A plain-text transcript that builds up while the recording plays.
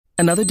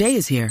Another day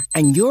is here,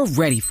 and you're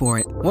ready for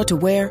it. What to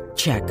wear?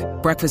 Check.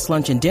 Breakfast,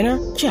 lunch, and dinner?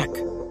 Check.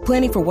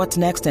 Planning for what's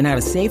next and how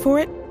to save for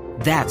it?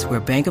 That's where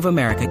Bank of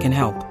America can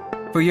help.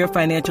 For your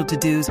financial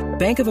to-dos,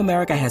 Bank of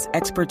America has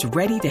experts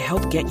ready to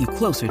help get you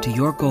closer to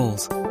your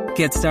goals.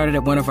 Get started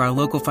at one of our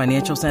local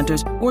financial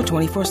centers or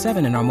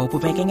 24/7 in our mobile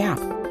banking app.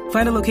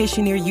 Find a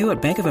location near you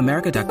at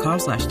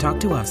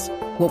bankofamerica.com/talktous.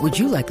 What would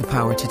you like the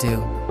power to do?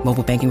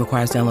 Mobile banking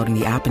requires downloading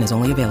the app and is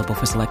only available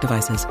for select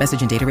devices. Message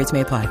and data rates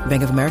may apply.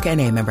 Bank of America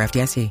N.A., member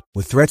FDIC.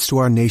 With threats to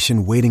our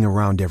nation waiting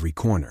around every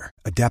corner,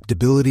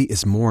 adaptability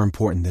is more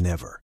important than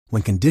ever.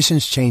 When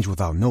conditions change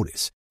without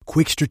notice,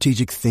 quick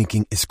strategic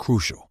thinking is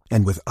crucial.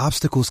 And with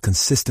obstacles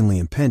consistently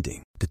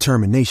impending,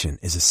 determination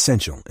is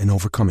essential in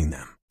overcoming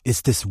them.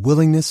 It's this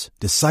willingness,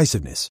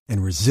 decisiveness,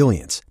 and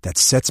resilience that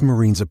sets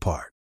Marines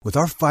apart. With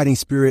our fighting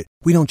spirit,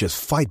 we don't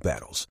just fight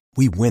battles,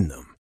 we win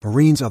them.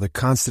 Marines are the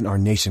constant our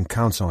nation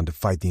counts on to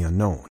fight the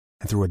unknown.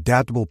 And through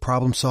adaptable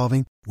problem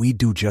solving, we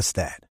do just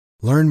that.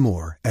 Learn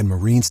more at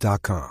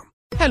marines.com.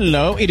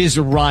 Hello, it is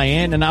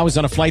Ryan, and I was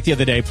on a flight the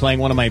other day playing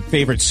one of my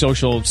favorite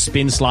social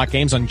spin slot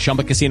games on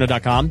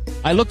ChumbaCasino.com.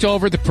 I looked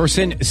over at the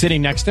person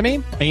sitting next to me,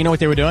 and you know what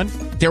they were doing?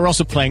 They were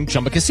also playing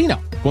Chumba Casino.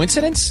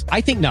 Coincidence?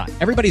 I think not.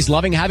 Everybody's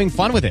loving having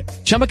fun with it.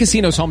 Chumba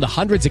Casino is home to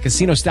hundreds of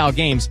casino-style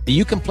games that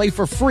you can play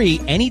for free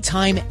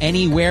anytime,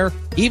 anywhere,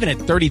 even at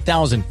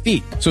 30,000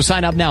 feet. So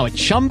sign up now at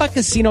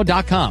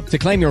ChumbaCasino.com to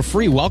claim your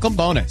free welcome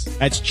bonus.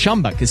 That's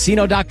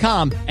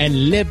ChumbaCasino.com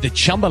and live the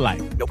Chumba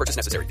life. No purchase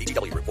necessary.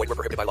 VGW. Void where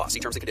prohibited by law. See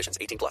terms and conditions.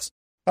 18+.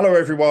 Hello,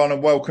 everyone,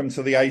 and welcome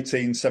to the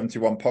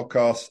 1871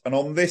 podcast. And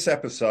on this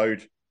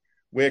episode,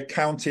 we're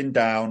counting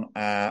down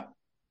our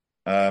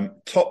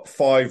top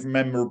 5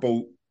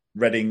 memorable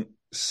Reading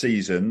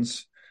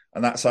seasons,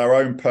 and that's our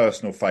own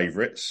personal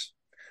favourites.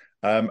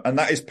 And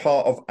that is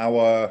part of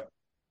our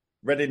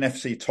Reading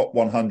FC Top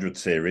 100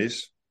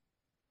 series,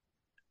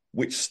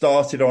 which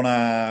started on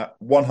our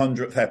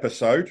 100th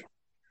episode.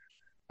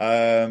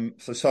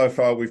 So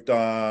far we've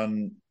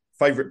done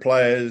favourite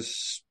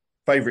players,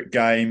 favourite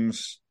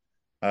games.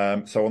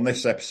 So on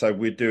this episode,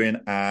 we're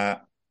doing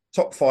our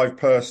top 5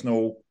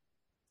 personal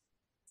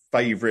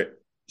favourite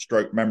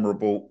stroke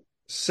memorable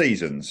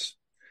seasons.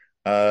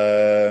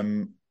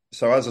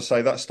 So as I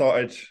say, that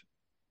started,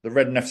 the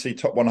Reading FC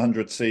Top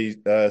 100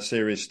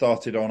 series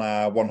started on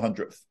our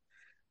 100th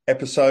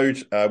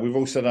episode. We've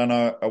also done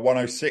a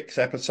 106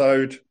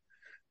 episode.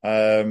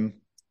 I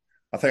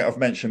think I've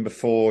mentioned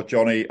before,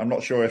 Johnny, I'm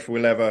not sure if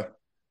we'll ever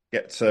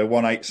get to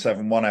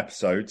 1871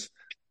 episodes,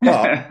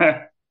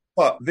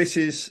 but this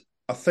is,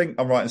 I think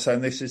I'm right in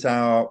saying this is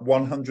our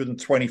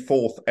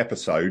 124th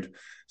episode.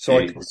 So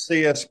I can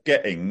see us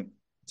getting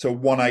to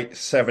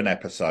 187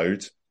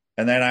 episodes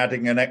and then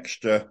adding an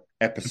extra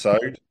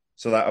episode.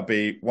 So that'll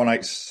be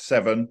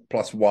 187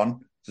 plus 1.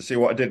 To see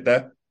what I did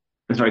there?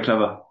 That's very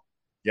clever.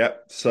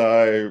 Yep.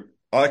 So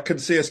I can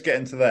see us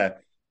getting to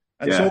there.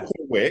 And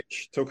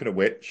talking of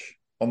which,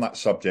 on that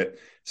subject,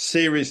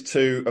 series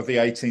 2 of the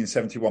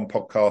 1871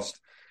 podcast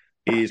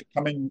is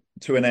coming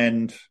to an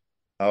end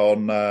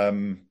on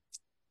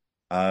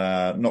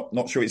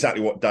not sure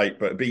exactly what date,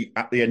 but it'll be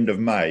at the end of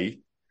May.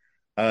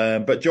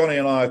 But Johnny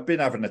and I have been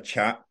having a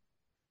chat.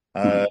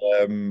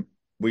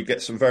 We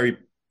get some very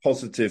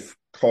positive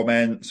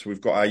comments. We've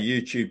got our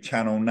YouTube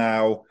channel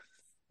now.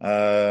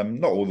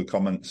 Not all the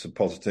comments are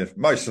positive,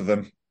 most of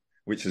them,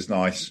 which is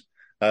nice.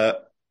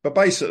 But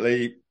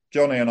basically,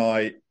 Johnny and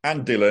I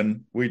and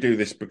Dylan, we do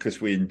this because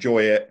we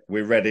enjoy it.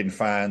 We're Reading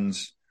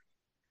fans.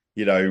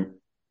 You know,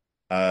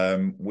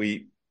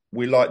 we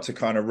like to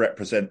kind of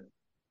represent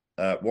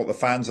what the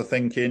fans are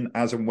thinking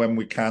as and when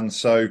we can.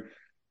 So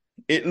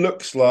it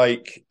looks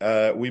like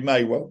we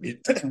may well be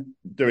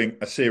doing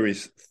a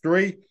series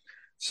 3.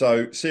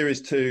 So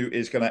series 2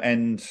 is going to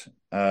end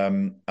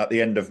at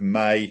the end of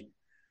May.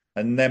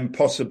 And then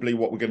possibly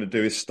what we're going to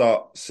do is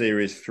start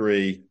series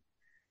 3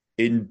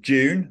 in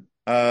June.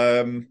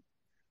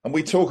 And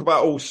we talk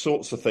about all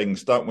sorts of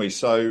things, don't we?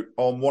 So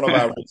on one of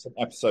our recent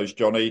episodes,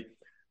 Johnny,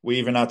 we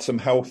even had some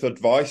health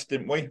advice,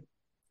 didn't we?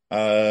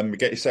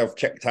 Get yourself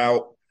checked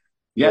out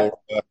for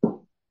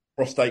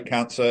prostate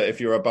cancer if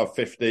you're above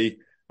 50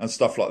 and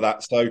stuff like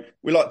that. So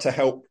we like to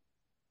help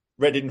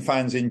Reading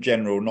fans in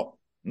general,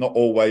 not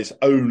always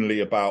only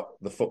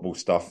about the football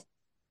stuff.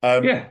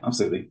 Yeah,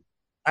 absolutely.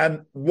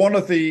 And one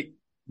of the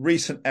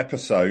recent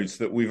episodes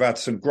that we've had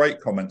some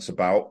great comments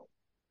about,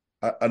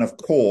 and of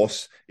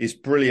course, it's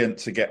brilliant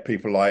to get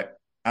people like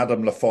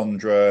Adam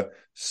Lafondra,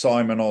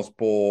 Simon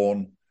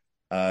Osborne,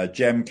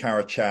 Jem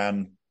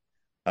Karachan.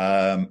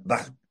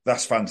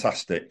 That's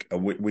fantastic.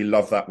 We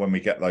love that when we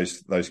get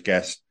those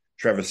guests.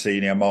 Trevor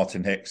Senior,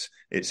 Martin Hicks,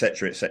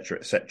 etc., etc.,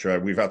 etc.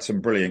 We've had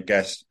some brilliant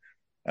guests.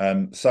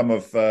 Some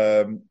have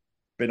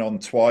been on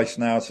twice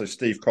now. So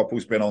Steve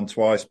Coppell's been on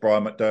twice.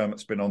 Brian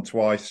McDermott's been on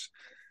twice.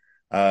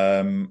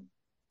 Adam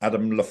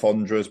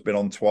Lafondra's been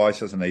on twice,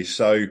 hasn't he?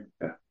 So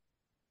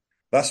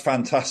that's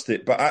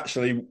fantastic. But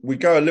actually, we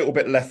go a little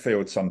bit left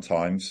field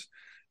sometimes.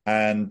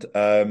 And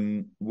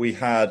we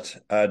had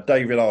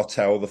David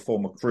Artell, the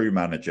former Crewe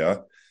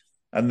manager.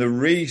 And the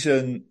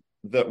reason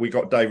that we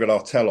got David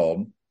Artell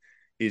on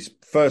is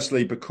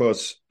firstly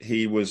because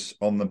he was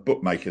on the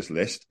bookmakers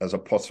list as a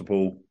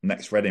possible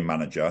next Reading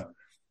manager.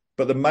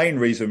 But the main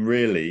reason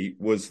really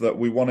was that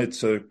we wanted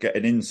to get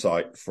an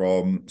insight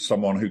from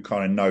someone who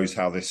kind of knows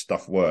how this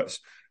stuff works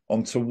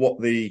onto what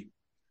the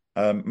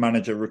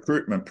manager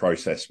recruitment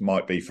process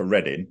might be for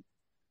Reading.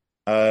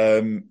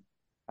 And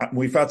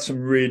we've had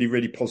some really,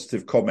 really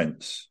positive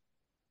comments.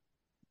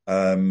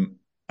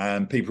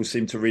 And people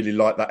seem to really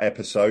like that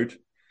episode.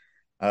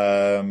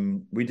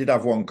 We did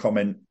have one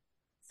comment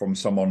from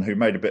someone who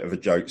made a bit of a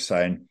joke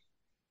saying,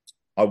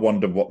 I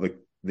wonder what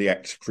the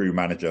ex-crew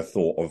manager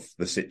thought of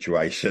the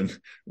situation,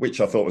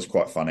 which I thought was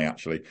quite funny,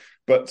 actually.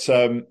 But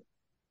Series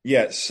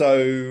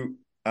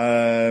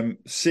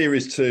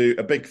 2,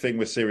 a big thing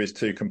with Series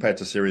 2 compared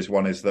to Series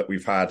 1 is that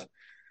we've had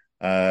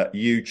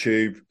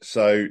YouTube.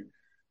 So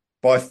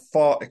by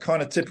far,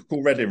 kind of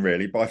typical Reading,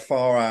 really, by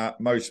far our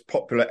most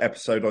popular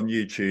episode on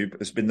YouTube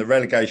has been the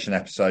relegation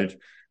episode,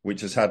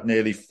 which has had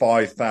nearly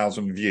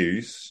 5,000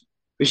 views.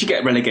 We should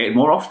get relegated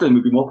more often.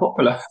 We'd be more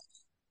popular.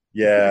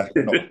 Yeah,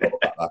 not sure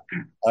about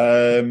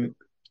that.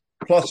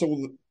 Plus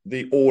all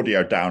the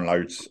audio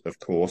downloads, of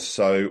course.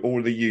 So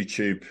all the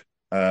YouTube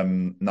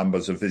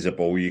numbers are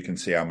visible. You can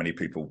see how many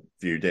people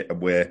viewed it,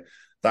 and where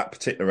that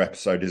particular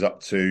episode is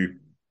up to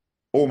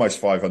almost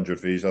 500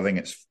 views. I think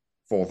it's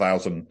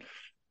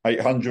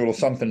 4,800 or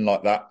something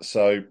like that.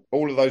 So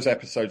all of those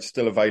episodes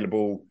still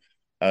available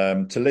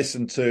to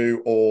listen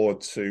to or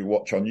to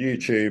watch on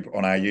YouTube,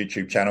 on our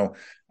YouTube channel.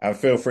 And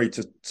feel free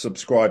to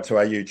subscribe to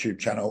our YouTube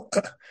channel,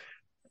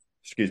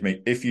 excuse me,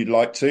 if you'd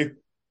like to.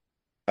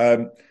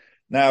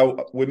 Now,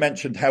 we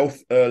mentioned health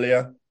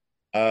earlier.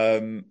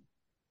 And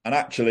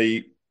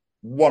actually,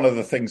 one of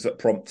the things that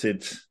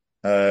prompted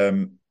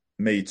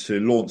me to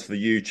launch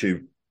the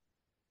YouTube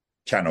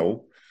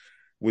channel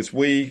was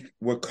we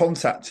were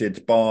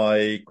contacted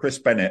by Chris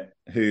Bennett,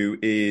 who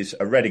is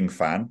a Reading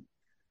fan.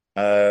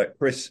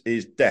 Chris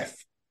is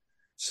deaf.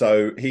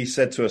 So he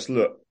said to us,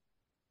 look,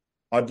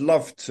 I'd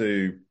love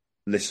to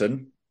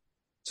listen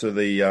to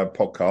the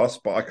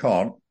podcast, but I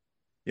can't.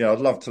 You know, I'd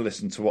love to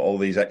listen to what all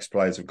these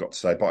ex-players have got to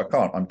say, but I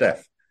can't. I'm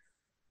deaf.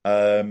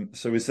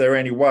 So is there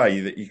any way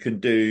that you can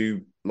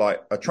do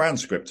like a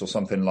transcript or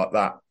something like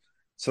that?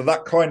 So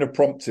that kind of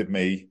prompted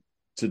me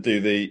to do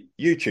the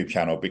YouTube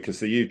channel, because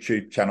the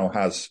YouTube channel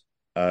has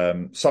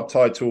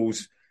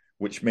subtitles,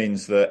 which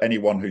means that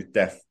anyone who's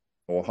deaf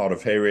or hard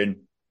of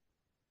hearing,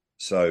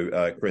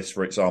 so Chris,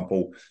 for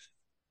example,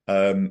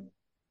 can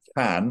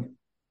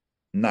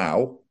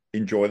now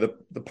enjoy the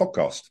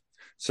podcast.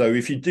 So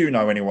if you do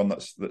know anyone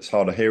that's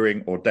hard of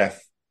hearing or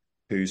deaf,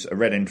 who's a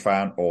Reading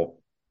fan or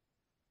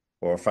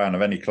a fan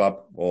of any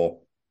club or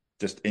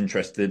just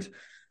interested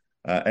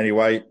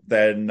anyway,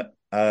 then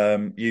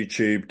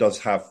YouTube does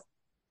have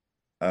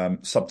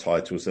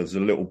subtitles. There's a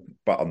little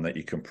button that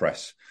you can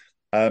press.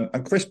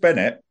 And Chris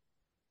Bennett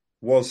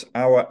was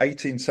our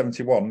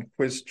 1871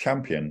 quiz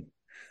champion.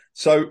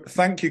 So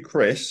thank you,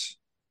 Chris,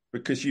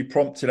 because you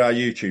prompted our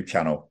YouTube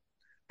channel,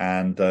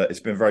 and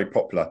it's been very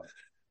popular.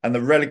 And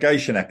the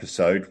relegation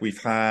episode,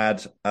 we've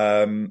had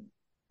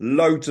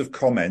loads of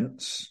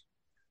comments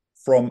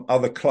from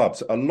other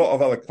clubs, a lot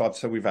of other clubs.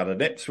 So we've had an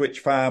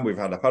Ipswich fan, we've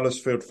had a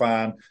Huddersfield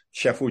fan,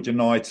 Sheffield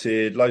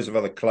United, loads of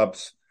other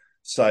clubs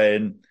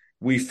saying,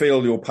 we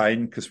feel your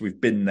pain because we've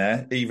been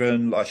there.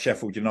 Even a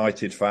Sheffield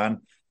United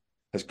fan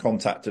has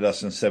contacted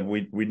us and said,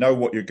 we know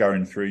what you're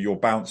going through, your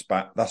bounce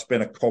back. That's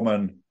been a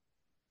common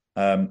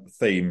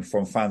theme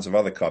from fans of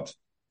other clubs.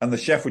 And the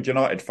Sheffield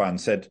United fan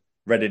said,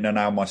 Reading are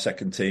now my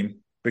second team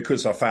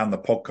because I found the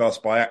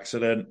podcast by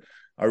accident.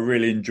 I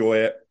really enjoy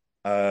it.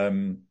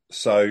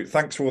 So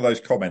thanks for all those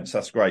comments.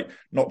 That's great.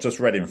 Not just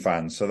Reading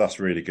fans. So that's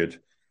really good.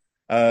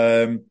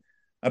 And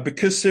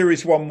because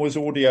Series 1 was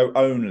audio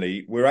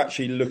only, we're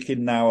actually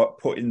looking now at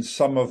putting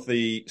some of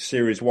the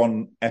Series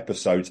 1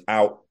 episodes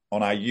out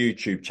on our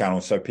YouTube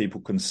channel so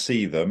people can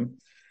see them,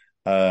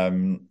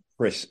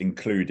 Chris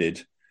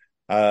included.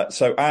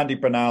 So Andy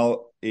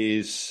Bernal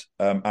is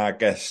our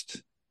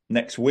guest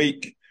next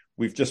week.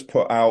 We've just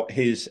put out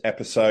his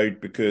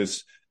episode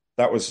because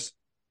that was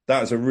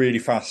a really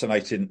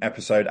fascinating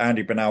episode.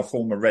 Andy Bernal,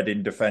 former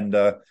Reading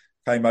defender,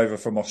 came over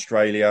from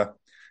Australia.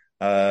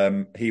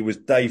 He was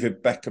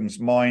David Beckham's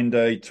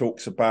minder. He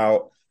talks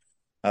about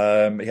he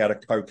had a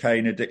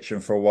cocaine addiction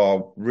for a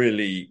while.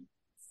 Really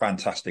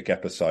fantastic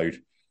episode.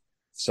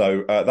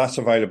 So that's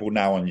available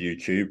now on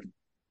YouTube.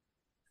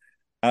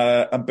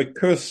 And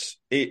because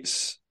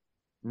it's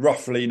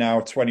roughly now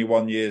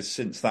 21 years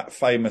since that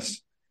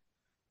famous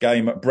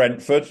game at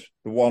Brentford,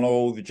 the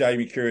 1-1, the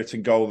Jamie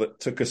Cureton goal that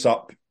took us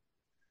up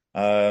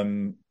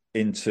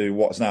into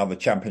what's now the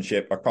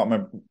Championship. I can't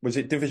remember. Was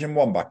it Division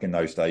 1 back in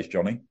those days,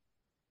 Johnny?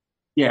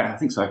 Yeah, I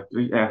think so.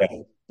 Yeah.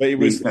 But it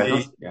was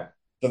so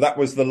that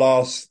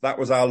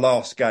was our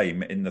last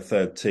game in the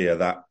third tier,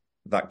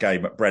 that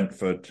game at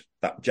Brentford,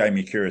 that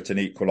Jamie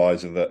Cureton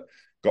equaliser that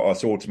got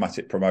us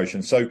automatic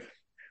promotion. So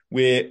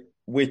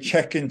we're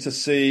checking to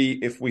see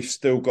if we've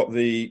still got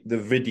the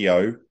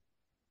video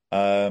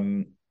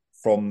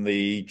from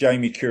the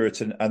Jamie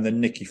Curriton and the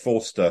Nikki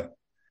Forster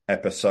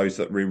episodes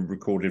that we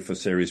recorded for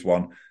Series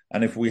 1.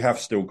 And if we have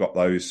still got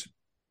those,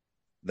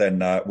 then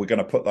we're going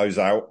to put those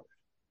out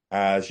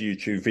as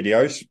YouTube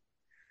videos.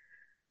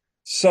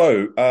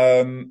 So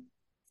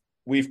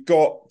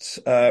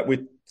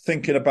we're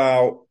thinking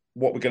about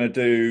what we're going to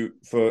do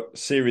for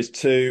Series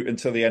 2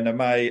 until the end of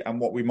May and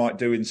what we might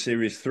do in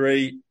Series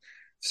 3.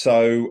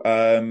 So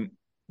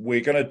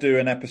we're going to do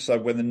an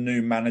episode when the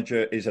new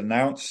manager is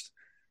announced.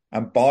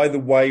 And by the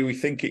way, we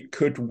think it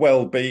could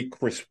well be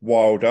Chris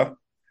Wilder.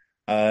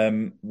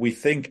 We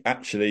think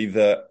actually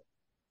that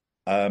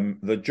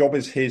the job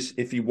is his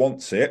if he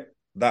wants it.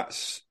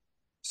 That's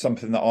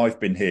something that I've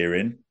been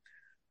hearing.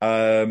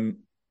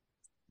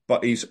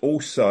 But he's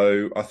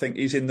also, I think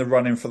he's in the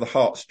running for the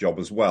Hearts job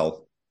as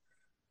well.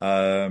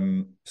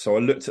 So I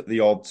looked at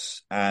the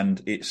odds,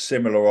 and it's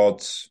similar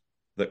odds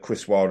that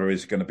Chris Wilder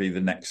is going to be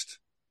the next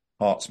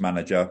Hearts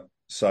manager.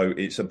 So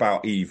it's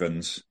about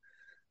evens.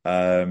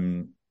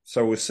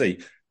 So we'll see.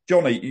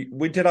 Johnny,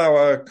 we did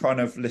our kind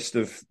of list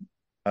of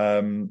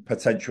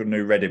potential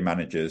new Reading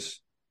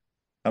managers,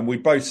 and we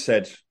both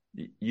said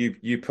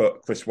you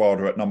put Chris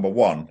Wilder at number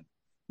one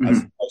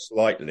as most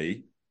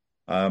likely,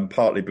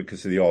 partly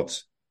because of the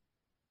odds.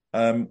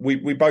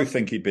 We both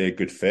think he'd be a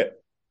good fit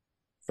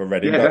for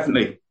Reading. Yeah,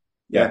 definitely.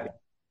 Yeah,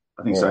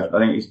 I think so. Right. I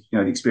think he's,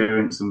 the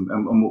experience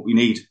and what we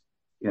need.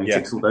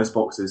 Ticks all those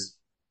boxes.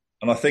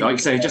 And I think, like you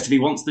say, just if he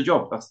wants the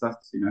job, that's.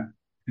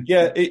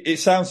 Yeah, it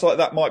sounds like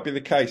that might be the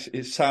case.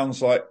 It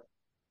sounds like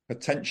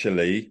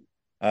potentially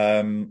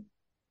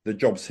the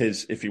job's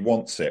his if he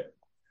wants it.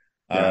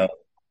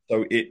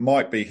 So it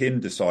might be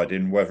him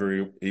deciding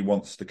whether he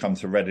wants to come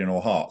to Reading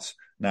or Hearts.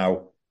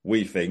 Now,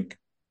 we think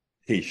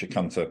he should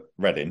come to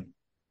Reading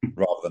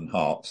rather than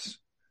Hearts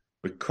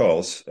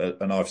because,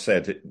 and I've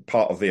said,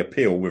 part of the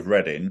appeal with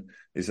Reading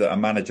is that a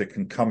manager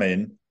can come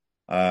in,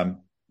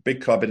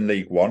 big club in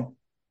League One,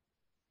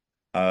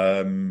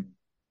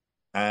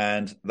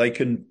 and they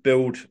can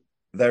build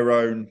their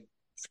own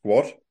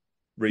squad,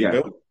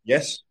 rebuild. Yeah.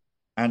 Yes,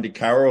 Andy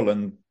Carroll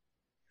and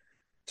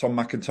Tom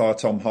McIntyre,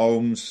 Tom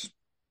Holmes,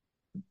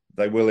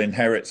 they will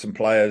inherit some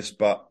players,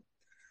 but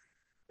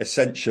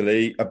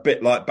essentially a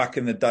bit like back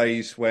in the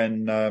days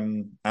when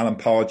Alan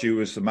Pardew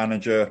was the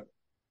manager,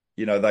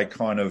 they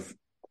kind of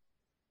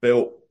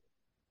built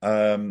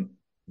the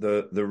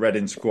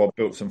Reading squad,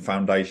 built some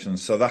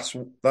foundations. So that's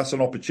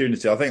an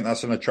opportunity. I think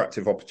that's an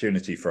attractive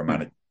opportunity for a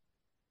manager.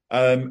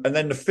 And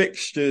then the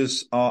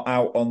fixtures are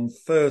out on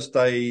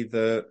Thursday,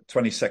 the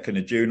 22nd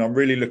of June. I'm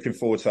really looking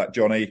forward to that,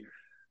 Johnny.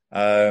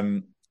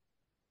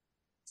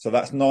 So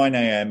that's 9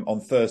 a.m. on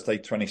Thursday,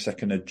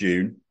 22nd of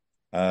June.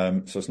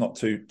 So it's not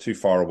too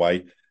far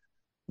away.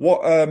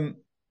 What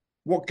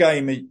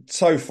game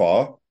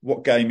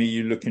are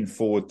you looking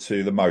forward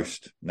to the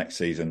most next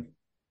season?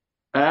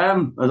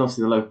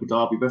 Obviously the local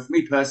derby, but for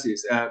me personally,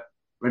 it's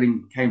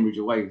Reading Cambridge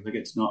away.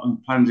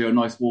 I'm planning to do a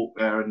nice walk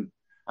there, and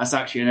that's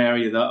actually an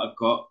area that I've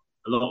got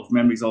a lot of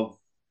memories of.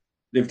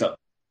 Lived up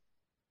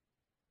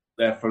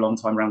there for a long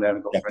time around there, and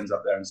I've got friends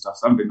up there and stuff.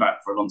 So I haven't been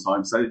back for a long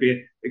time, so it'd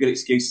be a good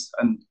excuse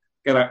and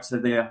go back to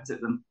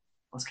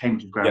what's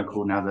Cambridge ground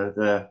called now?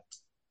 The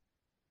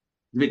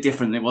a bit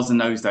different than it was in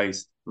those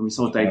days when we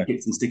saw Dave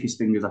Gibson stick his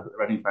fingers up at the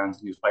Reading fans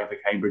and he was playing for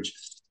Cambridge.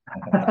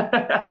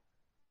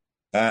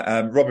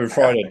 Robin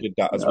Friday did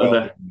that as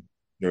well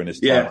during his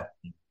time.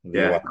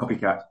 Yeah,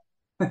 copycat.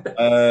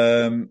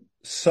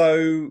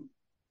 So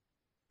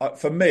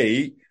for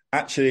me,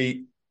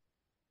 actually,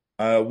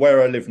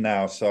 where I live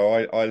now, so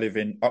I live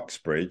in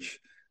Uxbridge.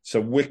 So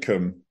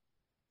Wycombe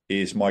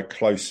is my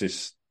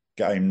closest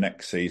game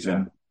next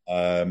season.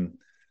 Yeah.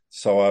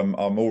 So I'm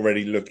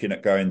already looking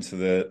at going to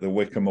the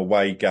Wycombe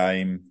away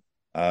game.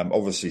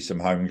 Obviously some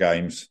home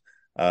games.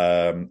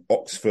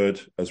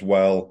 Oxford as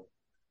well.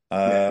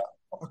 I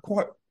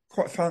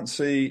quite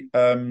fancy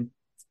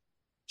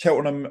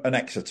Cheltenham and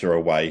Exeter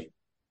away.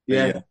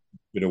 Good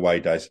away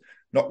days.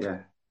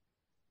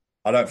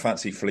 I don't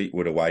fancy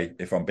Fleetwood away,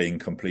 if I'm being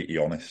completely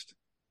honest.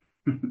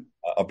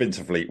 I've been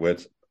to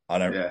Fleetwood.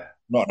 Not in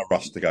a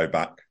rush to go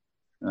back.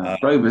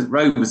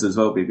 Rovers as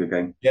well would be a good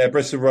game. Yeah,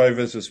 Bristol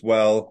Rovers as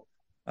well.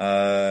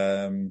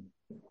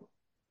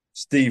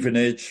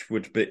 Stevenage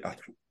would be. I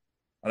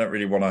don't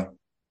really want to.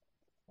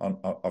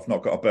 I've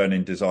not got a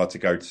burning desire to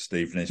go to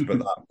Stevenage, but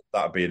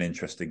that would be an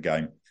interesting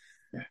game.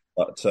 Yeah.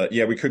 But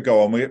we could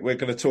go on. We're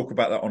going to talk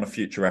about that on a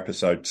future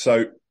episode.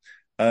 So,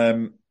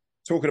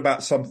 talking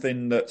about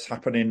something that's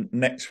happening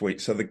next week.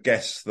 So the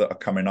guests that are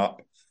coming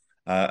up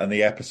and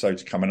the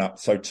episodes coming up.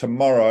 So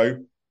tomorrow,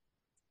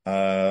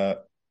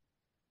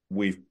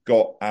 we've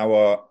got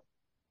our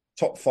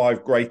top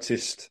 5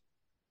 greatest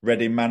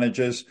Reading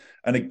managers.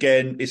 And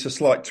again, it's a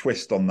slight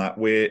twist on that.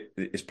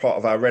 It's part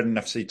of our Reading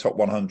FC Top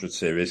 100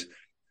 series.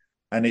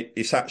 And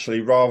it's actually,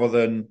 rather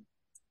than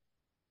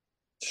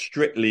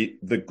strictly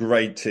the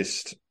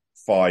greatest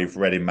 5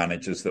 Reading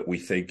managers that we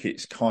think,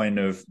 it's kind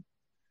of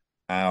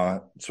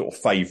our sort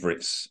of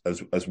favourites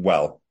as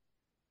well.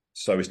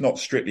 So it's not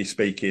strictly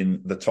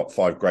speaking the top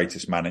 5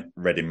 greatest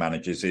Reading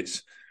managers.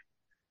 It's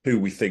who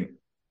we think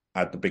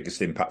had the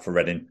biggest impact for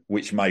Reading,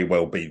 which may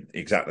well be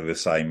exactly the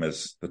same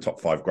as the top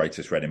 5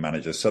 greatest Reading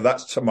managers. So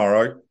that's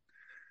tomorrow.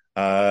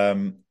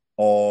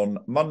 On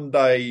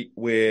Monday,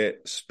 we're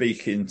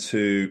speaking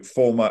to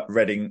former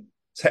Reading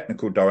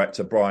technical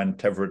director Brian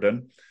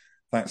Teverden.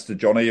 Thanks to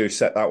Johnny, who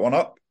set that one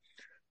up.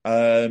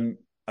 And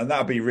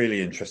that'll be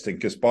really interesting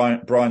because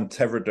Brian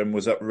Teverden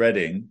was at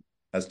Reading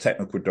as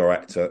technical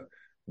director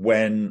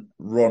when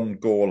Ron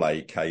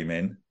Gourlay came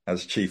in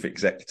as chief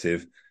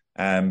executive.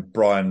 And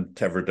Brian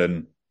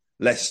Teverden,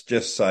 let's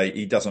just say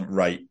he doesn't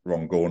rate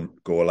Ron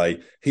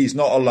Gourlay. He's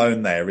not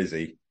alone there, is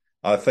he?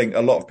 I think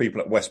a lot of people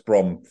at West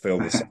Brom feel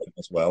the same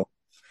as well.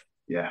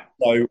 Yeah.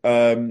 So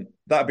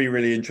that'd be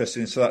really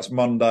interesting. So that's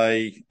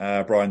Monday,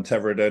 Brian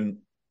Teverden.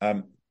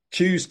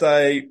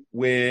 Tuesday,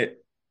 we're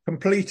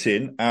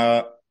completing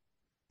our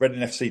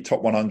Reading FC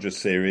Top 100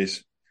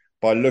 series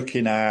by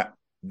looking at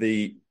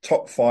the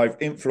top 5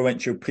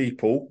 influential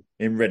people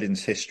in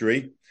Reading's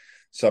history.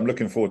 So I'm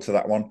looking forward to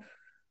that one.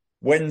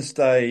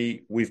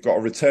 Wednesday, we've got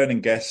a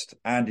returning guest,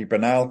 Andy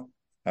Bernal,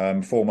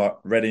 former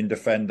Reading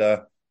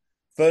defender.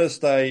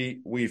 Thursday,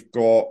 we've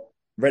got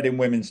Reading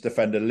women's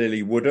defender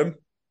Lily Woodham.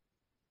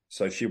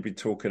 So she'll be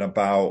talking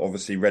about,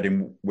 obviously,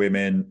 Reading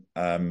women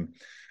who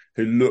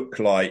look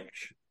like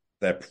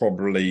they're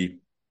probably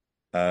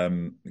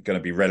going to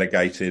be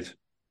relegated.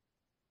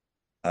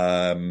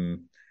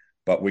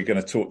 But we're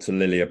going to talk to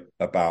Lily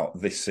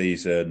about this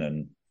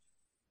season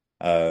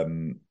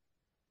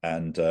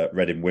and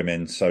Reading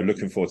women. So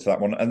looking forward to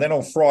that one. And then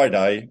on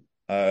Friday,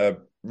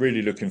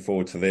 really looking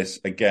forward to this.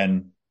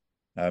 Again,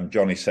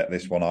 Johnny set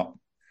this one up.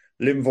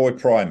 Linvoy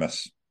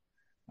Primus,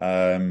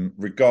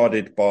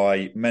 regarded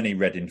by many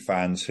Reading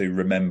fans who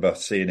remember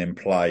seeing him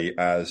play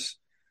as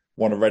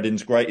one of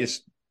Reading's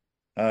greatest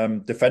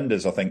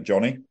defenders, I think,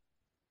 Johnny.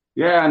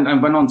 Yeah,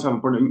 and went on to have a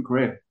brilliant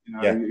career.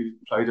 Yeah. He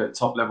played at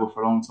top level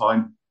for a long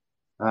time.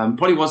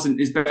 Probably wasn't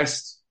his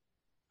best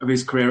of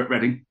his career at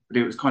Reading, but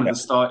it was kind of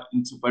the start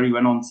into where he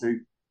went on to.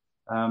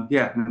 And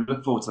I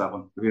look forward to that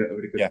one. It'll be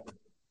really good.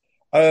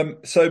 Yeah.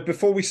 So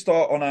before we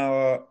start on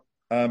our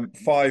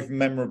 5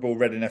 memorable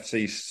Reading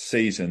FC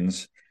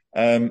seasons,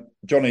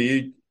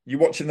 Johnny, you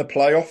watching the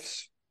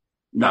playoffs?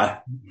 No.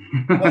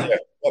 Not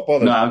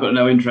bothered. No, I've got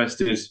no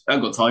interest. I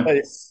haven't got time.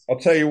 I'll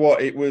tell you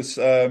what, it was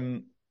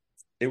a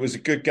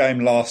good game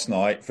last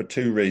night for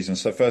 2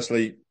 reasons. So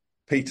firstly,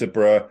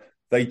 Peterborough,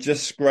 they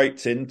just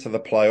scraped into the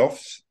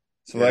playoffs.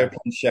 So they were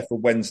playing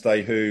Sheffield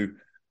Wednesday, who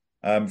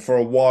for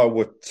a while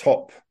were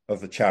top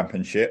of the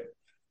championship.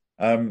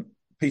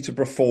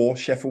 Peterborough 4,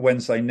 Sheffield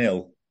Wednesday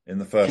 0 in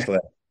the first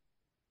leg.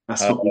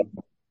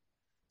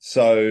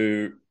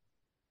 So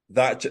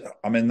that's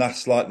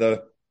like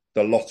the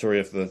lottery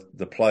of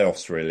the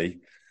playoffs,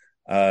 really.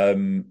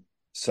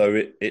 So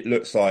it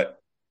looks like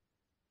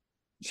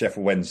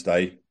Sheffield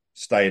Wednesday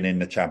staying in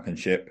the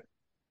championship.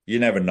 You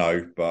never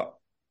know, but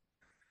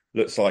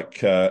looks like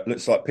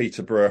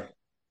Peterborough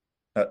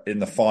in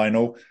the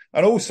final.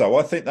 And also,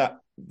 I think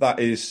that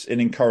is an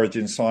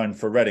encouraging sign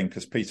for Reading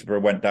because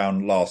Peterborough went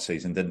down last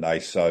season, didn't they?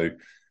 So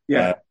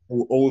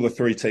all the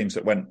 3 teams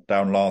that went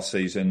down last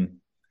season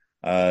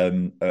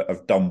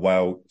have done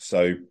well.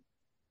 So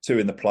 2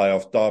 in the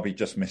playoffs. Derby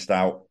just missed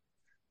out.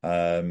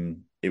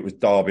 It was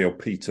Derby or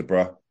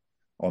Peterborough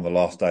on the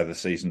last day of the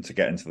season to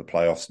get into the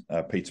playoffs.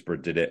 Peterborough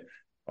did it.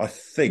 I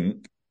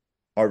think,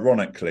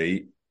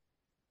 ironically,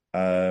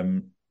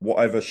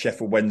 whatever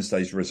Sheffield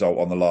Wednesday's result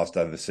on the last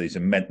day of the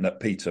season meant that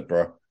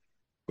Peterborough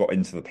got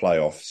into the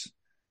playoffs,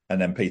 and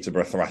then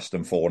Peterborough thrashed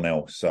them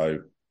 4-0. So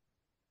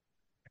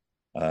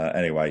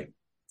anyway,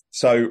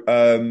 so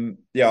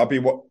I'll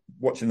be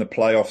watching the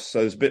playoffs.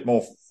 So there's a bit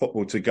more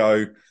football to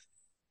go.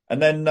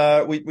 And then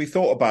we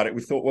thought about it.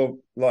 We thought, well,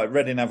 like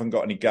Reading haven't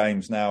got any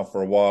games now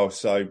for a while,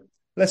 so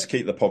let's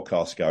keep the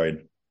podcast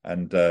going.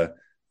 And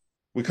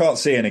we can't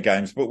see any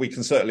games, but we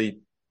can certainly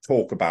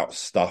talk about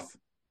stuff.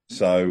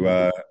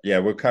 So,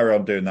 we'll carry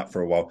on doing that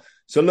for a while.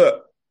 So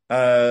look,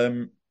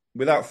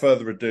 without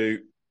further ado,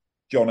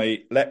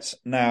 Johnny, let's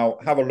now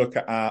have a look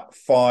at our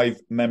 5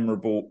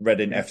 memorable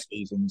Reading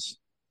FC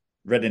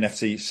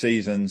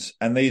seasons.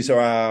 And these are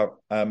our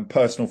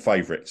personal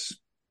favourites.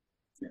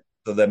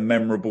 So they're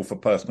memorable for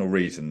personal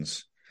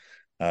reasons.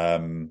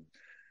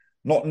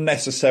 Not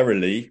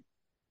necessarily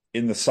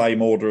in the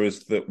same order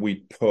as that we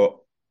put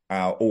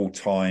our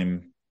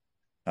all-time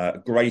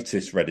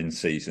greatest Reading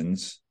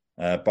seasons,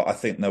 but I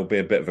think there'll be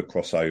a bit of a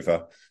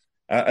crossover.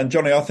 And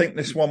Johnny, I think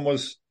this one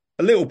was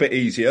a little bit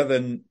easier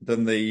than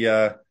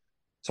the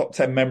top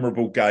 10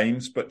 memorable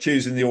games, but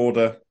choosing the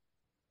order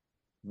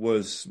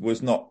was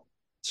not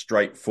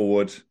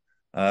straightforward.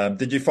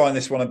 Did you find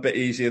this one a bit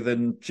easier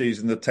than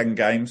choosing the 10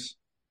 games?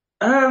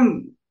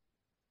 Again,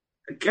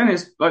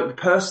 it's like the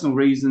personal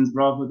reasons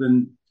rather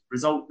than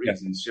result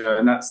reasons,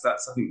 and that's I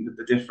think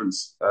the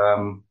difference.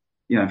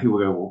 People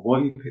go, well, why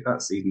do you pick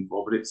that season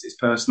for? But it's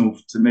personal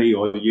to me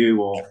or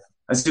you, or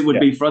as it would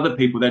be for other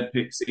people. They'd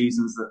pick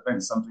seasons that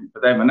meant something for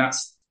them, and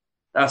that's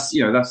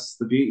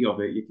the beauty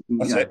of it. You can,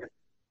 that's it.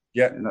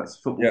 Yeah, and that's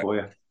football for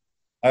you.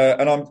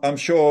 And I'm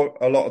sure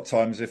a lot of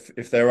times,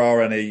 if there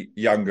are any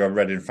younger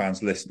Reading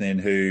fans listening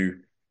who,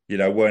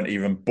 weren't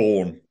even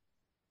born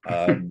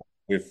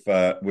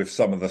with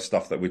some of the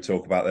stuff that we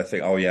talk about, they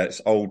think, oh yeah, it's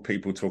old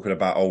people talking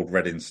about old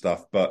Reading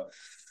stuff. But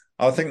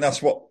I think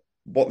that's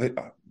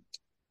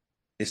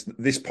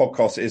this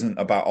podcast isn't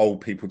about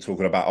old people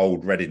talking about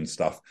old Reading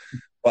stuff,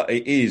 but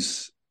it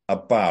is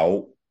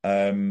about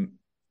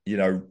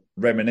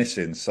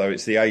reminiscing. So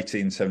it's the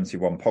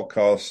 1871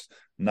 podcast.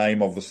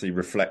 Name obviously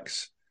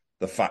reflects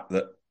the fact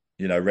that,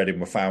 Reading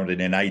were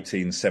founded in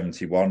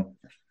 1871.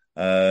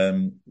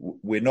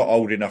 We're not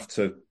old enough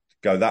to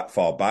go that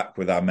far back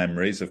with our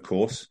memories, of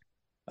course.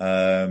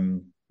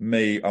 I'm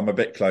a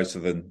bit closer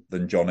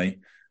than Johnny,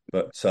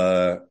 but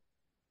I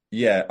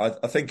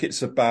think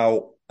it's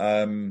about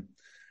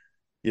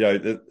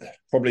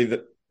probably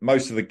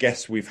most of the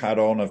guests we've had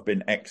on have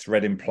been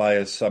ex-Reading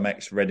players, some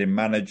ex-Reading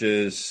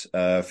managers,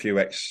 a few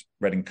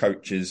ex-Reading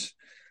coaches,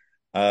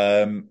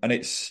 and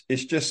it's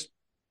just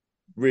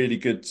really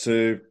good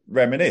to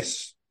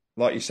reminisce,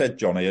 like you said,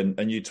 Johnny,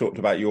 and you talked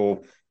about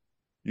your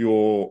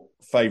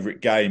favourite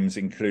games,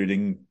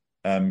 including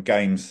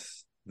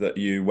games that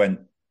you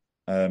went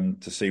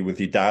to see with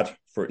your dad,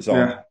 for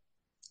example.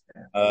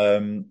 Yeah.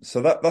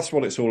 So that's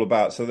what it's all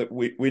about. So that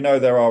we know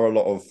there are a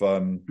lot of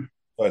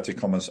inverted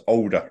commas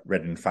older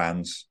Reading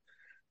fans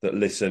that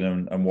listen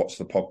and watch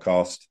the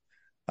podcast.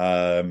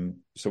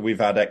 So we've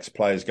had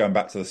ex-players going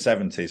back to the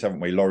 70s, haven't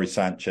we? Laurie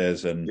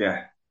Sanchez and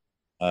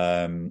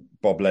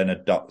Bob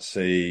Leonard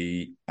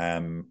Dutsey,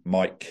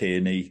 Mike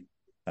Kearney.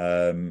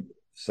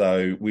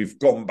 So we've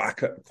gone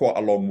back quite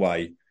a long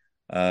way.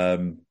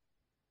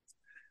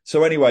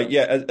 So anyway,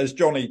 as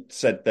Johnny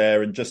said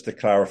there, and just to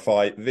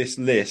clarify, this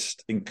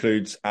list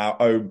includes our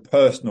own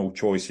personal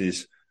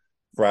choices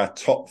for our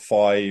top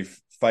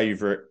 5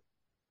 favourite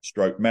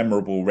 /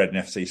 memorable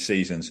Reading FC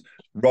seasons,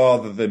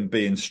 rather than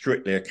being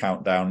strictly a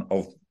countdown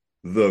of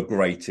the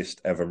greatest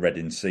ever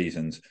Reading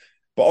seasons.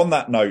 But on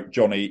that note,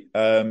 Johnny,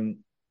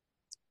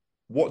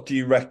 what do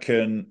you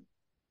reckon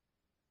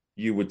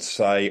you would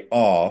say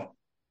are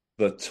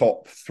the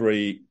top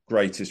 3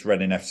 greatest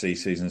Reading FC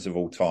seasons of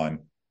all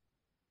time?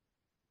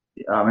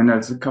 Yeah, I mean,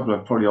 there's a couple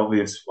of probably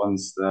obvious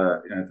ones.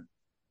 The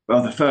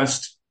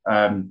first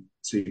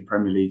 2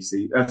 Premier League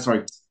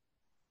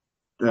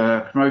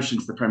the promotion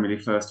to the Premier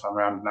League first time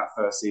around, and that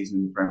first season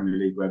in the Premier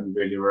League when we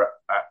really were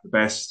at the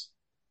best,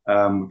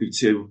 would be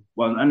 2-1.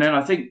 And then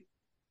I think,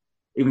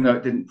 even though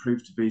it didn't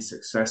prove to be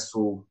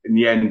successful in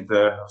the end,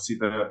 obviously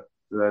the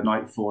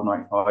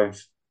 94-95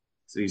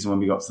 season when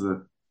we got to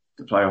the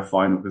playoff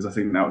final, because I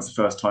think that was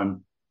the first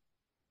time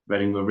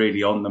Reading were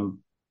really on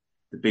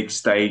the big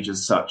stage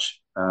as such.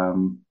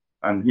 And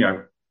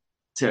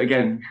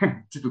again,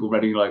 typical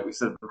Reading, like we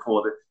said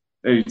before, that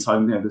any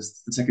time the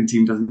second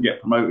team doesn't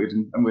get promoted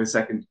and we're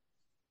second.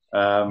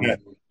 And I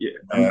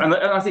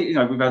think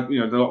we've had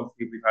a lot of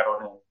people we've had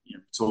on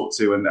talk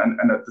to and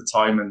at the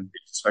time, and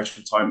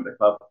especially time at the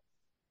club.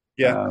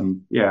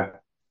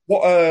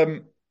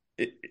 What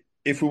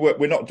if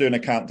we're not doing a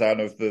countdown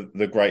of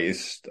the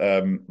greatest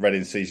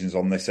Reading seasons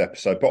on this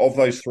episode, but of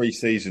those 3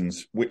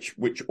 seasons, which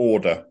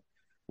order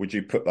would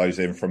you put those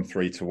in from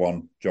 3 to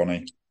 1,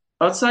 Johnny?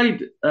 I'd say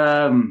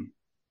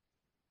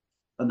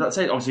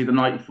obviously the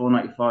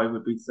 94-95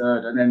 would be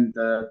third, and then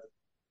the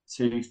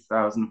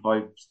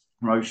 2005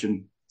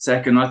 promotion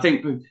second. I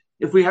think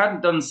if we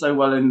hadn't done so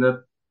well in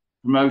the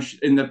promotion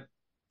in the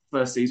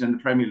first season in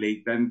the Premier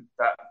League, then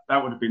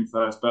that would have been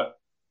first. But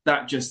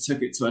that just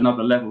took it to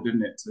another level,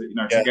 didn't it? To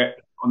get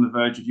on the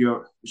verge of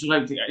Europe, which I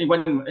don't think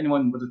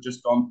anyone would have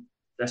just gone,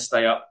 let's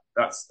stay up.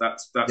 That's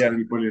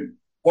really brilliant.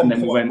 And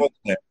then we went.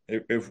 Wasn't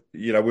it?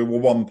 We were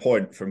 1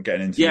 point from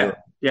getting into Europe.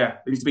 Yeah,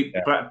 it used to be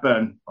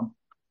Blackburn.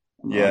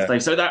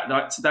 So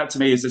that to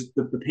me is just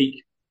the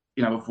peak,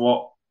 of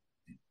what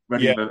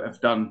Reading have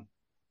done.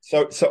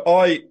 So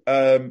I,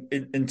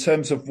 in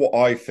terms of what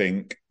I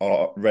think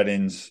are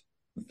Reading's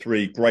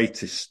 3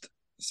 greatest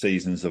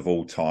seasons of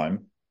all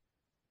time,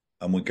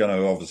 and we're going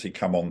to obviously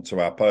come on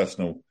to our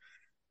personal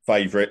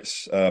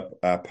favourites,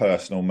 our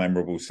personal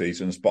memorable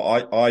seasons,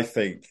 but I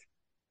think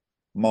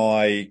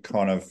my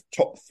kind of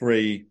top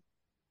 3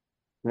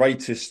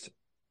 greatest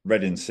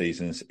Reading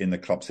seasons in the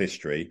club's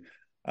history.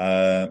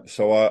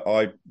 So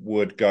I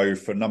would go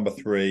for number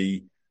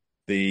 3,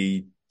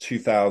 the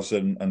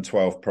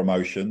 2012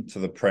 promotion to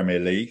the Premier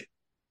League,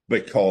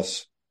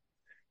 because,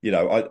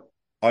 I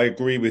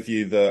agree with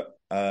you that,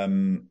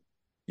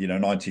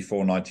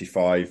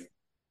 94-95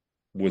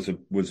 was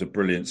a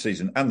brilliant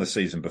season, and the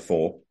season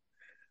before.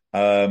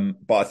 But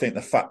I think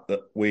the fact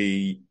that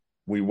we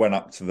went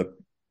up to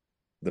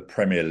the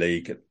Premier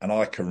League, and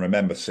I can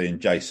remember seeing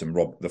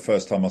the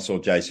first time I saw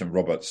Jason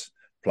Roberts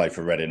play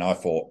for Reading, I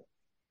thought,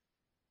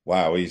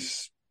 wow, I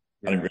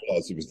didn't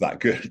realise he was that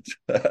good.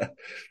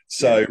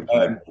 So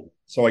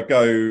I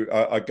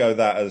go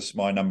that as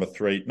my number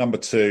 3. Number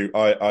 2,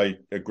 I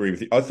agree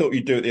with you. I thought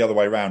you'd do it the other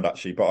way around,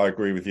 actually, but I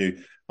agree with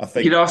you. I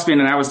think you'd ask me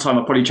in an hour's time,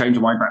 I'd probably change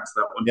my mind back to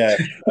that one. Yeah.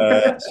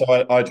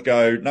 So I'd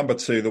go number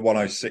 2, the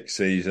 106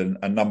 season,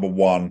 and number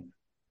 1,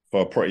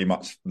 for pretty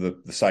much the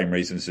same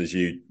reasons as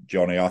you,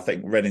 Johnny. I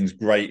think Reading's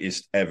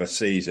greatest ever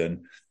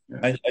season.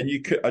 Yeah. And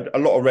you could, a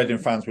lot of Reading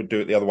fans would do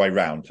it the other way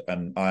round,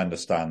 and I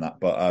understand that.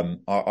 But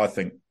I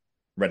think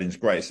Reading's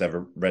greatest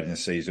ever Reading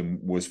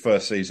season was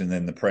first season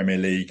in the Premier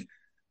League,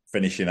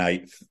 finishing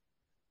 8th.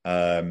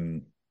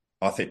 I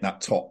think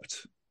that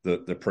topped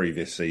the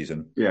previous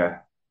season. Yeah.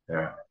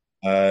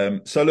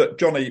 So look,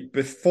 Johnny,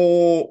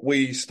 before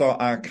we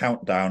start our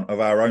countdown of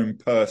our own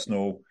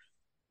personal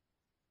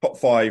top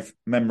 5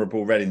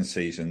 memorable Reading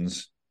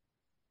seasons,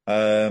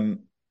 for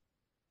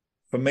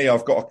me,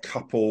 I've got a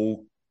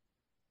couple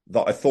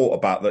that I thought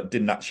about that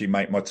didn't actually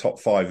make my top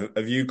 5.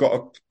 Have you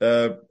got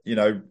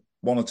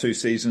one or two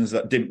seasons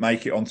that didn't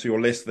make it onto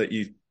your list that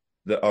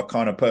are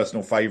kind of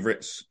personal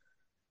favourites?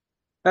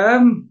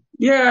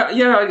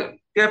 Yeah,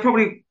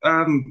 probably.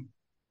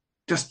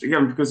 Just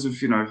again because of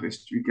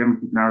again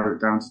we narrow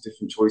it down to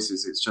different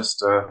choices. It's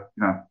just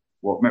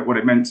what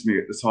it meant to me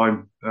at the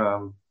time.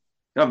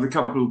 The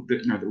couple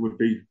that that would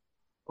be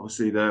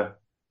obviously the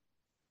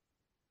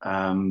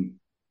I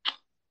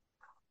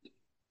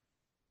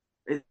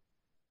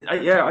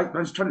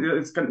was trying to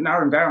it's kind of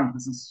narrowing down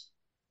because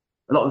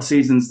a lot of the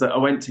seasons that I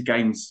went to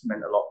games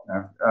meant a lot.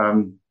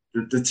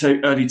 The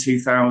early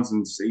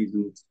 2000s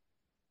seasons,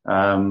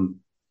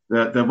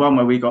 the one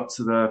where we got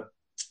to the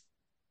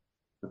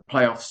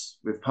playoffs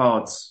with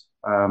Pards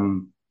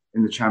in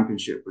the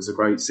Championship was a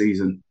great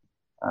season.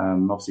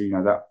 Obviously,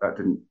 that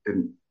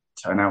didn't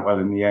turn out well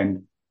in the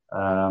end.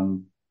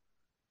 And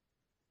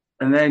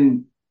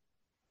then,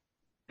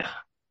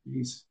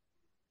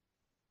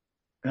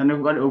 in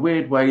a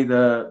weird way,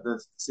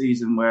 the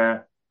season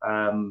where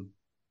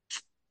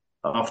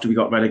after we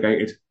got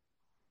relegated,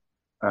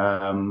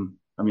 and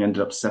we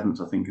ended up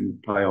 7th, I think, in the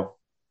playoff.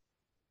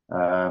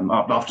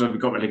 After we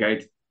got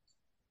relegated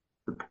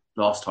the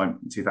last time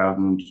in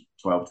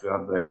 2012,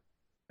 whatever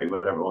it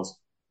was,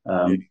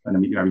 and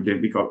then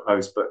we got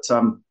close. But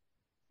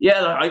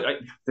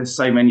there's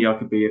so many I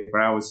could be here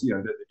for hours.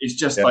 It's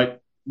just like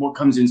what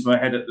comes into my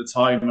head at the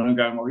time, and I'm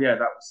going, well, yeah,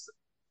 that was.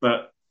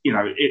 But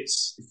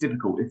it's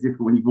difficult. It's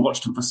difficult when you've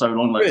watched them for so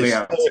long, like we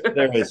have.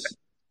 There is,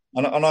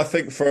 and I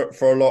think for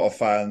a lot of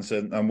fans,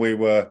 and we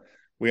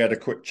had a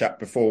quick chat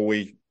before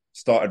we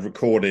started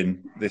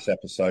recording this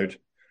episode,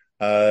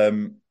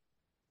 those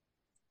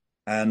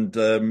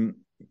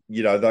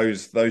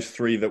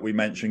 3 that we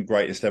mentioned,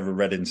 greatest ever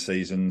Reading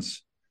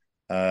seasons.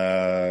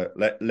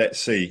 Let's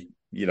see,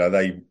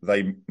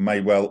 they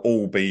may well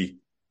all be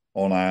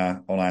on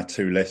our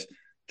 2 list.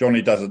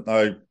 Johnny doesn't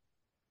know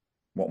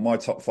what my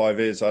top 5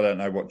 is. I don't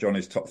know what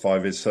Johnny's top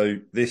 5 is. So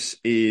this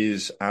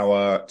is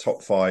our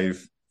top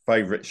 5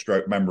 favourite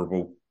stroke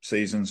memorable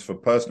seasons for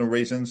personal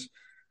reasons.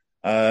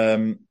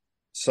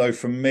 So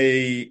for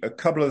me, a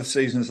couple of the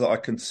seasons that I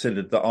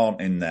considered that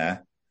aren't in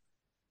there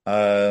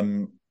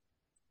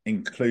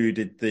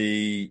included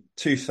the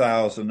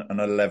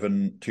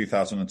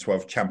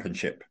 2011-2012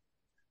 Championship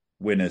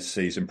winners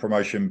season,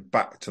 promotion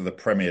back to the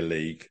Premier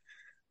League.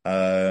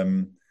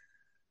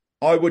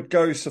 I would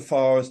go so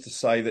far as to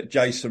say that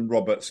Jason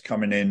Roberts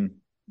coming in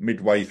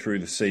midway through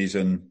the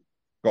season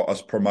got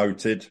us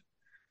promoted.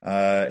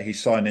 He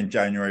signed in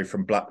January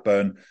from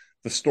Blackburn.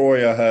 The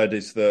story I heard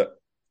is that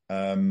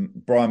Brian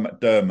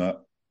McDermott,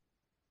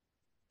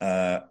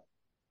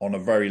 on a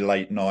very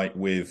late night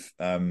with,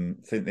 I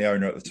think the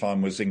owner at the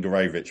time was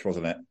Zingarevich,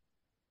 wasn't it?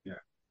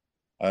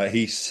 Yeah.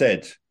 He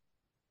said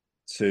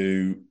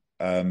to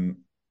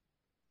Anton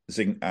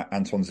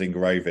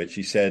Zingarevich,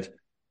 he said,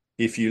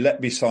 if you let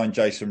me sign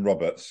Jason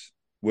Roberts,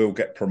 we'll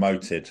get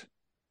promoted.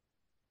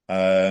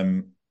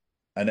 And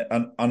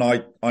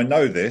I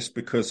know this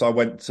because I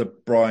went to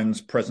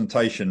Brian's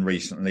presentation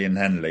recently in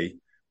Henley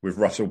with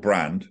Russell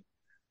Brand,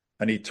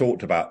 and he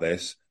talked about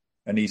this,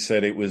 and he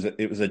said it was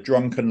a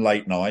drunken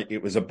late night.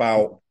 It was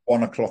about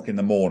 1 o'clock in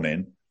the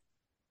morning,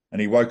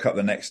 and he woke up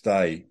the next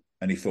day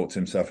and he thought to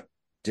himself,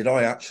 "Did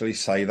I actually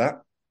say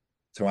that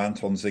to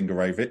Anton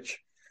Zingarevich?"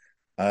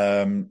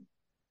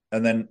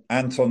 And then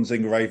Anton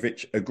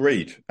Zingarevich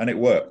agreed, and it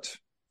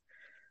worked.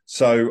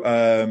 So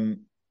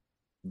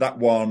that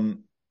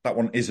one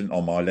isn't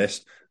on my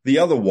list. The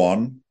other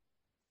one,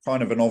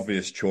 kind of an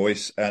obvious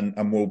choice,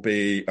 and will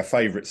be a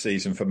favourite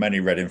season for many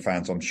Reading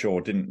fans, I'm sure.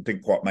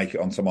 Didn't quite make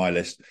it onto my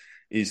list.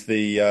 Is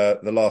the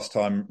last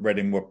time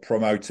Reading were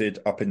promoted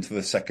up into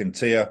the second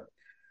tier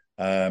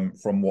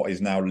from what is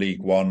now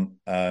League One.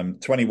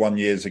 21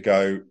 years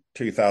ago,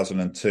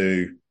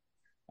 2002.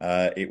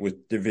 It was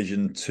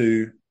Division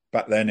 2.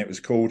 Back then it was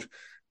called.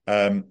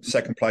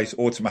 Second place,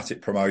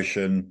 automatic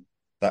promotion.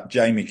 That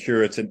Jamie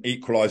Curitan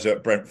equaliser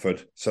at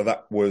Brentford. So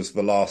that was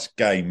the last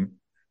game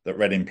that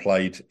Reading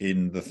played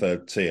in the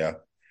third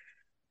tier.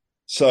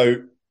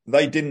 So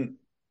they didn't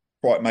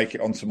quite make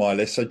it onto my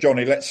list. So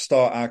Johnny, let's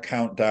start our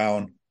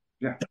countdown.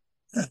 Yeah.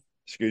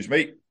 Excuse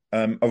me.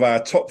 Of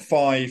our top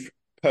 5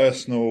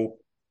 personal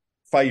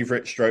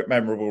favourite stroke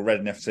memorable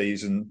Reading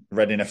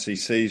FC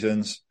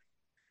seasons.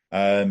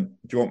 Do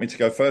you want me to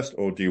go first,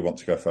 or do you want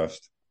to go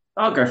first?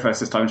 I'll go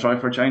first this time,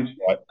 for a change.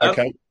 Right.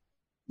 Okay.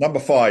 Number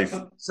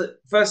 5. So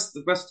fifth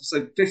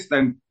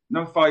then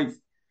number five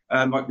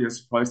might be a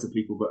surprise to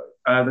people, but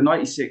the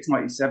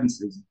 96-97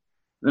 season.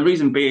 The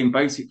reason being,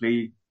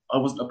 basically, I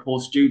wasn't a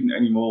poor student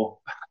anymore.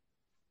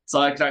 So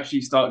I could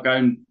actually start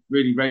going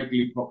really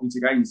regularly properly to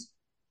games.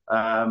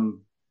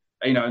 And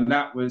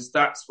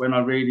that's when I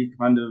really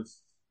kind of,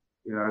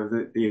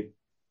 the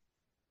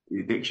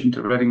addiction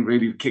to Reading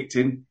really kicked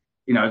in.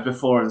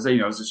 Before, as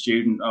I was a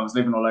student, I was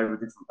living all over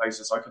different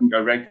places, so I couldn't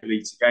go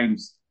regularly to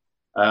games.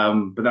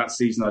 But that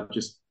season, I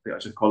just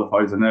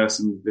qualified as a nurse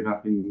and living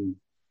up in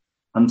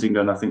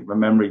Huntingdon, I think, from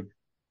memory.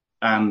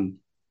 And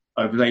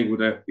I was able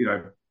to,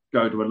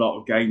 go to a lot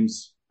of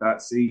games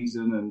that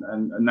season,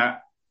 and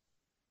that,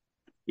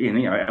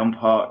 Elm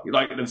Park,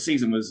 like the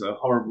season was a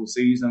horrible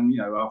season,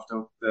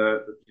 after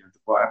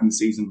what happened the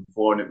season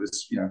before, and it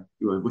was,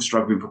 we were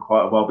struggling for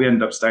quite a while. We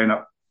ended up staying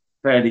up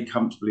fairly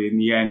comfortably in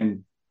the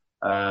end.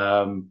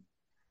 And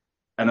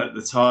at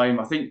the time,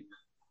 I think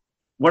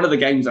one of the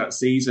games that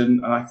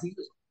season, and I think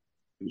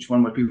which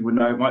one where people would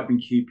know, it might have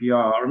been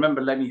QPR. I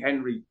remember Lenny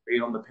Henry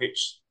being on the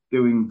pitch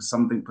doing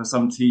something for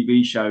some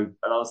TV show, and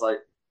I was like,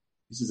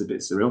 this is a bit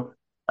surreal.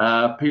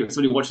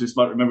 Somebody watching this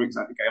might remember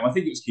exactly the game. I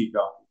think it was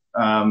QPR.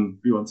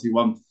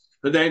 3-1-2-1.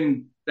 But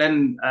then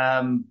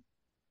the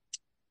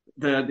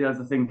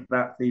other thing for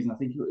that season, I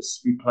think it was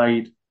we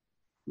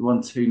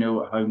won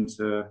 2-0 at home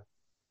to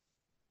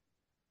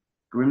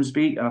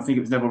Grimsby, and I think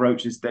it was Neville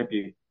Roach's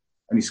debut,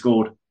 and he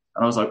scored.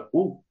 And I was like,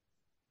 oh.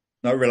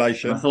 No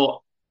relation. And I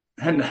thought,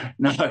 no.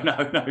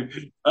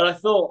 And I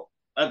thought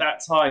at that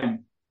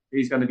time,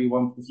 he's going to be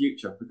one for the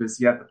future because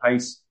he had the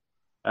pace,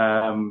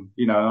 on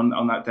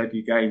that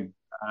debut game.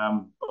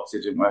 Obviously,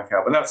 it didn't work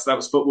out. But that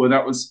was football. And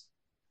that was,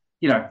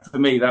 for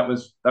me, that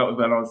was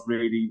when I was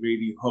really,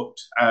 really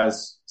hooked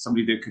as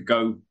somebody that could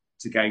go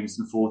to games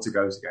and afford to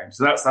go to games.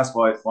 So that's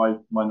why it's my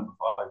number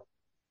five.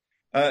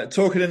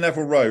 Talking to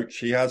Neville Roach,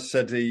 he has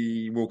said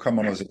he will come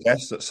on as a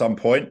guest at some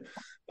point.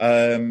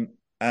 And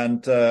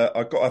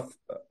I got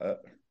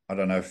I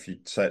don't know if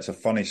you'd say it's a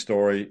funny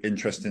story,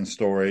 interesting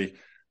story.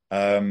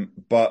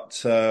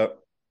 But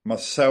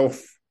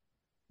myself,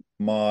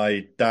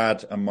 my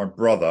dad and my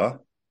brother,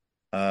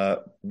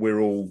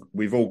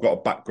 we've all got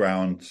a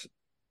background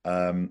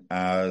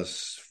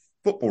as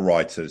football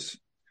writers.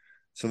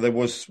 So there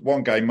was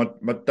one game,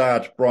 my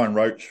dad, Brian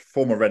Roach,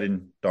 former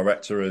Reading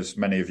director, as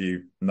many of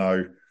you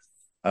know,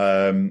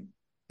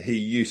 he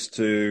used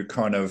to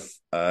kind of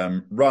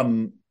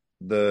run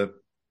the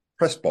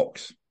press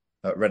box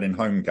at Reading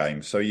home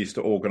games. So he used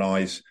to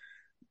organise,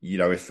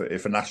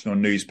 if a national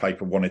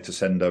newspaper wanted to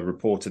send a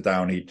reporter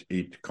down,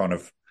 he'd kind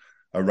of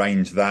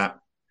arrange that.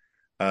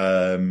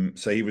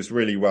 So he was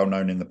really well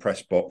known in the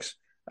press box.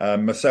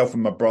 Myself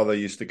and my brother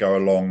used to go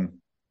along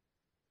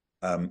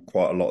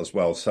quite a lot as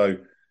well. So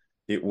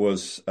it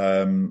was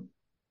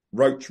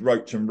Roach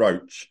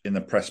in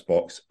the press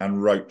box,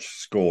 and Roach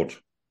scored.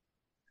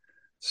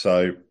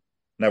 So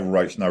Neville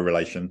Roach, no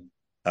relation.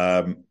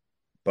 So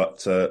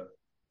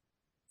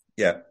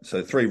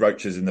 3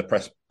 Roaches in the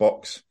press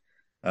box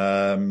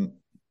and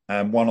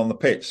 1 on the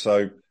pitch.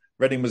 So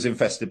Reading was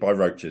infested by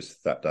roaches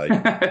that day.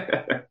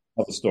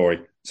 Another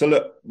story. So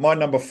look, my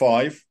number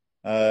 5.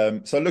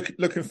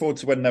 Looking forward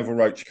to when Neville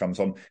Roach comes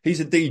on. He's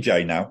a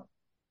DJ now.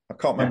 I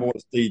can't remember what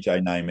his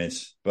DJ name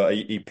is, but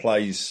he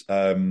plays,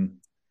 I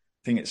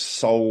think it's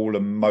soul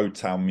and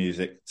Motown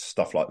music,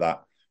 stuff like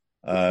that.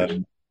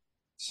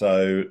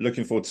 So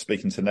looking forward to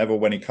speaking to Neville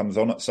when he comes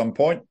on at some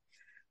point.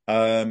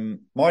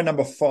 My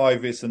number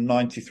 5 is the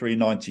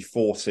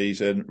 93-94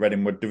 season.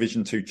 Reading were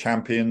Division 2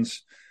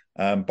 champions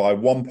by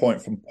 1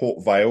 point from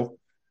Port Vale.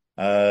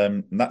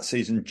 That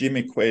season,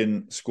 Jimmy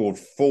Quinn scored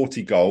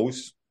 40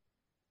 goals.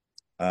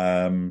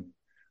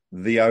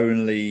 The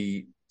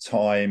only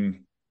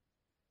time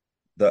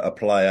that a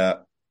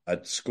player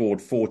had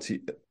scored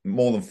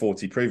more than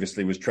 40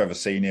 previously was Trevor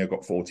Senior,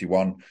 got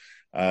 41.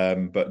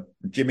 But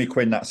Jimmy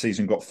Quinn that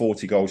season got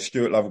 40 goals.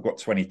 Stuart Lovell got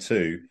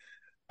 22.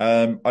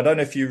 I don't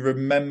know if you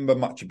remember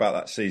much about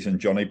that season,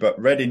 Johnny, but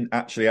Reading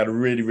actually had a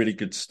really, really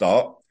good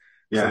start.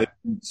 Yeah. So they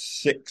won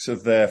 6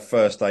 of their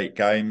first 8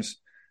 games.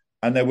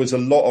 And there was a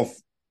lot of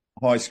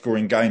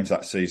high-scoring games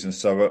that season.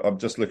 So I'm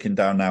just looking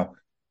down now.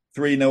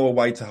 3-0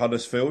 away to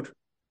Huddersfield.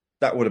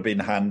 That would have been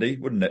handy,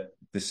 wouldn't it?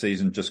 This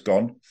season just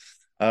gone.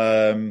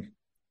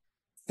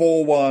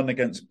 4-1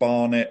 against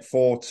Barnet.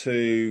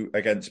 4-2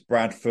 against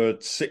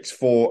Bradford.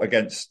 6-4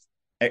 against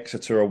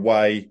Exeter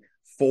away.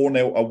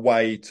 4-0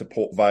 away to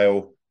Port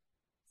Vale.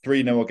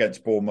 3-0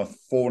 against Bournemouth,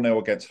 4-0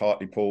 against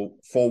Hartlepool,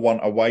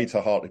 4-1 away to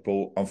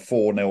Hartlepool, and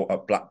 4-0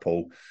 at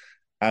Blackpool.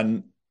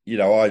 And,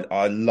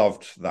 I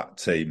loved that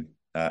team.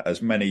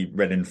 As many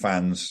Reading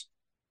fans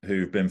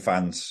who've been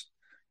fans,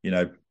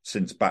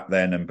 since back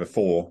then and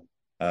before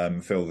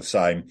feel the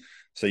same.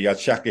 So you had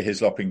Shaka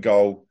Hislop in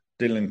goal,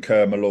 Dylan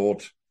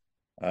Kermalord,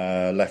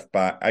 left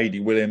back, Adi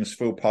Williams,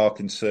 Phil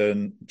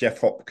Parkinson, Jeff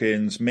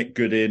Hopkins, Mick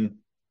Goodin,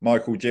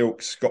 Michael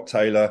Gilks, Scott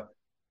Taylor,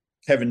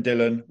 Kevin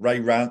Dillon,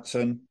 Ray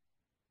Ranson,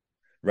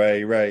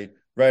 Ray Ranson,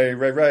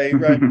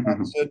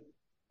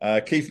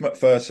 Keith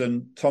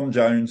McPherson, Tom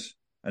Jones,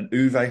 and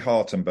Uwe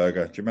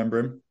Hartenberger. Do you remember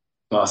him?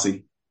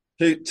 Classy.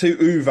 Two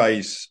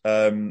Uves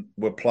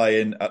were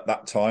playing at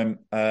that time,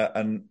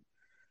 and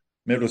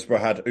Middlesbrough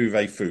had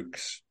Uwe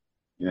Fuchs,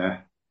 as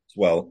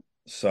well.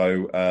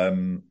 So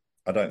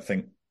I don't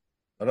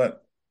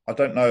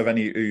know of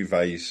any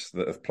Uves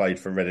that have played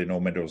for Reading or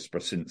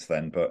Middlesbrough since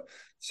then, but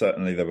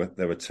certainly there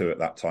were two at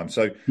that time.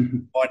 So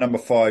my number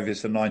 5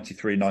 is the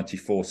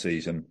 93-94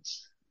 season.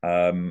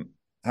 How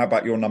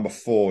about your number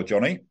 4,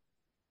 Johnny?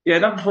 Yeah,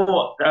 number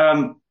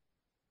 4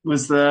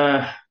 was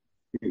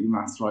get your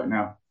maths right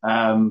now.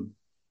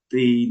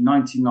 The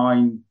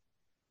 99-2000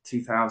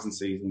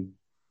 season.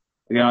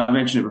 Again, I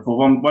mentioned it before.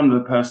 One of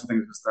the personal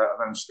things was that I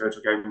managed to go to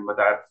a game with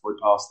my dad before he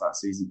passed that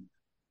season.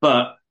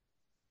 But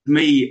for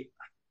me,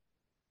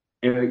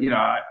 I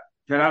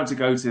been able to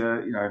go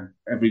to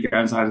every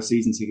game. So I had a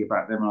season ticket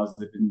back then when I was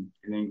living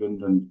in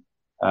England, and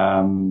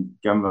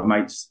going with my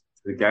mates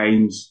to the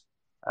games.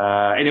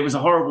 And it was a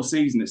horrible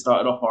season. It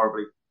started off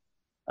horribly.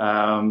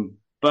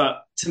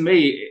 But to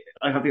me,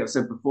 like I think I've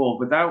said before,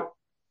 without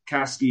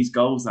Caskey's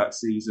goals that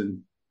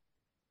season,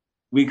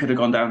 we could have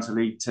gone down to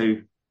League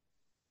Two,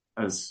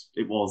 as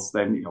it was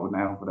then, or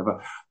now,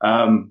 whatever.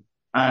 And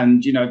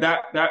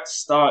that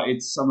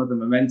started some of the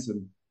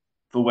momentum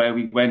for where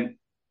we went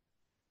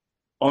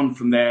on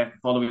from there. The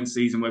following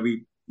season, where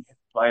we hit the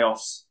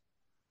playoffs,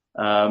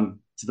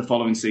 to the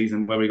following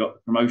season where we got the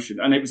promotion,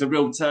 and it was a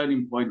real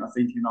turning point, I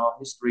think, in our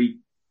history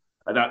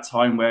at that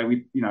time, where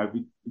we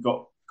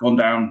got gone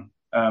down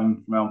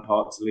from Elm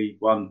Park to League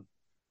One,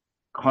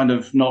 kind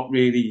of not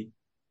really.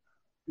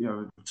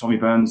 Tommy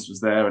Burns was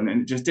there, and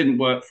it just didn't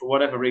work for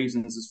whatever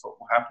reasons, as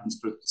football happens.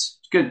 But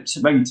it's good,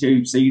 maybe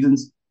 2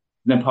 seasons.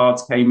 And then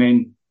Pards came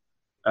in.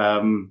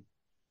 I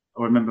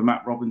remember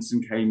Matt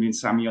Robinson came in,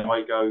 Sammy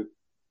Igo,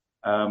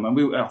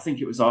 and I think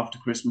it was after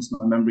Christmas,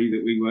 my memory,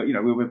 that we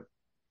were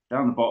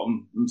down the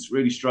bottom and was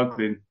really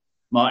struggling.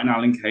 Martin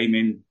Allen came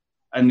in,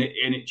 and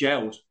it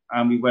gelled,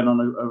 and we went on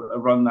a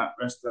run that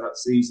rest of that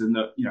season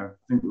that I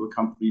think we were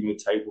comfortably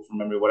mid-table from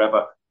memory, or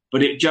whatever.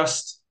 But it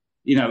just.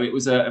 It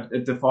was a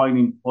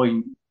defining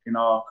point in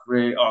our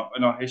career,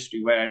 in our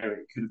history, where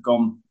it could have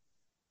gone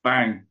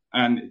bang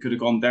and it could have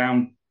gone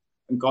down,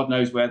 and God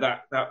knows where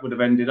that would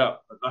have ended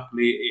up. But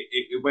luckily,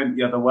 it went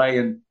the other way.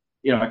 And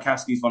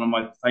Caskey's one of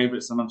my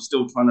favourites, and I'm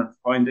still trying to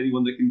find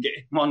anyone that can get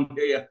him on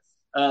here.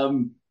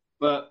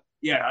 But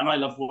yeah, and I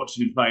love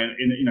watching him play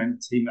in the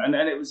team. And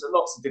it was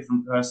lots of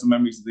different personal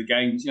memories of the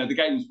games. The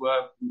games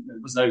there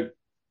was no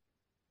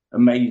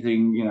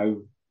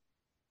amazing,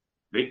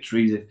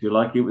 victories, if you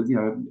like. It was,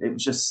 it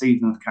was just a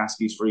season of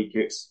Caskey's free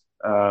kicks,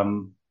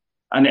 and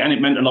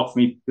it meant a lot for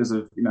me because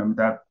of my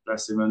dad,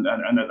 bless him, and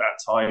at that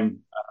time,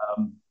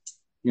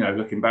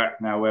 looking back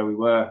now where we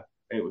were,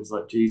 it was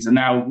like, geez, and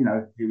now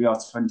here we are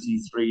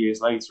 23 years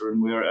later, and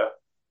we're at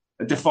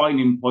a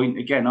defining point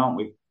again, aren't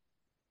we?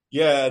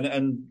 Yeah,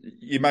 and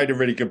you made a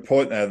really good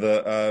point there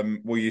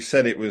that you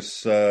said it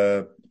was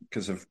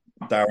because of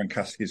Darren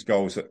Caskey's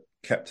goals that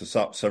kept us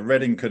up. So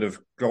Reading could have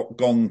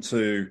gone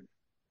to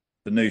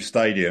the new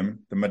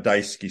stadium, the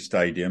Madejski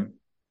Stadium,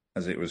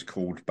 as it was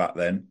called back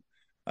then,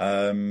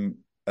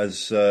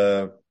 as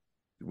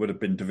would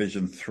have been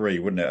Division 3,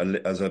 wouldn't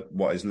it? As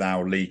what is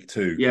now League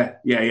 2. Yeah.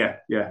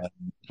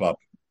 Club.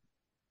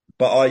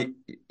 But I've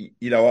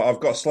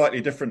got a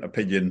slightly different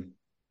opinion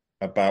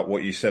about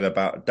what you said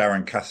about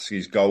Darren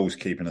Caskey's goals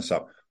keeping us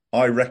up.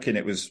 I reckon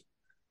it was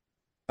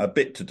a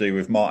bit to do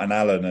with Martin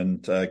Allen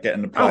and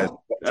getting the players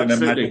watching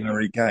an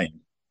imaginary game.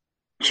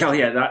 Oh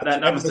yeah,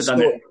 that must have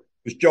done it.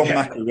 It was John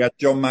Mackey. We had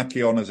John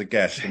Mackey on as a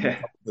guest, and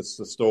that's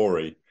the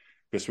story,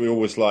 because we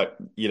always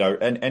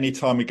any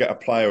time we get a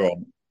player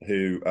on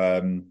who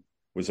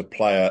was a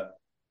player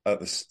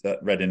at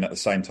Reading at the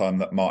same time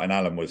that Martin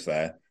Allen was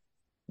there,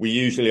 we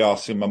usually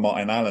ask him a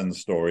Martin Allen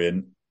story,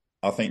 and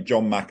I think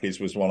John Mackey's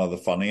was one of the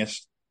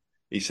funniest.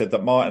 He said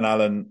that Martin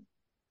Allen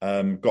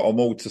got them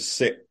all to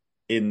sit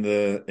in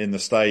the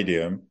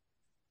stadium,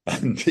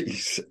 and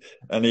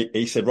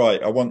he said,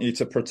 right, I want you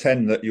to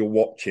pretend that you're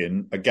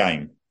watching a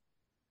game.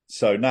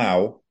 So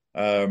now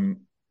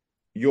pretend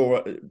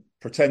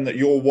that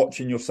you're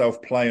watching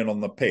yourself playing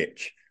on the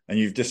pitch, and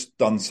you've just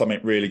done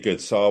something really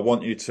good. So I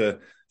want you to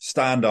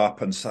stand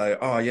up and say,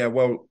 "Oh yeah,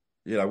 well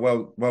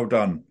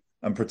done,"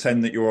 and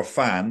pretend that you're a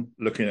fan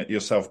looking at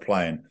yourself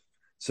playing.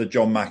 So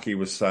John Mackey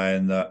was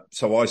saying that.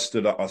 So I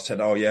stood up. I said,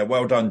 "Oh yeah,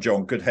 well done,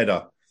 John. Good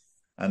header."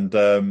 And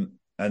then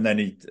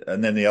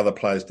the other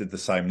players did the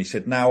same. And he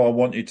said, "Now I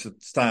want you to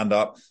stand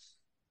up.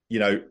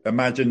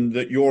 Imagine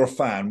that you're a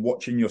fan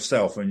watching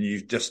yourself and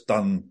you've just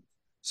done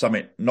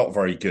something not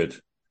very good."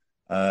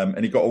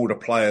 And he got all the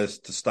players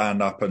to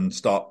stand up and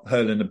start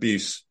hurling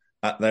abuse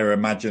at their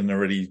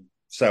imaginary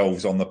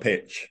selves on the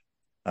pitch.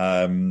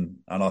 And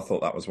I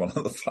thought that was one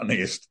of the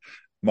funniest.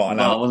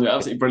 Martin Allen. Was it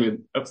absolutely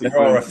brilliant? There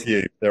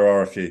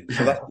are a few.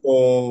 So that's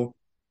your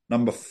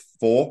number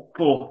 4.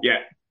 4, yeah.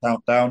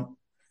 Countdown.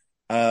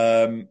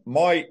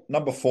 My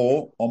number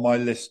 4 on my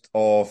list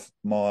of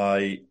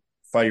my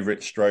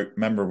favourite /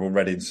 memorable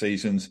Reading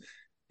seasons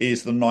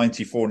is the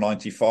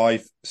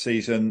 94-95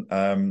 season,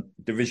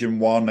 Division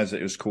 1 as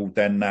it was called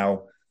then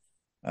now,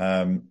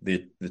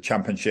 the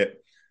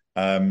Championship.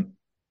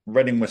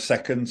 Reading were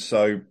second,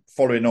 so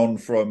following on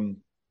from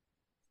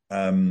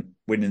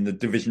winning the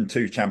Division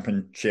 2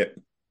 championship,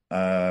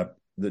 the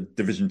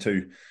Division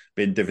 2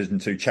 being Division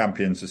 2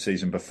 champions the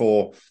season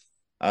before.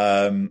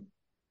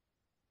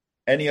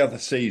 Any other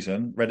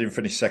season, Reading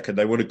finished second,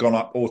 they would have gone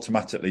up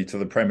automatically to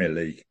the Premier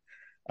League.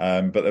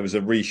 But there was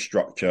a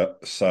restructure,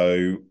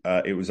 so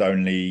it was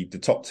only the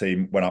top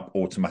team went up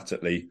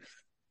automatically.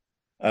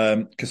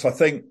 Because I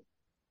think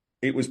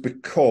it was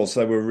because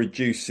they were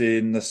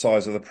reducing the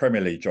size of the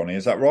Premier League, Johnny.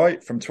 Is that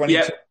right? From 20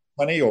 to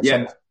 20 or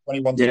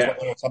 21 to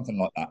 20 or something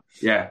like that.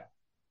 Yeah.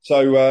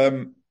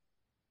 So,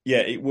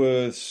 it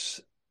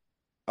was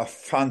a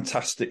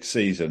fantastic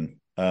season.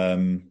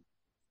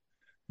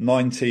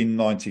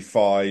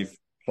 1995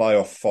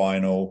 playoff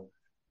final.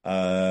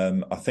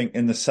 I think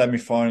in the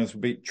semi-finals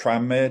we beat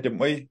Tranmere, didn't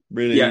we?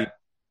 Really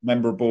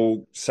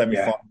memorable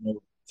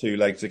semi-final, 2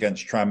 legs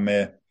against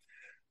Tranmere.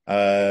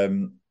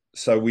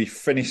 So we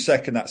finished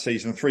second that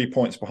season, 3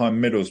 points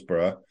behind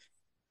Middlesbrough.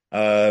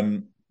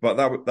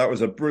 But that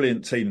was a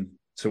brilliant team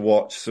to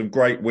watch. Some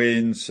great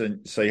wins,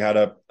 and so you had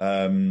a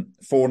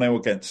 4-0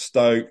 against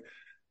Stoke,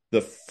 the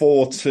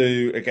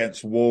 4-2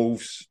 against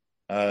Wolves.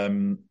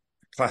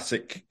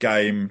 Classic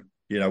game,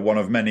 one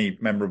of many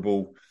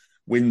memorable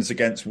wins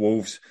against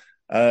Wolves.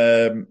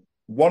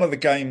 One of the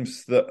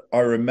games that I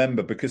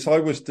remember, because I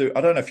don't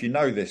know if you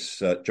know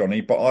this,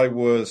 Johnny, but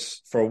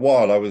for a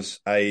while, I was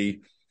a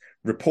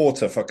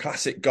reporter for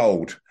Classic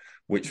Gold,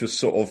 which was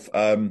sort of,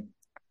 I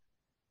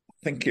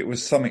think it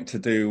was something to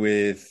do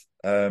with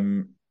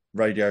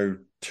Radio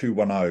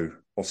 210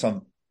 or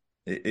something.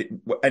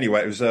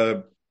 Anyway, it was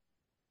a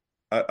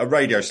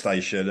radio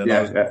station, and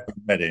I was in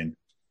Reading.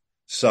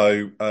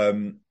 So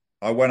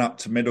I went up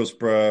to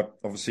Middlesbrough.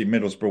 Obviously,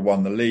 Middlesbrough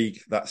won the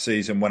league that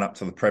season, went up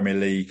to the Premier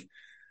League.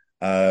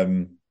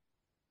 And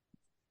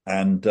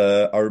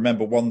I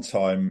remember one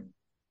time,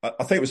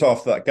 I think it was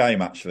after that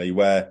game, actually,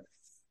 where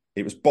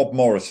it was Bob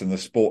Morrison, the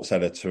sports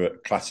editor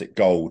at Classic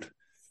Gold.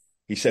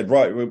 He said,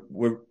 right,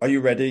 are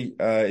you ready?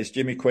 Is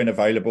Jimmy Quinn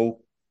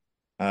available?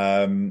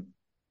 And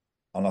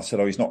I said,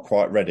 he's not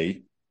quite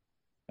ready.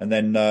 And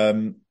then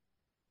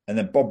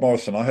Bob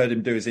Morrison, I heard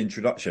him do his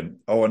introduction.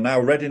 And now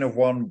Reading have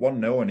won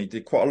 1-0, and he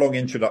did quite a long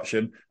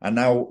introduction. And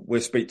now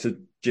we'll speak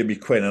to Jimmy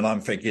Quinn. And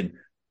I'm thinking,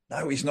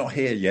 no, he's not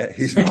here yet.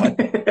 He's not.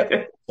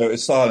 So it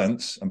was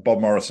silence. And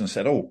Bob Morrison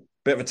said,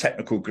 bit of a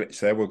technical glitch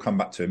there. We'll come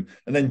back to him.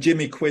 And then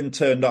Jimmy Quinn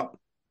turned up,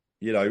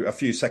 a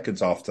few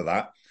seconds after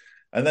that.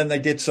 And then they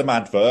did some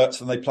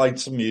adverts and they played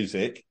some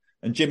music.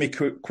 And Jimmy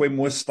Quinn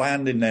was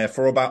standing there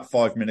for about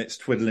 5 minutes,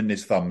 twiddling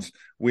his thumbs.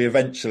 We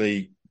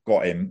eventually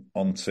got him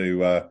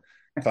onto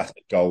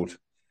Classic Gold.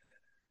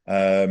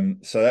 So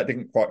that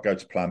didn't quite go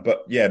to plan.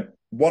 But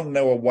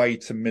 1-0 away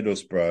to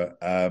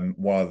Middlesbrough,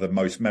 one of the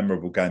most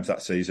memorable games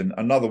that season.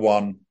 Another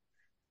one,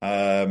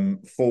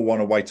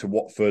 4-1 away to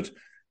Watford.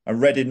 And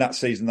Reading that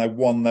season, they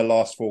won their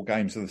last 4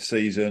 games of the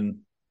season.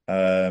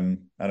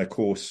 And of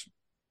course,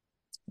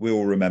 we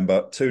all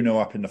remember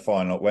 2-0 up in the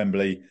final at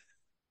Wembley.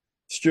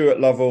 Stuart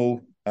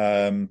Lovell,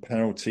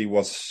 penalty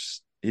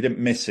he didn't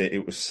miss it.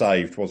 It was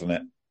saved, wasn't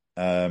it?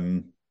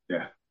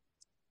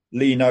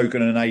 Lee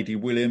Nogan and A.D.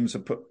 Williams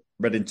have put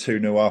Reading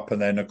 2-0 up,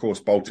 and then, of course,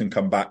 Bolton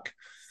come back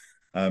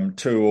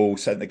 2-2,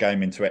 sent the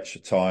game into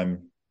extra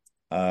time.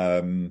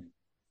 It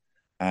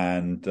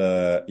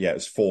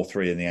was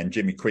 4-3 in the end.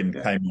 Jimmy Quinn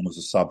came on as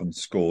a sub and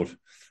scored.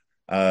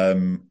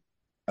 And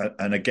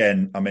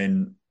again, I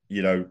mean,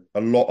 a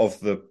lot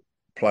of the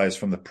players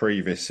from the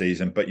previous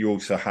season, but you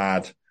also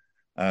had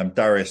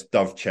Darius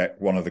Dovcek,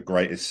 one of the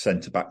greatest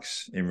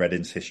centre-backs in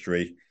Reading's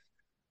history.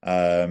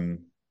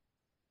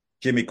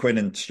 Jimmy Quinn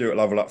and Stuart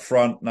Lovell up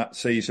front that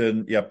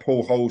season.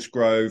 Paul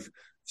Holsgrove,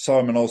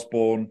 Simon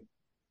Osborne,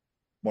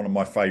 one of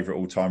my favourite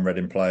all-time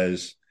Reading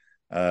players.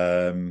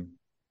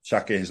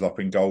 Shaka Hislop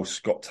in goal,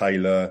 Scott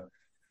Taylor,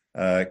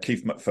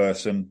 Keith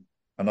McPherson,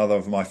 another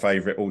of my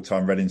favourite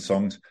all-time Reading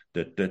songs.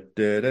 Keith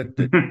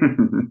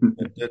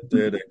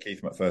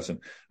McPherson.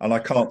 And I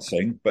can't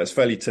sing, but it's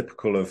fairly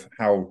typical of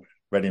how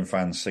Reading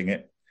fans sing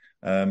it.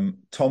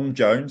 Tom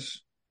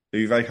Jones,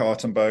 Uwe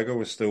Hartenberger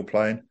was still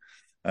playing.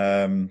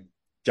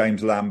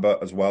 James Lambert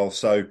as well.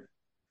 So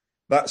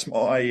that's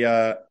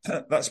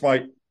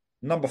my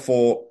number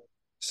 4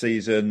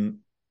 season,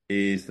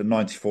 is the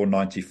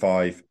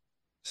 94-95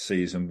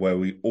 season, where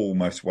we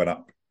almost went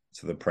up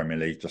to the Premier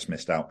League, just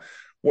missed out.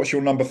 What's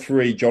your number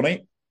 3,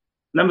 Johnny?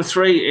 Number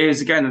 3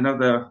 is, again,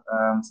 another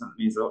something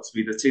means a lot to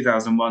me, the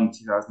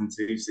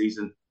 2001-2002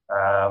 season.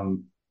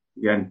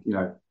 Again,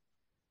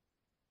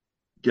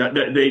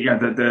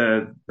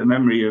 the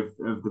memory of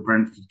the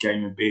Brentford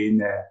game and being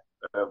there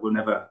will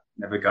never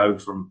go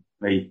from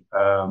me.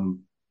 And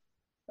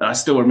I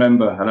still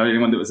remember, and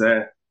anyone that was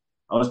there,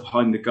 I was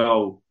behind the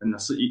goal, and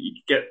you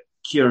could get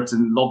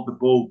Kieran lob the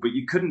ball, but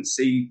you couldn't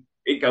see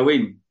it go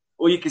in,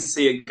 or you could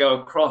see it go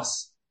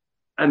across,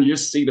 and you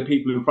just see the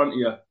people in front of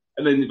you.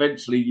 And then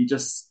eventually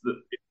the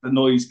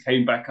noise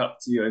came back up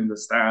to you in the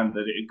stand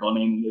that it had gone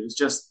in. It was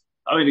just,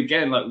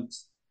 again, like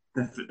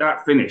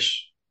that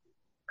finish,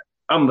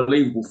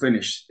 unbelievable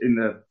finish in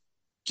the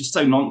just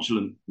so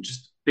nonchalant,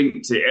 just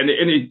thinked it,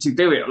 and to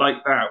do it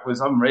like that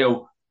was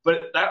unreal.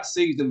 But that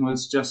season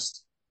was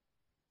just,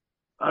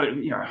 I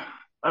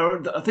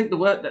think the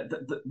word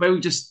that where we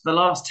just the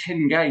last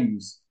 10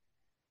 games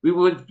we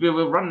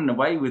were running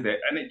away with it,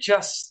 and it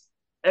just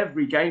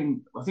every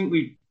game. I think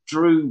we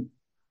drew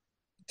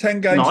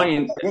 10 games,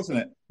 nine, wasn't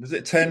it? Was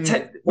it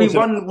 10? We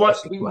won what?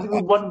 I think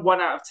we won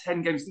 1 out of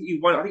 10 games. I think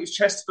it was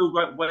Chesterfield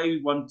where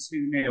we won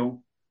 2-0.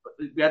 But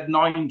we had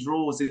 9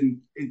 draws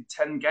in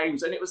 10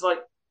 games, and it was like,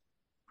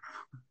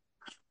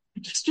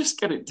 just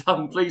get it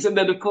done, please. And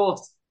then of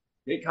course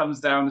it comes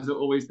down as it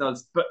always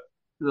does, but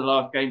to the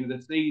last game of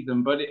the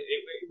season. But it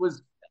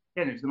was,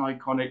 again, it was an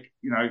iconic,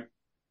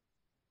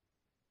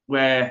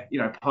 where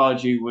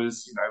Pardew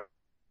was,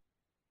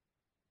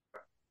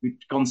 we'd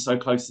gone so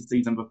close the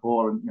season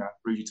before, and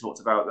Rudy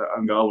talked about that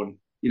own goal, and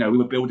we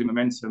were building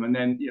momentum, and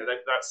then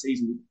that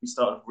season we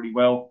started really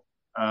well.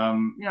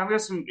 We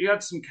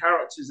had some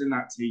characters in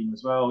that team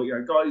as well.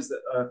 Guys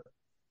that are,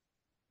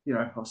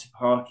 obviously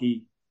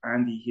Parky,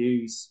 Andy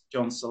Hughes,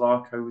 John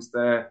Solako was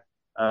there.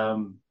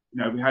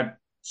 We had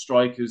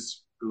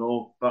strikers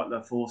galore,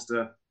 Butler,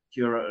 Forster,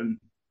 Curitan.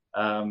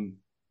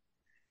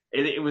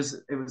 It was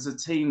a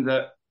team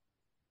that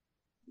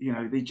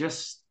they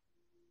just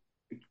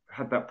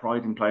had that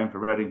pride in playing for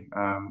Reading,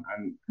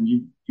 and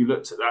you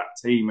looked at that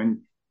team, and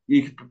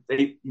we'd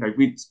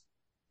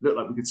looked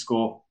like we could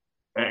score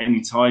at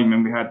any time,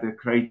 and we had the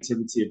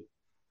creativity,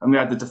 and we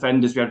had the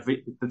defenders. We had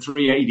the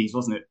 3 80s,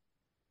 wasn't it?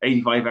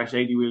 85 Ash,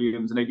 80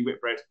 Williams, and 80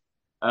 Whitbread.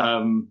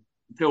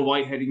 Phil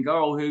Whitehead in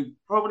goal, who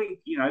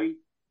probably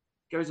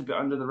goes a bit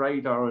under the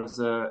radar as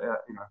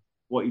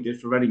what he did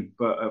for Reading,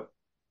 but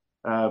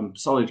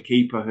solid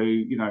keeper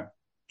who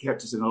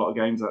kept us in a lot of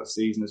games that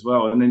season as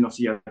well. And then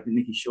obviously you had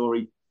Nicky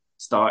Shorey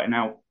starting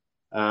out,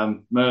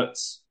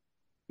 Mertz,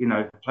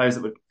 players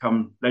that would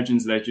become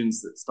legends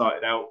that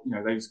started out,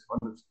 those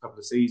couple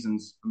of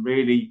seasons. And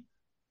really,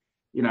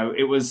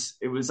 it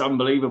was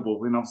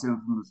unbelievable. And obviously,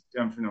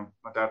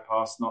 my dad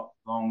passed not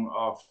long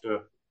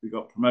after we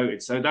got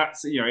promoted. So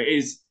that's, it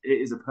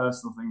is a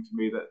personal thing for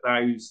me that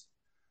those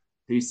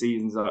 2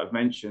 seasons that I've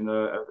mentioned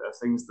are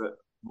things that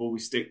will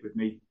always stick with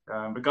me,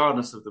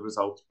 regardless of the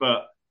results.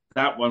 But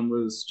that one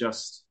was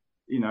just,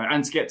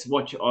 and to get to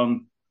watch it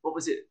on, what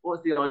was it?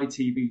 What was the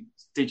ITV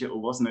digital,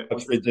 wasn't it?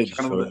 Was the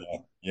digital,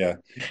 yeah.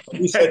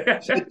 You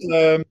said,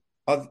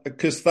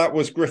 because that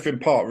was Griffin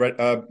Park,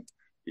 ground,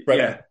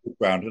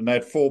 and they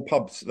had 4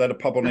 pubs. They had a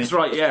pub on That's each.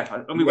 right,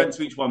 yeah. And we went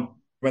to each one.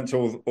 Went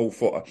to all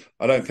 4.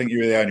 I don't think you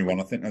were the only one.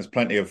 I think there's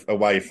plenty of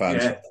away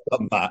fans that have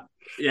done that.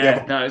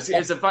 Yeah, no, it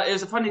was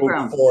a funny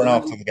ground. Before and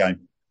after the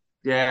game.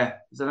 Yeah, it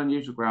was an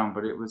unusual ground,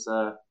 but it was,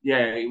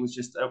 it was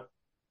just,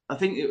 I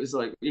think it was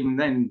like, even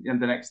then,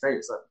 the next day,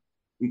 it's like,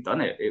 we've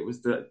done it. It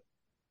was the...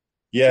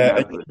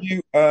 Yeah,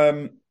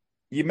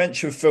 you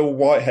mentioned Phil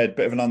Whitehead,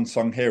 bit of an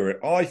unsung hero.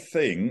 I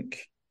think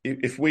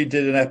if we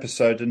did an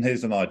episode, and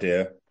here's an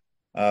idea,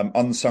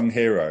 unsung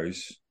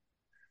heroes,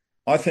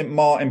 I think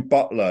Martin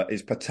Butler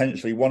is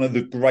potentially one of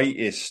the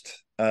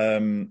greatest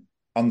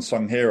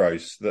unsung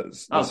heroes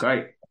that's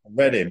great.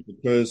 Read him,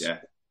 because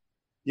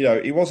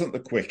he wasn't the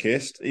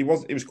quickest. He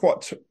was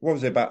quite, what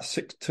was it, about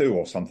 6'2"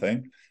 or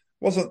something.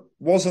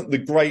 Wasn't the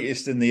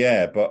greatest in the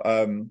air, but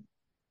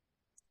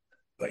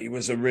he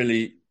was a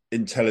really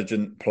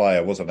intelligent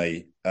player, wasn't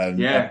he? And,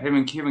 him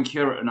and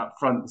Curitan up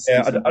front.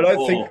 Yeah,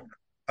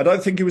 I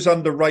don't think he was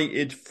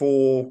underrated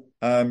for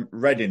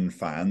Reading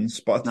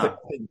fans, but I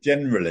think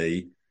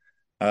generally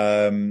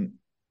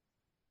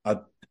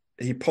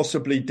he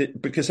possibly did,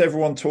 because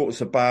everyone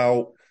talks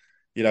about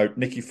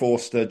Nicky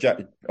Forster,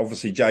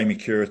 obviously Jamie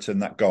Curitan,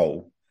 that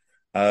goal.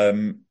 But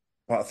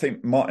I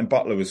think Martin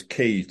Butler was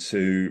key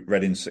to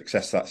Reading's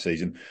success that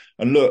season.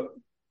 And look,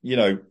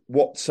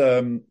 what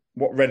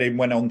Reading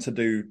went on to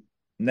do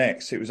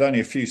next, it was only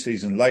a few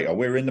seasons later,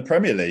 we were in the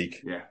Premier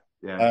League.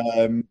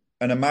 And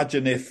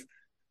imagine if,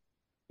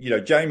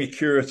 Jamie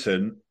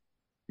Curitan,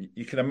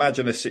 you can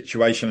imagine a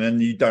situation,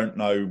 and you don't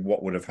know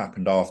what would have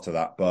happened after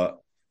that, but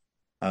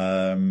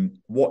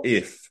what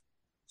if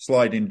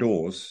sliding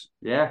doors,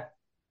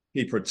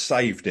 keeper had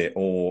saved it,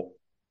 or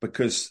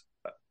because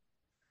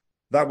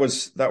that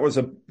was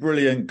a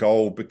brilliant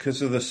goal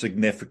because of the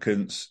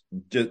significance.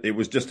 It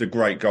was just a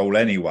great goal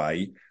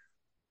anyway,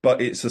 but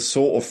it's a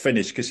sort of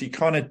finish because he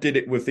kind of did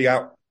it with the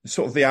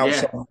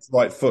outside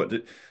right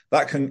foot.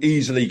 That can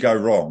easily go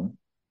wrong.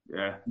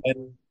 Yeah.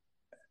 And,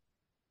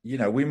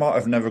 we might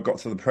have never got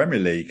to the Premier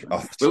League.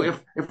 Well,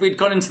 if we'd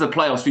gone into the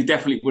playoffs, we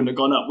definitely wouldn't have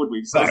gone up, would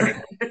we? So. No.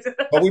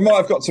 But we might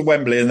have got to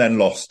Wembley and then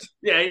lost.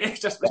 Yeah,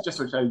 it's just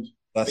for change.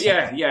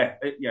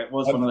 It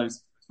was one of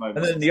those moments.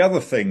 And then the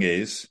other thing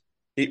is,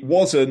 it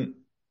wasn't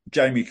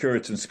Jamie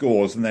Curitan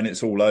scores and then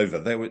it's all over.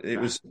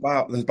 There's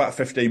about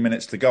 15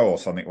 minutes to go or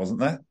something, wasn't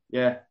there?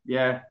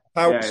 Yeah.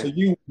 So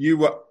you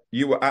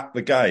were at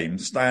the game,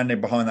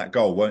 standing behind that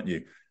goal, weren't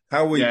you?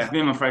 How were me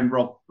and my friend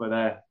Rob were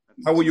there.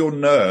 How were your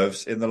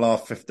nerves in the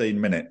last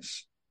 15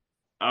 minutes?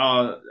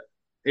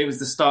 It was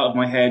the start of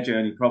my hair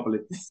journey, probably.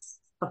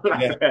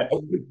 And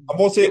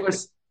was it?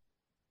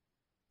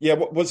 Yeah,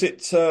 was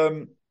it?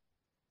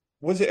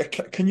 Was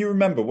it? Can you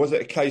remember? Was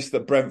it a case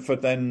that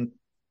Brentford then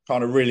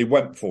kind of really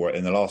went for it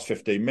in the last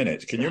 15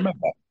 minutes? Can you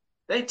remember?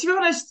 To be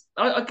honest,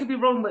 I could be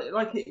wrong, but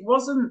like it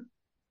wasn't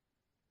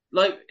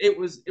like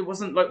it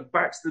wasn't like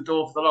back to the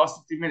door for the last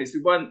 15 minutes. They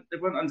weren't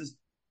under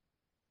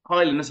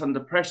piling us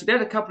under pressure. They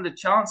had a couple of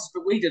chances,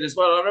 but we did as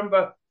well. I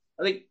remember,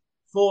 I think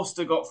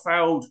Forster got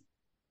fouled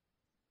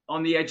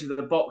on the edge of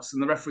the box,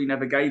 and the referee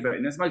never gave it.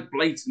 And there's the most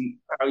blatant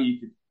foul you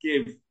could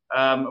give.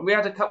 We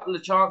had a couple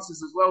of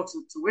chances as well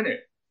to win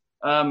it.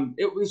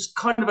 It was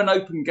kind of an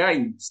open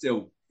game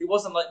still. It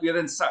wasn't like we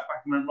then sat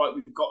back and went, right,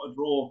 we've got a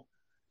draw.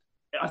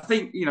 I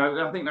think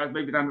that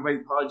maybe down the way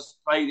the Pies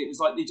played, it was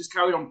like they just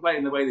carried on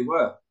playing the way they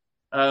were.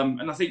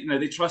 And I think,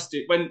 they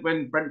trusted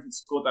when Brentford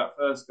scored that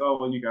first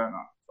goal, and you're going,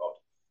 oh, God.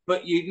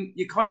 But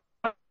you kind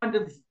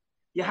of,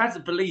 you had the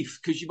belief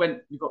because you've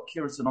got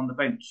Kieran on the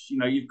bench.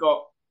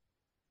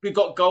 We've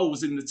got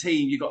goals in the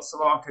team. You've got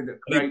Salaka that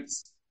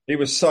creates. He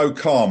was so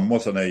calm,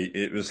 wasn't he?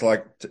 It was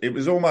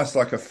almost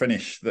like a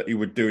finish that he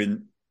would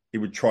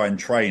try in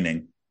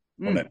training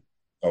on it.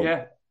 Oh,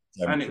 yeah.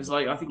 And it was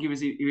like, I think he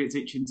was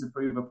itching to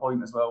prove a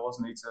point as well,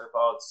 wasn't he, to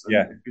Bards?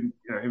 Yeah. Him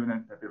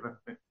and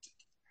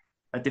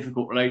a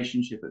difficult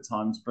relationship at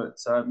times. But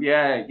you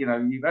had,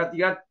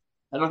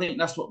 and I think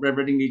that's what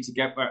Reading need to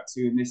get back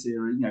to in this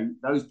era.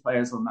 Those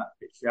players on that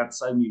pitch, we had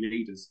so many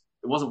leaders.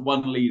 There wasn't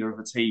one leader of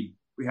a team.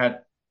 We had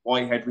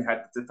Whitehead, we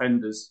had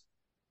defenders.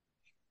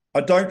 I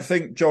don't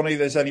think, Johnny,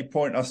 there's any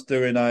point us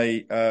doing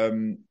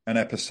an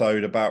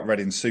episode about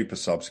Reading super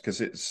subs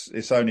because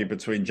it's only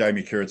between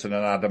Jamie Cureton and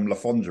Adam Le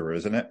Fondre,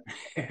 isn't it?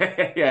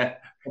 Yeah.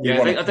 I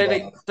don't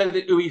think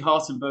Uwe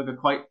Hartenberger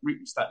quite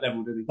reached that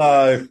level, did he?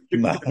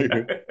 No.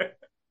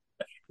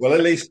 Well,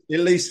 at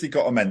least he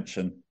got a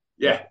mention.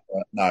 Yeah.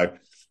 No,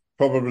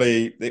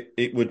 probably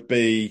it would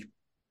be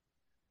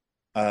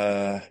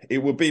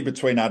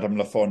between Adam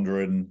Le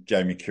Fondre and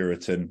Jamie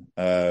Cureton.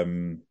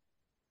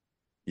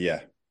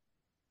 Yeah.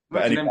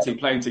 Imagine them two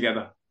playing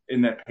together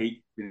in their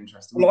peak. Be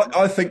interesting. Well,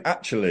 I think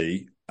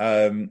actually,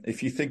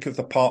 if you think of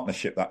the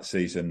partnership that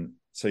season,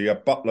 so you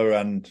have Butler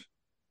and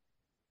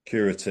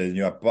Cureton,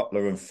 you have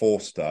Butler and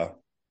Forster.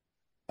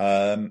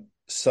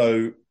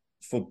 So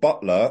for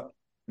Butler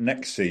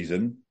next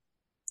season,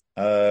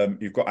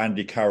 you've got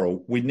Andy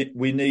Carroll. We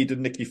need a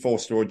Nicky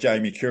Forster or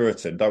Jamie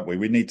Cureton, don't we?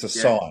 We need to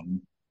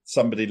sign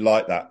somebody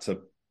like that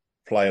to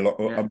play a lot.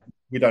 Yeah.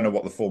 We don't know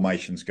what the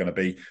formation's going to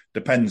be.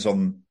 Depends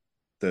on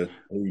who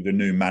the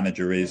new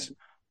manager is.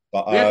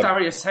 But we had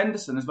Darius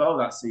Henderson as well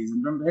that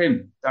season. Remember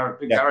him,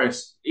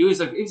 Darius? He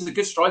was a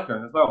good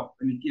striker as well.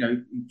 And he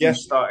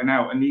was starting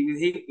out, and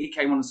he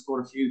came on and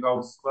scored a few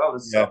goals as well.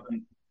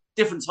 And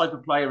different type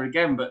of player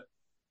again, but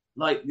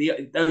like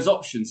those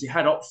options, you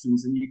had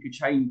options, and you could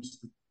change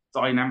the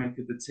dynamic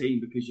of the team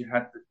because you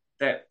had the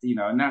depth,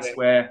 and that's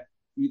where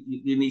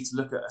you need to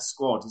look at a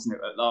squad, isn't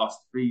it? At last,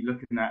 be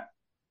looking at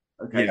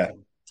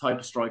type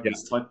of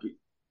strikers, type of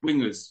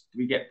wingers. Do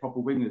we get proper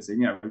wingers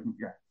in?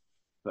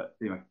 But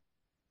anyway.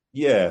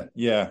 Yeah.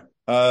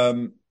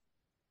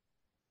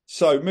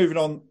 So moving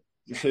on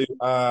to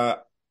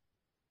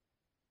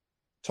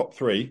top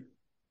three.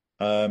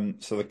 So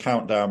the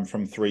countdown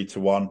from 3 to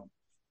 1.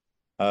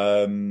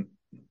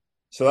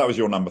 So that was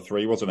your number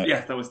 3, wasn't it?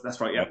 Yeah,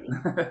 that's right.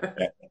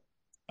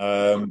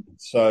 Yeah.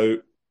 So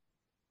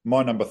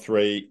my number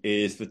 3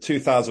 is the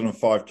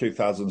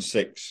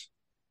 2005-2006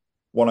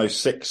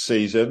 106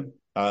 season.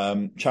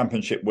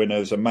 Championship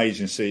winners,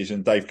 amazing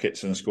season. Dave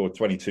Kitson scored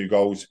 22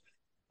 goals.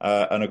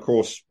 And of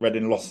course,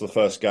 Reading lost the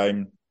first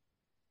game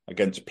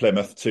against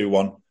Plymouth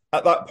 2-1.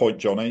 At that point,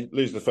 Johnny,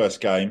 lose the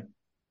first game.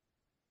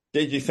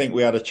 Did you think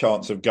we had a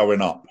chance of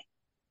going up?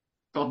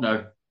 God,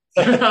 no.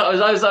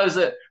 I was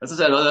working.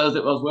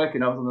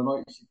 I was on the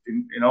night shift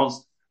in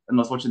Oz, and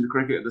I was watching the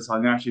cricket at the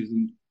time, the Ashes,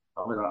 and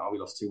we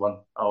lost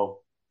 2-1. Oh,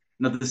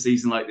 another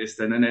season like this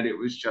then. And then it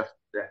was just,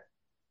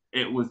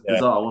 it was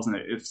bizarre, wasn't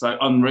it? It's so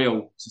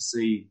unreal to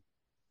see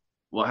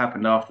what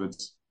happened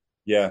afterwards.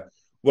 Yeah.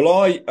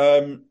 Well,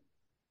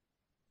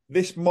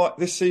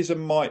 this season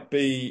might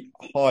be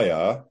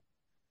higher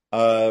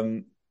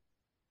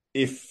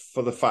if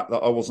for the fact that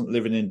I wasn't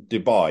living in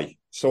Dubai.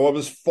 So I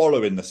was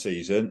following the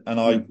season, and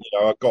I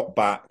got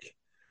back,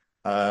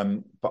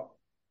 but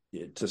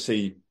to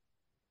see,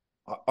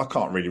 I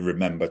can't really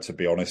remember, to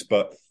be honest.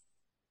 But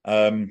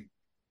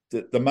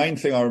the main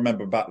thing I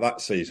remember about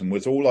that season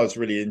was all I was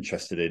really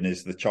interested in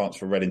is the chance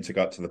for Reading to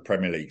go up to the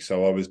Premier League.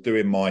 So I was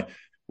doing my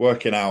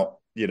working out,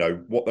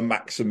 what the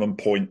maximum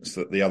points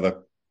that the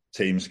other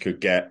teams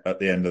could get at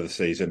the end of the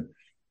season.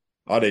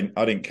 I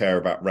didn't care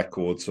about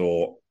records,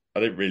 or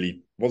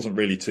wasn't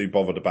really too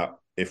bothered about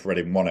if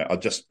Reading won it.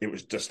 It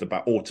was just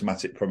about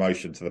automatic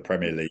promotion to the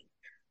Premier League.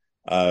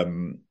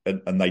 And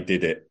they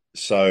did it.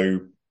 So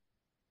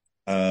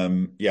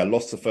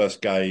lost the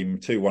first game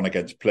 2-1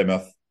 against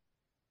Plymouth,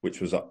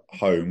 which was at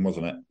home,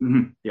 wasn't it?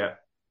 Mm-hmm. Yeah.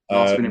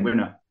 Last minute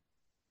winner.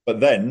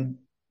 But then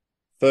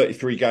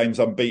 33 games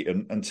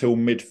unbeaten until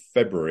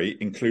mid-February,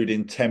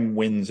 including 10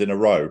 wins in a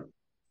row.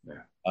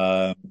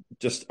 Yeah.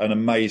 Just an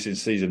amazing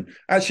season.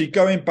 Actually,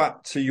 going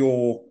back to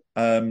your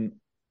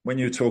when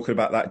you were talking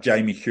about that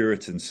Jamie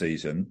Curriton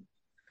season,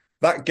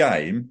 that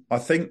game, I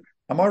think,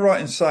 am I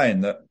right in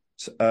saying that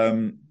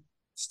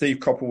Steve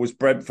Coppell was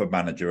Brentford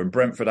manager and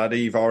Brentford had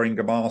Ivar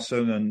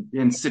Ingemarson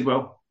and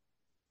Sidwell.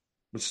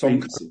 Was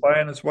Song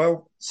playing as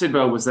well?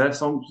 Sidwell was there,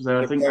 Song was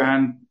there, I think,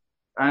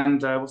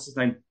 and what's his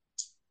name?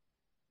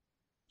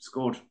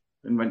 Scored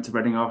and went to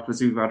Reading afterwards,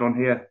 who had on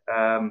here.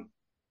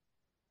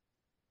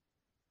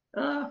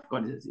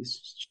 God,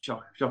 it's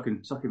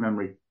shocking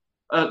memory.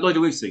 Lloyd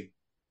Owusu.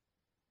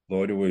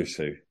 Lloyd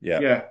Owusu,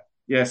 yeah.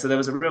 So there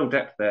was a real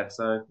depth there.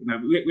 So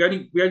we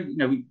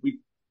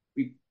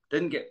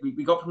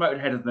got promoted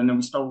ahead of them, and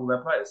we stole all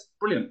their players.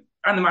 Brilliant,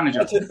 and the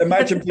manager.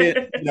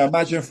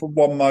 Imagine for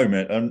one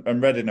moment,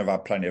 and Reading have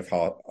had plenty of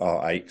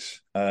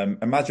heartaches.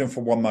 Imagine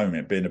for one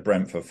moment being a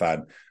Brentford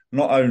fan.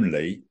 Not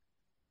only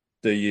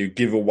do you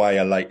give away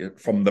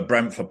from the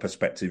Brentford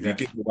perspective, you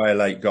give away a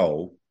late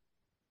goal,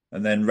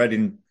 and then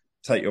Reading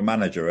take your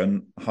manager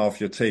and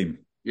half your team.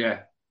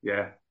 Yeah.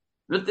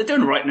 They're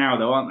doing it right now,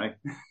 though, aren't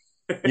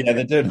they? Yeah,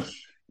 they're doing.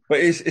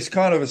 But it's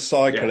kind of a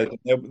cycle.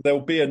 Yeah.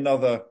 There'll be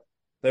another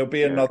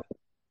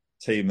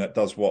team that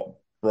does what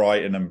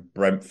Brighton and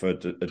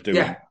Brentford are doing.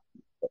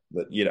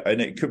 Yeah.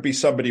 And it could be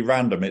somebody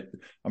random.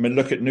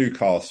 Look at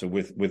Newcastle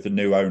with the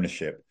new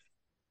ownership.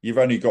 You've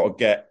only got to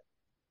get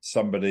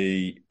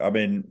somebody.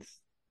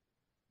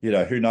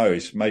 Who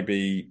knows?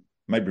 Maybe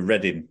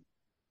Reading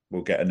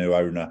will get a new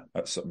owner.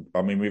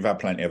 We've had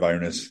plenty of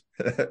owners,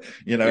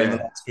 in the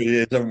last few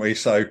years, haven't we?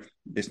 So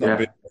it's not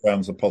big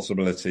realms of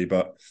possibility,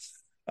 but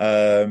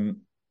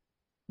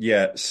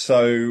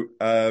So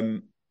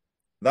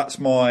that's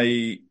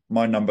my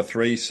number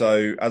 3.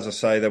 So as I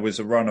say, there was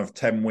a run of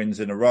 10 wins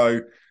in a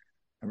row,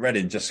 and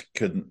Reading just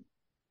couldn't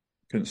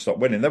stop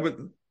winning. There were,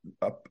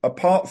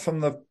 apart from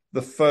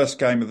the first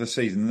game of the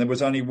season, there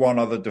was only one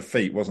other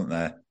defeat, wasn't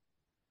there?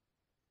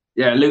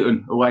 Yeah,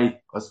 Luton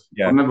away. I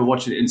remember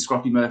watching it in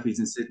Scruffy Murphy's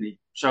in Sydney,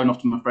 showing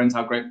off to my friends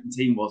how great the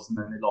team was, and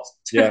then they lost.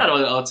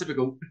 Yeah,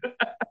 typical.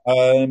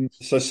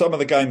 So some of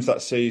the games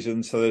that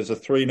season, so there's a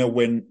 3-0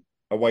 win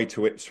away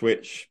to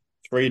Ipswich,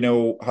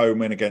 3-0 home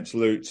win against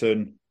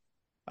Luton.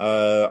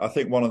 I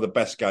think one of the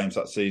best games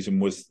that season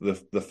was the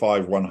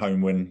 5-1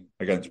 home win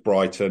against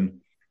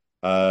Brighton.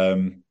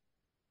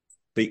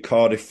 Beat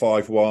Cardiff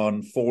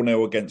 5-1,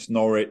 4-0 against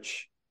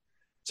Norwich,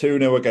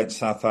 2-0 against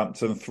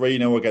Southampton,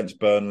 3-0 against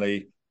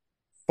Burnley,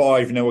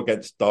 5-0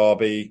 against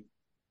Derby,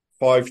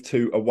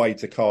 5-2 away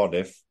to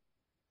Cardiff,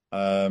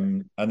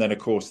 and then, of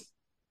course,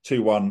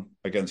 2-1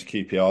 against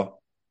QPR.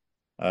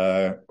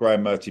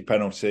 Graham Murty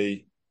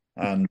penalty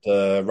and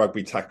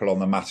rugby tackle on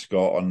the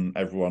mascot, and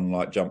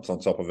everyone jumps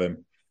on top of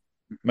him.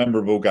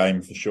 Memorable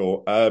game for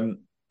sure. And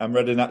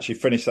Reading actually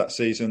finished that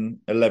season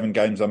 11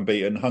 games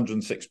unbeaten,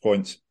 106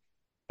 points.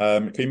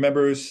 Can you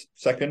remember who was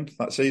second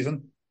that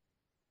season?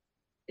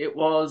 It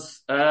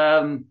was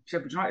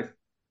Sheffield United.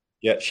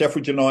 Yeah,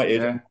 Sheffield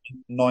United,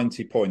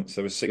 90 points.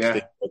 There was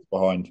 16 points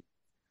behind.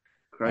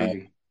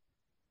 Crazy.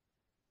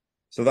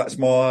 So that's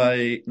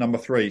my number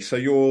 3. So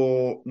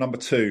your number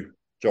 2,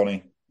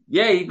 Johnny.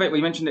 Yeah,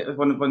 we mentioned it as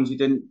one of the ones you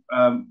didn't.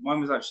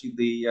 Mine was actually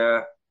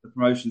the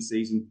promotion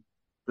season,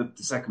 the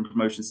second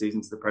promotion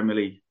season to the Premier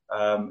League.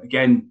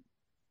 Again,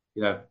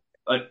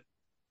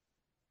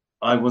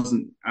 I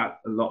wasn't at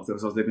a lot of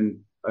those. I was living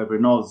over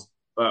in Oz,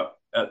 but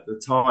at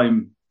the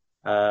time,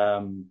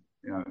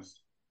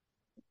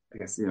 I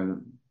guess,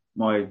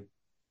 my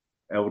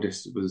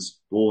eldest was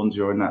born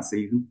during that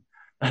season.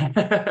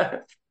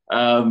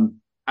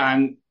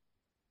 And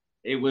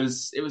it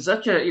was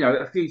such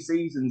a few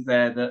seasons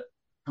there that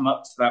come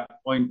up to that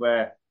point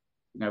where,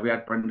 we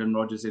had Brendan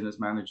Rodgers in as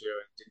manager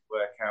and it didn't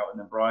work out. And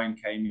then Brian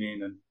came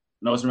in and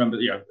I always remember,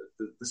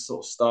 the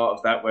sort of start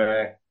of that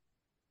where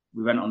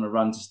we went on a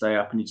run to stay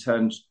up and he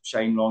turned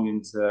Shane Long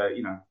into,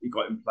 he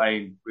got him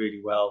playing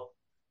really well.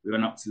 We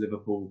went up to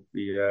Liverpool.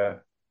 We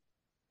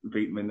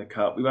beat them in the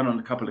cup. We went on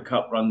a couple of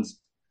cup runs.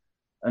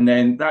 And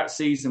then that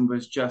season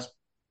was just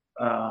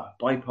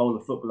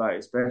bipolar football at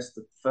its best.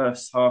 The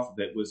first half of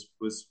it was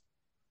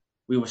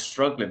we were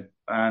struggling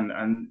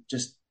and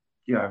just,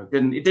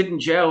 it didn't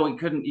gel. We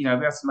couldn't, we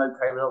had some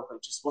okay results, but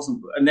it just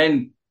wasn't. And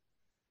then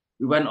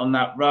we went on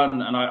that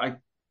run and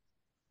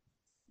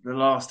the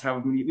last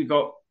we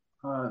got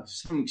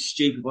something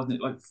stupid, wasn't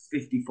it? Like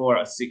 54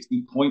 out of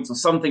 60 points or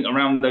something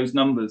around those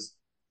numbers.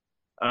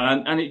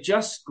 And it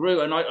just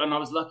grew. And I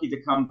was lucky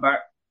to come back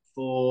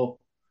for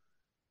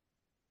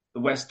the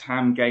West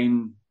Ham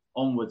game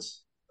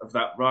onwards of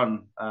that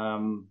run. I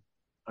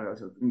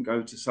didn't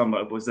go to some,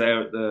 but I was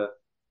there at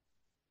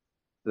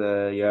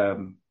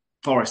the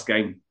Forest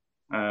game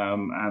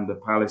and the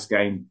Palace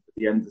game at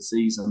the end of the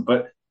season.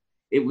 But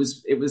it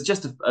was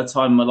just a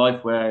time in my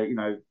life where,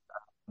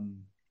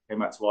 came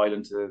back to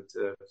Ireland to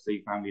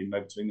see family and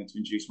over to England to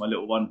introduce my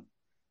little one,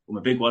 or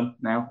my big one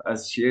now,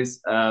 as she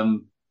is.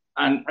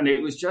 And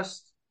it was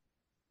just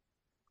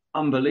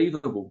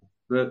unbelievable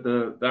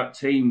that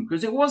team,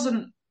 because it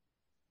wasn't.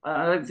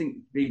 I don't think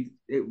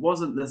it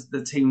wasn't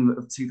the team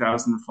of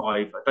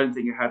 2005. I don't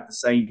think it had the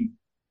same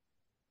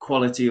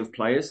quality of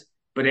players.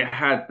 but it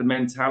had the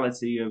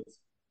mentality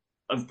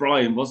of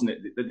Brian, wasn't it?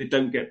 That they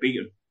don't get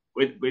beaten.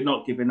 We're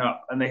not giving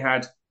up. And they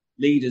had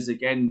leaders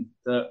again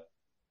that,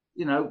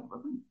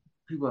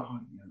 people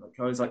like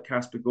guys like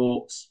Casper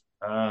Gorks,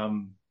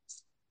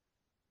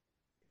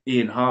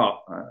 Ian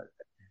Hart,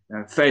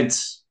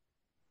 Feds.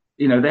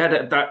 They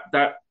had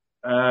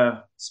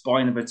that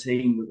spine of a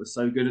team that was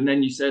so good. And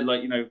then you said,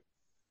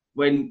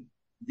 when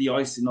the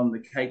icing on the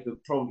cake,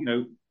 that probably,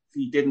 if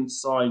he didn't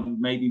sign,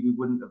 maybe we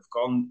wouldn't have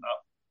gone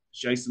up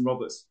Jason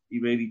Roberts. He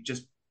really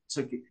just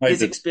took it.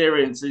 His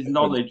experience, his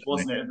knowledge,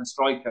 wasn't it, as a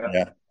striker?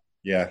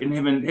 Yeah. And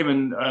him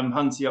and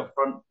Hunty up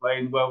front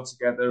playing well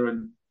together,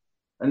 and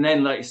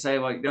then, like you say,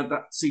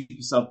 that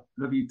super sub.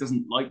 Maybe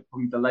doesn't like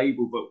probably the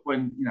label, but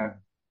when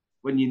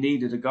you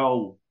needed a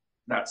goal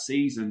that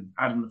season,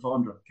 Adam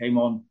Lafondra came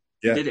on,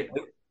 did it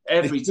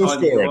every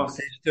time.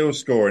 He's still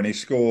scoring. He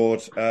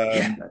scored. He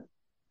scored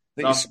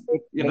the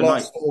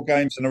last 4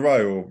 games in a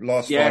row, or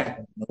last 5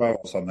 games in a row,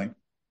 or something.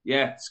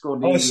 Yeah,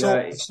 scored. I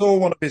saw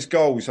one of his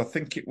goals. I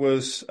think it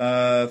was.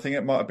 I think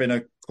it might have been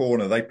a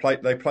corner. They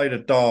played a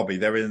derby.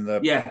 They're in the.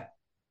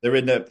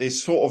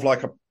 It's sort of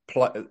like a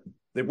play.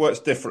 It works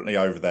differently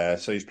over there.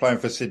 So he's playing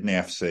for Sydney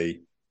FC,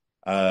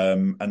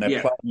 and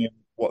they're playing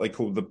what they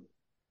call the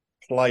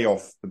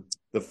playoff,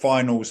 the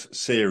finals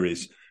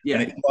series. Yeah,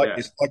 and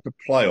it's like a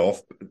playoff,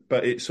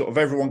 but it's sort of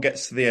everyone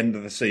gets to the end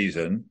of the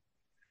season.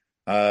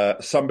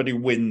 Somebody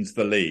wins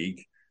the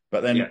league.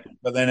 But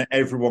then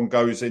everyone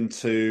goes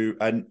into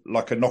a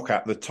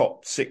knockout. The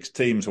top 6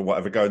 teams or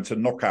whatever go into a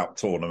knockout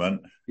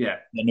tournament. Yeah,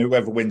 and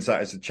whoever wins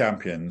that is the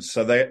champions.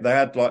 So they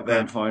had like their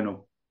grand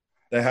final.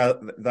 They have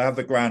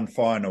the grand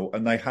final,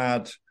 and they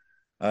had.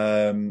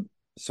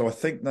 So I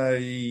think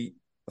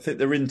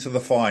they're into the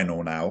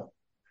final now.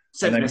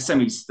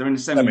 Semis. They're in the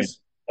semis,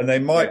 and they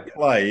might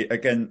play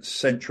against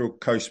Central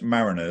Coast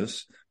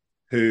Mariners,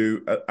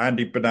 who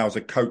Andy Bernal's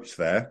a coach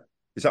there.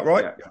 Is that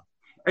right? Yeah.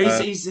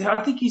 I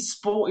think he's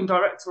sporting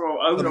director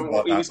or owner.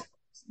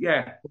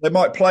 They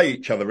might play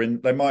each other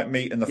they might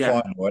meet in the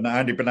final, and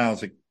Andy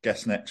Bernal's a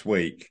guest next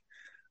week.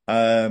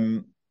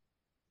 But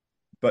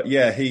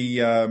yeah,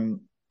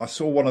 I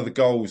saw one of the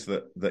goals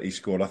that he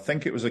scored. I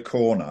think it was a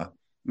corner,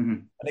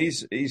 and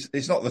he's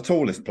not the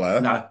tallest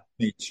player. No,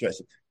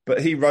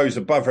 but he rose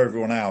above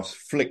everyone else,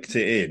 flicked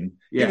it in.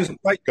 Yeah. It was a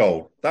great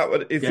goal.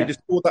 If he'd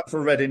scored that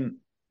for Reading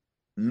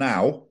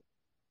now,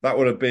 that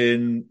would have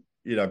been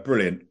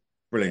brilliant.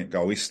 Brilliant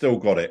goal. He's still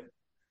got it.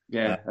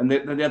 Yeah, and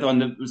the other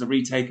one was a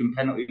retaken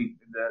penalty in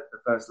the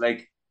first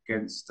leg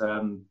against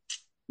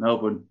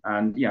Melbourne,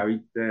 and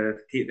there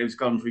was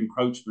gone for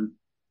encroachment,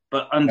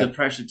 but under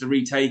pressure to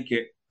retake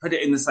it, put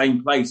it in the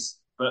same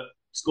place, but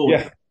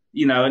scored.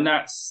 Yeah. And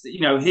that's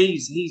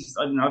he's.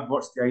 I've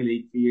watched the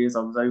A-League for years. I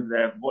was over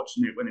there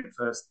watching it when it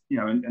first,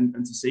 and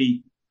to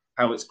see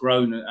how it's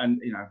grown, and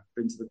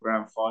been to the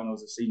grand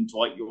finals. I've seen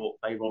Dwight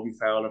York play Robbie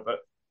Fowler, but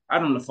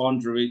Adam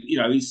Lafondra,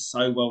 he's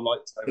so well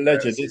liked.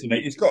 Legend, isn't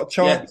he? He's got a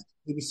chance. Yeah.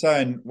 He was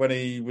saying when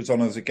he was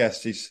on as a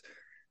guest, he's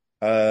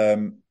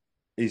got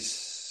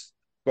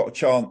a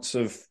chance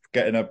of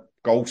getting a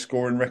goal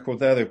scoring record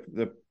there.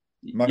 The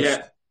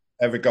most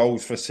ever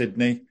goals for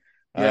Sydney.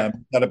 Had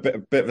a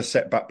bit of a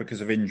setback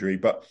because of injury,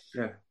 but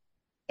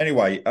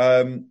anyway,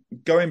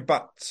 going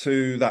back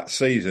to that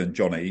season,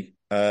 Johnny,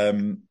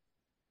 I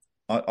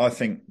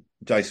think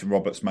Jason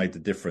Roberts made the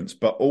difference,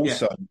 but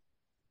also.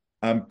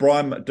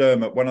 Brian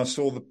McDermott, when I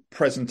saw the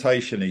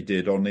presentation he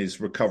did on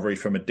his recovery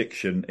from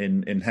addiction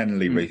in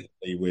Henley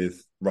recently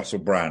with Russell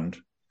Brand,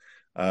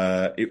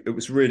 it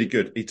was really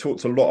good. He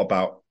talked a lot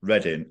about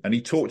Reading, and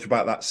he talked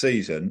about that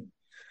season.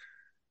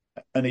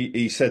 And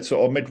he said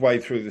sort of midway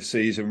through the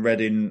season,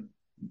 Reading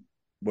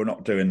were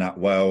not doing that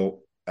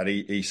well. And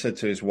he said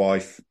to his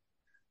wife,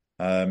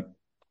 he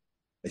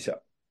said,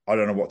 I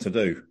don't know what to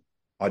do.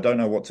 I don't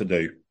know what to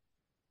do.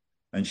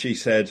 And she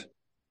said,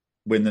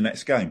 win the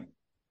next game.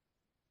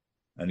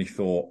 And he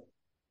thought,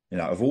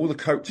 of all the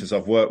coaches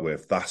I've worked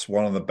with, that's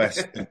one of the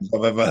best things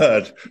I've ever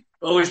heard.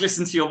 Always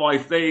listen to your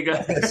wife. There you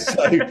go.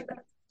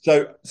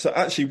 So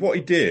actually what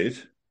he did,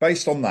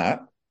 based on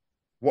that,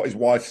 what his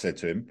wife said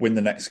to him, win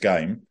the next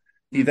game,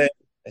 he then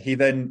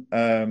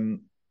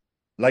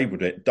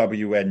labelled it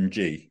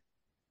WNG.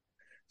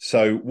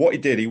 So what he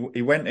did,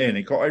 he went in,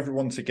 he got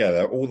everyone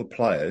together, all the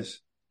players.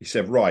 He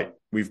said, right,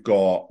 we've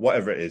got,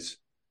 whatever it is,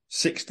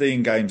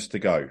 16 games to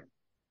go.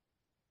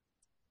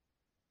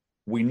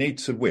 We need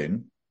to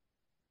win.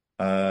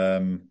 We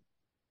want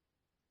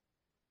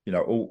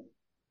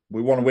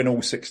to win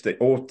all 16.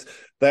 Or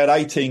they had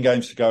 18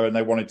 games to go and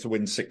they wanted to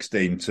win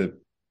 16.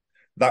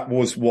 That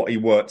was what he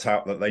worked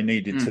out that they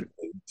needed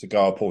to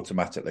go up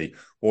automatically,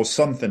 or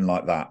something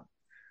like that.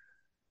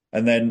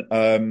 And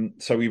then,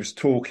 so he was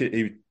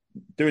doing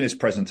his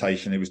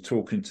presentation. He was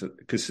talking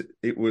because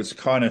it was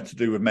kind of to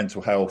do with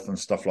mental health and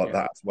stuff like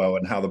that as well,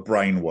 and how the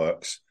brain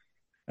works.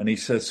 And he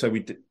said, so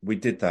we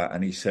did that,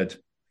 and he said,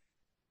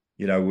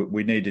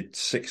 we needed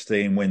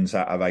 16 wins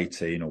out of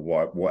 18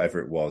 or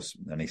whatever it was.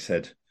 And he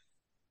said,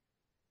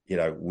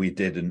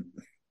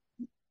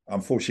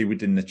 unfortunately, we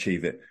didn't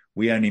achieve it.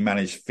 we only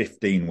managed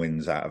 15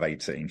 wins out of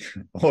 18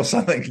 or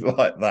something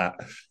like that.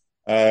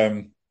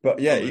 But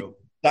yeah,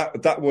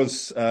 that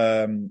was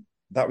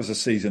a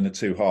season of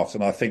two halves,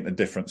 and I think the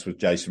difference was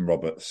Jason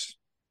Roberts.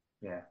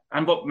 Yeah,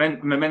 and what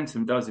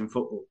momentum does in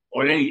football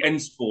or in any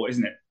sport,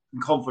 isn't it?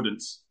 And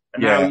confidence.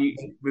 And Yeah. now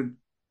with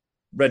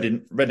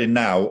Reading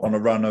now on a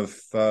run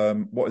of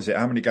what is it?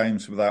 How many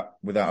games without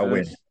a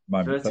win?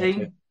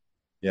 13?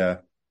 Yeah,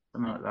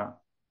 something like that.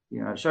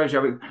 You know, it shows you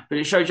how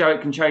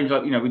it can change.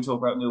 Like, you know, we talk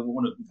about Neil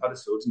Warnock with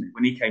Huddersfield, isn't it?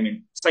 When he came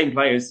in, same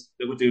players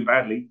that were doing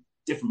badly,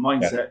 different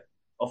mindset,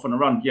 off on a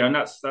run. Yeah, and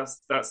that's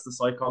the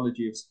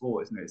psychology of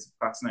sport, isn't it? It's a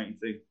fascinating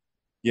thing.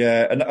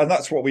 Yeah, and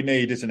that's what we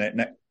need, isn't it?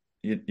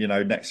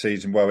 Next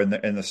season, well,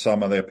 in the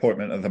summer, the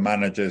appointment of the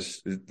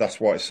managers, that's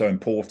why it's so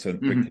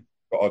important. Because you've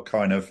got to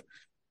kind of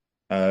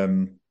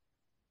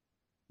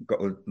got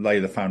to lay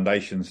the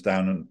foundations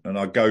down. And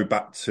I go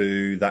back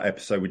to that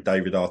episode with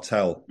David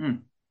Artell.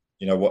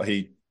 You know, what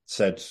he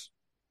said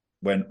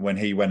when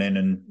he went in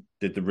and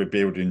did the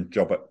rebuilding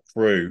job at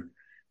Crewe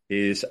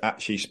is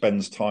actually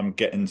spends time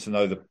getting to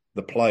know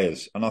the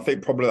players. And I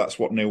think probably that's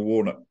what Neil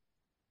Warnock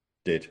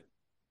did.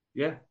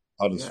 Yeah.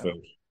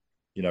 Huddersfield. Yeah.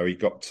 You know, he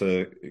got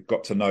to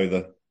know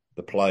the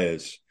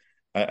players.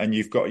 And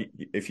you've got,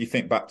 if you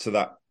think back to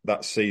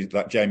that season,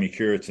 that Jamie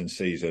Cureton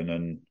season,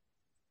 and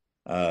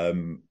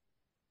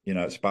you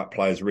know, it's about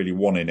players really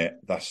wanting it.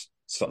 That's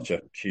such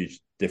a huge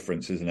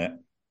difference, isn't it?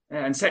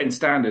 Yeah, and setting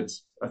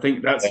standards. I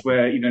think that's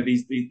where, you know,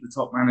 the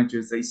top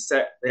managers, they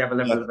have a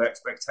level of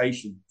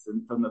expectation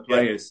from the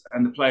players,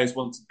 and the players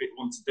want to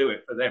do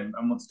it for them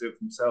and want to do it for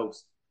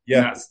themselves.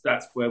 Yeah, and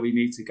that's where we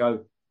need to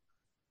go.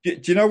 Do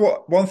you know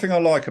what? One thing I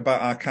like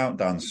about our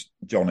countdowns,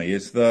 Johnny,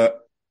 is that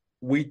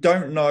we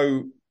don't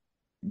know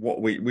what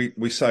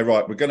we say.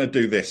 Right, we're going to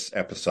do this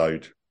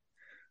episode.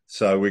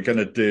 So we're going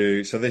to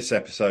do. So this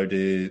episode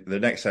is the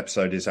next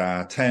episode is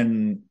our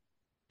 10,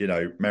 you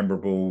know,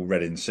 memorable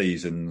Reading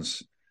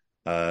seasons.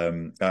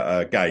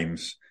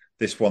 Games.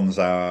 This one's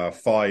our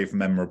 5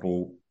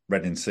 memorable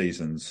Reading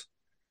seasons.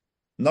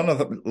 None of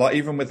them, like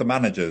even with the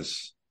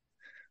managers,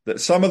 that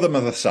some of them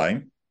are the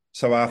same.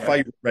 So our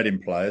favourite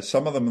Reading players,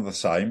 some of them are the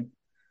same.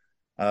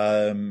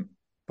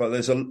 But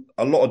there's a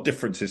lot of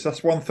differerences.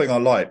 That's one thing I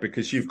like,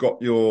 because you've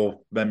got your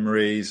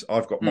memories,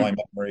 I've got my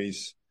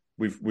memories.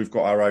 We've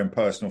got our own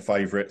personal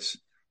favourites.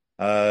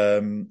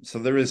 So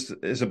there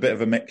is a bit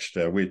of a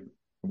mixture. We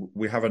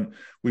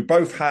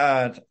both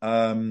had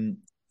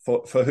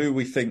for who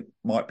we think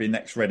might be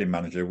next Reading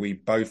manager, we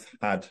both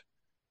had,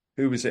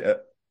 who was it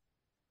at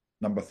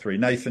number 3?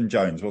 Nathan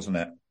Jones, wasn't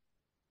it?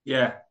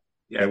 Yeah.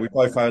 We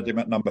both had him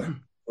at number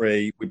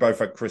 3. We both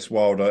had Chris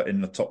Wilder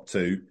in the top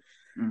 2.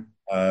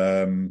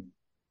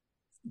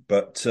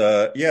 But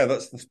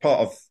that's part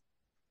of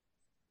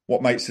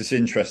what makes this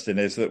interesting,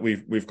 is that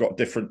we've got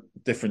different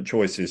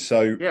choices.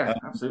 So yeah,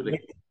 absolutely.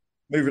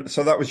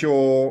 So that was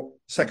your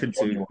second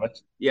choice, right?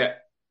 Yeah.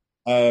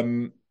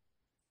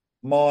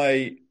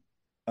 My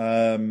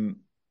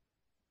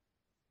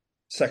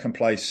second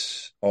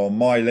place on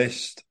my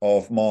list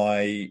of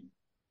my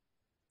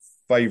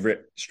favourite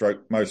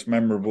 / most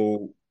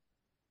memorable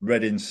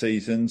Reading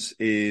seasons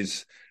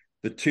is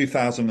the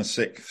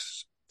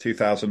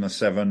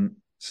 2006-2007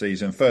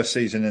 season, first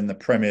season in the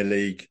Premier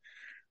League.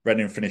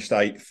 Reading finished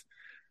 8th,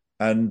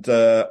 and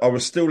I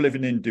was still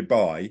living in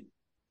Dubai,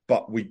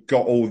 but we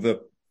could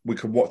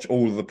watch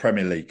all of the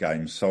Premier League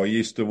games. So I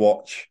used to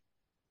watch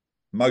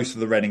most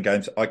of the Reading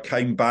games. I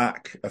came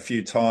back a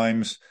few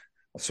times.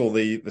 I saw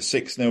the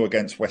 6-0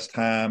 against West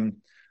Ham.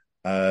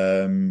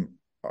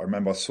 I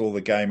remember I saw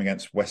the game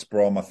against West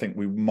Brom. I think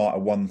we might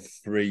have won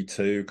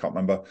 3-2. Can't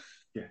remember.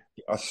 Yeah.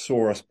 I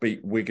saw us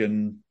beat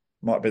Wigan.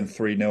 Might have been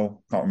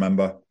 3-0. Can't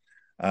remember.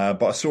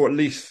 But I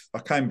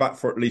came back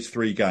for at least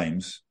 3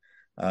 games,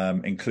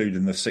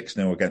 including the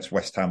 6-0 against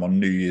West Ham on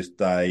New Year's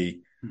Day,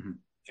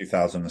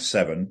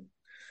 2007.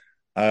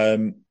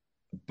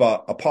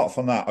 But apart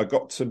from that, I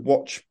got to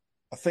watch,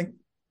 I think,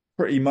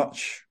 pretty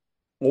much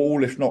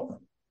all, if not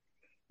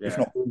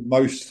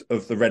most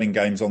of the Reading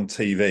games on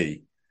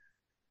TV.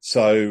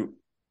 So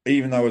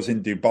even though I was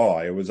in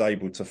Dubai, I was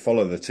able to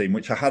follow the team,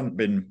 which I hadn't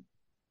been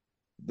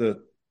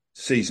the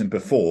season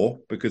before,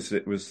 because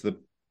it was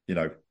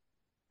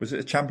was it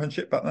a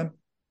championship back then?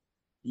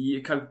 Yeah,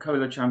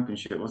 Coca-Cola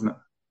Championship, wasn't it?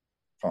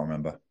 Can't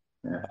remember.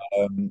 Yeah.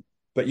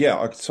 But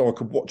yeah, so I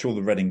could watch all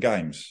the Reading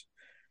games,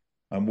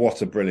 and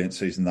what a brilliant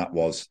season that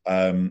was.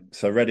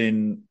 So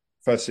Reading,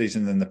 first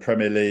season in the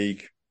Premier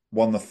League,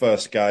 won the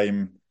first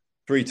game,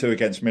 3-2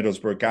 against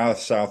Middlesbrough. Gareth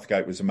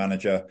Southgate was the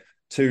manager,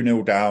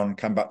 2-0 down,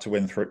 came back to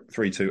win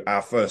 3-2,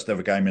 our first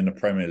ever game in the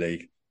Premier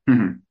League.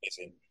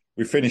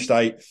 We finished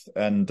 8th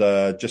and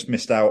just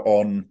missed out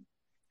on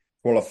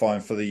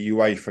qualifying for the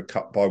UEFA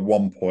Cup by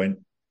 1 point.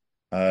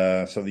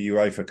 So the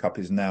UEFA Cup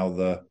is now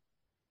the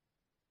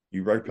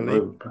Europa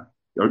League.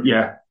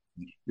 Yeah,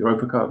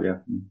 Europa Cup, yeah.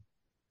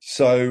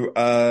 So,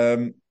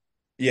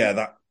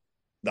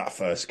 that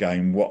first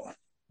game, what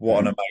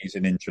an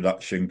amazing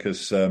introduction, because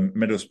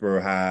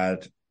Middlesbrough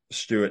had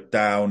Stuart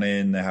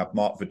Downing, they had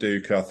Mark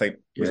Viduka, I think,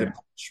 was it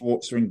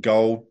Schwarzer in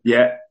goal?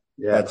 Yeah,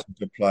 They had some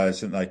good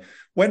players, didn't they?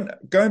 When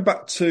going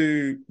back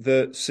to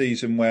the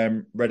season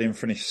when Reading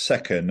finished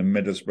second and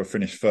Middlesbrough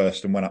finished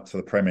first and went up to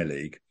the Premier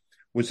League,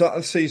 was that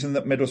the season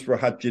that Middlesbrough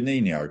had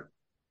Juninho?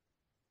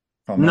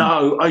 I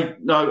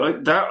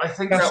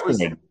think that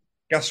was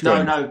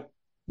Gascoigne.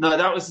 No.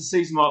 That was the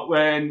season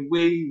when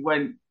we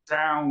went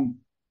down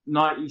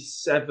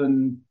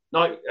 97,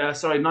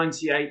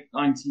 98,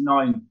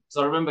 99.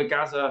 So I remember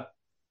Gaza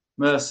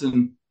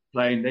Merson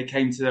playing. They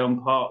came to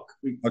Elm Park.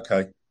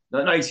 Okay.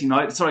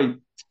 89. Sorry,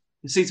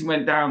 the season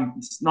went down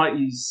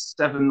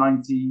 97,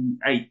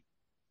 98.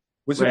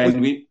 Was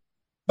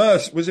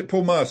it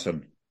Paul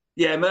Merson?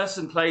 Yeah,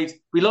 Merson played.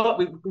 We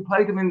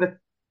played him in the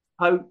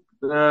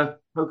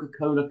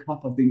Coca-Cola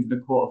Cup, I think, in the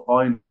quarter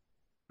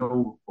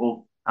final,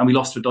 and we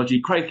lost to a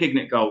dodgy Craig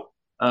Hignett goal.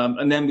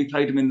 And then we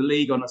played him in the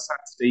league on a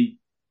Saturday.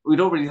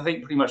 We'd already, I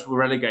think, pretty much were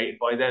relegated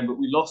by then, but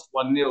we lost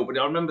 1-0. But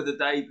I remember the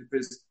day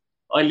because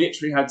I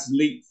literally had to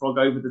leapfrog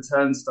over the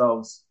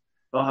turnstiles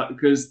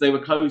because they were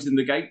closing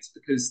the gates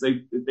because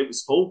it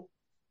was full.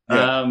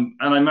 Yeah. And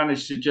I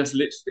managed to just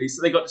literally,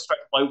 so they got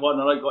distracted by one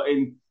and I got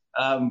in.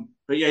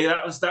 But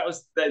yeah, that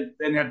was then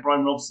they had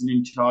Brian Robson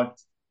in charge.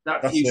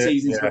 That's few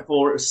seasons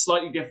before, it was a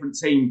slightly different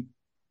team.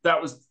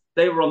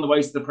 They were on the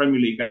way to the Premier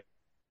League.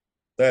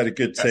 They had a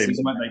good team,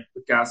 season, weren't they?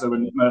 With Gazza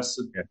and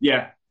Merson.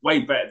 Yeah, way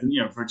better than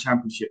for a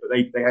championship. But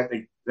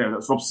that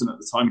was Robson at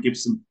the time,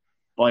 Gibson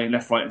buying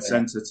left, right, and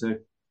centre too.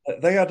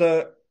 They had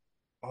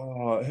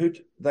I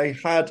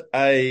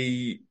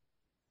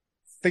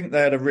think they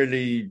had a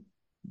really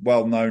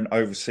well-known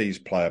overseas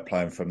player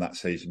playing from that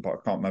season, but I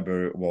can't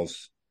remember who it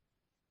was.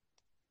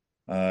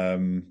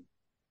 Can't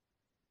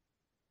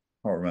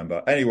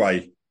remember.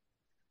 Anyway,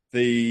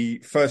 the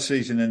first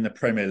season in the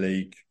Premier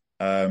League,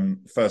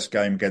 first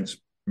game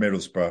against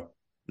Middlesbrough, a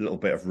little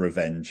bit of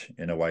revenge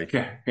in a way.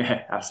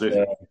 Yeah,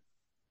 absolutely.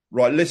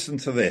 Right, listen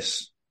to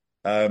this.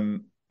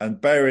 And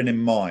bearing in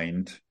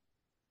mind,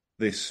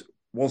 this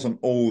wasn't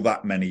all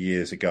that many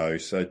years ago.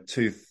 So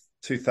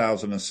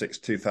 2006,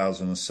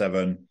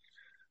 2007,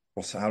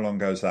 how long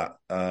ago is that?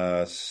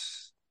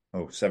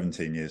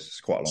 17 years.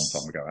 It's quite a long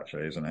time ago,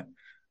 actually, isn't it?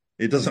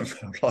 It doesn't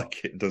feel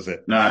like it, does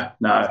it? No.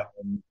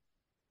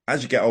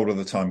 As you get older,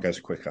 the time goes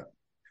quicker.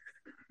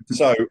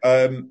 So,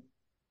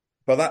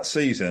 but that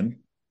season,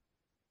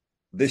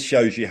 this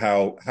shows you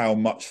how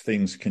much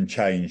things can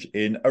change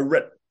in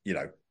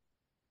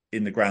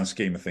in the grand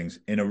scheme of things,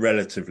 in a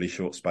relatively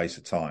short space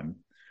of time.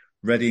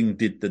 Reading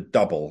did the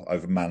double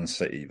over Man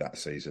City that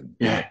season.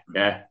 Yeah.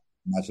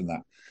 Imagine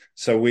that.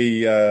 So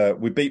we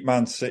beat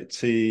Man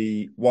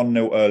City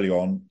 1-0 early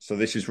on. So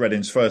this is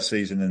Reading's first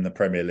season in the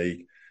Premier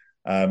League.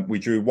 We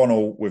drew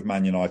 1-1 with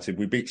Man United.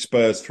 We beat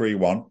Spurs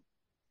 3-1.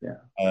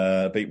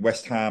 Yeah. Beat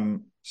West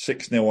Ham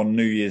 6-0 on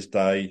New Year's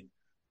Day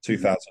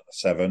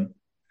 2007.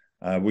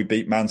 We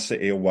beat Man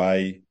City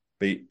away,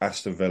 beat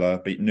Aston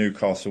Villa, beat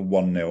Newcastle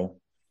 1-0.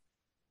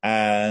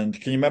 And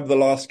can you remember the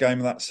last game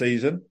of that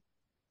season?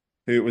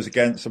 Who it was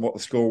against and what the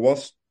score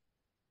was?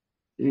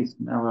 Jeez,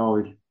 now where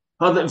are we?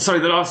 Oh, sorry,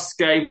 the last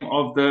game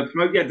of the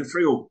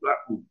 3-3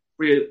 Blackpool.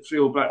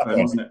 3-3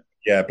 Blackburn, wasn't it?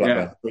 Yeah,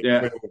 Blackburn.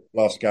 Yeah.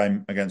 Last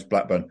game against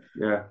Blackburn.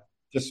 Yeah.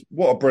 Just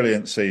what a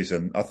brilliant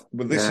season.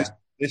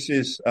 This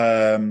is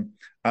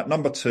at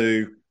number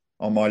 2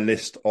 on my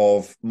list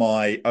of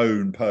my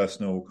own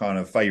personal kind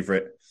of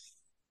favourite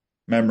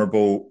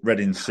memorable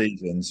Reading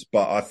seasons.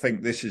 But I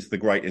think this is the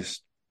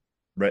greatest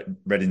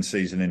Reading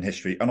season in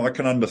history. And I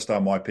can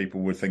understand why people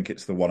would think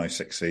it's the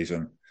 106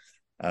 season.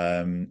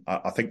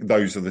 I think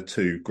those are the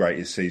two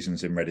greatest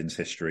seasons in Reading's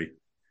history.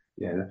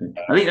 Yeah,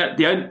 definitely. I think that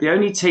the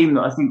only team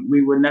that I think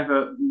we weren't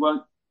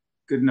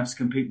good enough to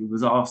compete with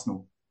was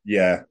Arsenal.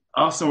 Yeah.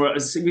 Arsenal,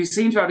 we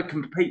seem to have to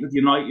compete with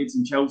Uniteds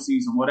and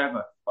Chelsea's and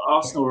whatever, but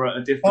Arsenal are at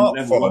a different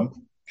level.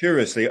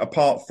 Curiously,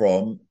 apart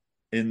from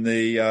in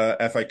the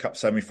FA Cup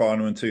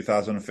semi-final in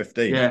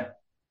 2015. Yeah.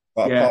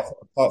 But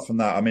apart from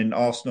that, I mean,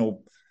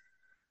 Arsenal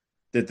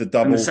did the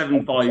double. And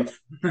the 7-5.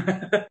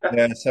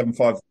 Yeah,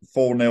 7-5,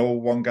 4-0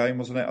 one game,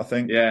 wasn't it, I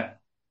think? Yeah.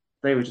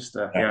 They were just,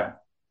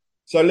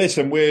 So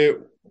listen,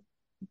 we're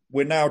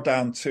now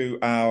down to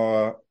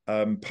our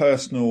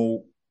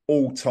personal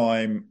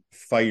all-time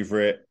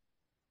favourite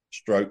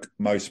 /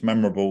 most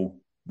memorable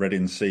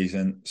Reading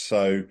season.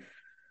 So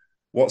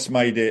what's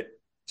made it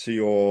to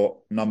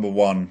your number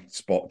one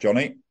spot,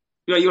 Johnny?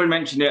 Yeah, you already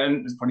mentioned it,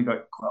 and it's probably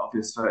quite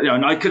obvious.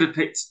 And I could have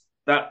picked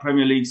that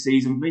Premier League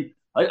season. For me,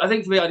 I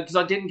think for me, because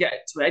I didn't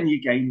get to any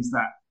games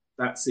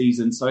that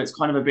season, so it's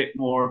kind of a bit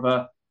more of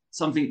a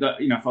something that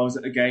if I was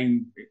at a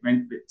game, it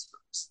meant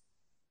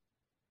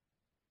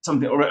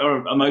something or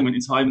a moment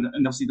in time.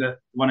 And obviously, the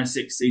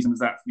 106 season was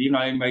that for me. Even though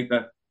I only made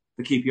the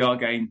QPR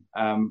game,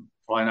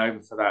 flying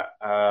over for that.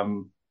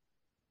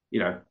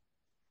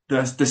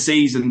 The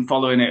season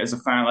following it as a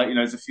fan,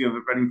 there's a few of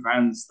the Reading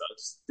fans that I'm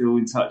still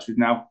in touch with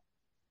now.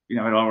 In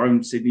our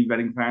own Sydney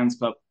Reading fans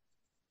club.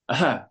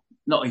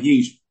 Not a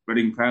huge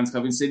Reading fans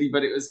club in Sydney,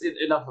 but it was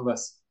enough of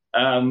us.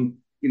 In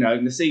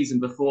the season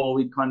before,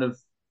 we'd kind of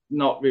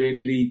not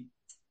really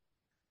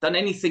done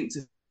anything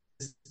to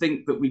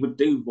think that we would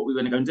do what we were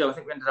going to go and do. I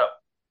think we ended up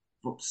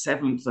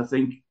 7th, I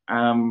think.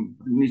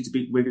 We need to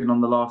beat Wigan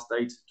on the last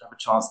day to have a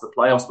chance at the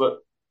playoffs, but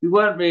we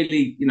weren't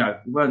really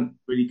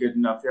good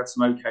enough. We had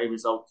some okay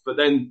results, but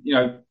then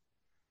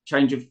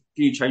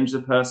few changes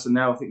of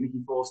personnel. I think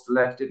Nicky Forster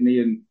left, didn't he?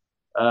 And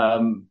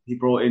he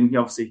brought in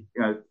obviously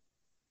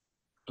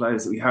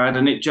players that we had,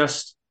 and it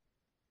just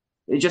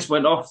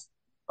went off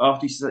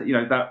after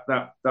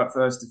that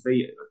first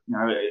defeat.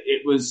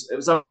 It was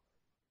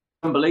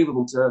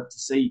unbelievable to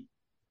see.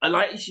 I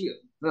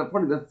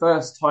probably the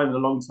first time in a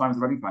long time as a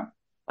Reading fan,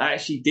 I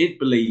actually did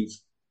believe,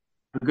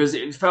 because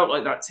it felt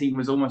like that team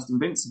was almost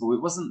invincible. I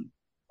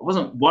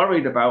wasn't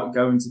worried about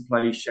going to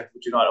play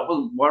Sheffield United. I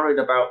wasn't worried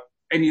about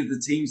any of the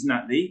teams in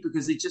that league,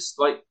 because they just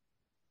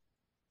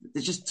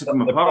took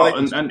them apart.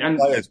 And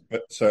players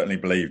certainly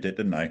believed it,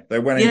 didn't they? They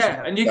went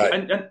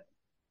into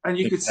and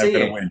you could see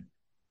it. Win.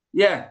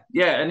 Yeah,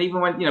 and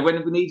even when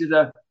when we needed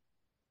I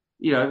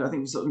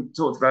think we sort of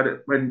talked about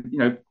it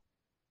when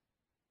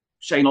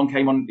Shane Long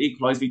came on,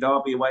 equalised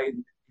Derby away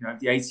in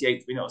the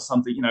 88th minute or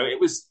something.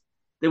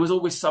 There was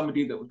always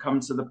somebody that would come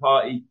to the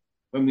party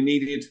when we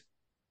needed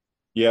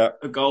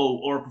a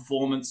goal or a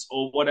performance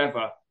or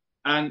whatever,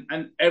 and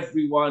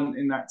everyone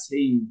in that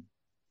team,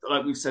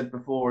 like we've said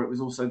before, it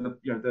was also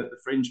the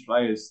fringe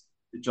players,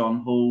 the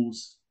John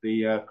Halls,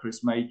 the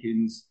Chris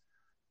Makins,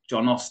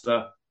 John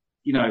Oster.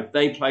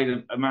 They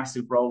played a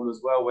massive role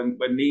as well when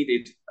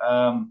needed.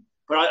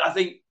 But I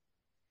think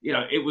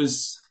it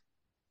was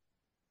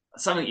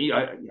something.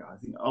 I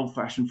think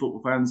old-fashioned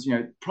football fans,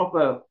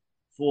 proper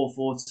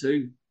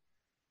 4-4-2.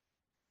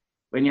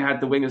 When you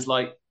had the wingers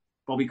like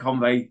Bobby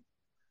Convey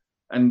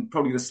and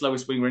probably the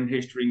slowest winger in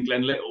history, in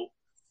Glenn Little,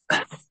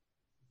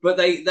 but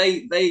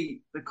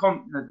they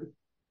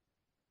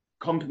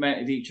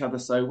complemented each other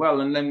so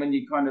well. And then when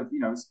you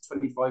it's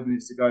 25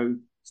 minutes to go,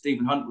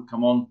 Stephen Hunt would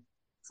come on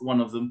for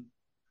one of them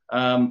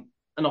and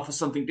offer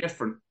something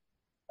different.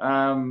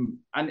 And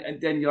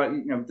then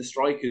the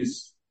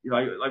strikers,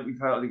 like we've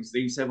heard, I think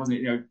Steve said,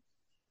 wasn't it?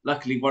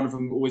 Luckily one of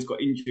them always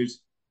got injured,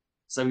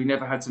 so we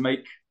never had to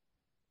make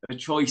a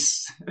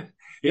choice.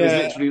 It was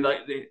literally like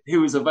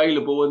who was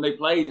available, and they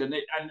played, and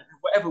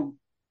whatever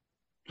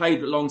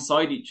played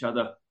alongside each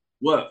other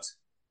worked.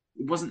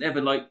 It wasn't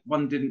ever like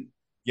one didn't.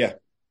 Yeah,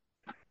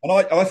 and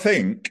I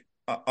think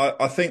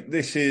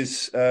this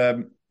is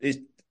for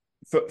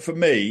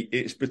me.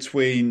 It's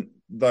between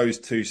those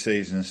two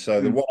seasons. So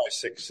the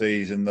 106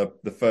 season,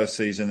 the first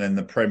season in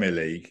the Premier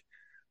League.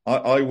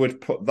 I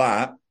would put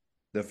that,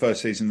 the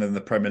first season in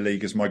the Premier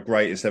League, as my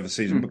greatest ever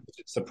season because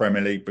it's the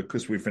Premier League,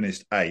 because we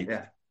finished 8th.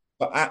 Yeah.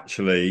 But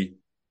actually,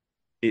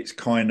 it's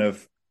kind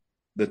of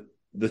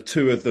the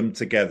two of them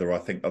together, I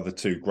think, are the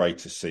two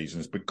greatest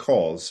seasons,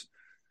 because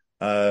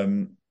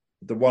the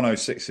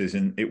 106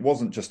 season, it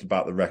wasn't just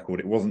about the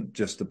record. It wasn't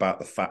just about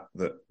the fact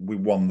that we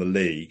won the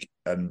league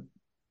and,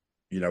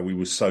 we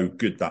were so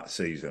good that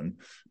season,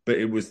 but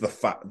it was the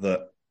fact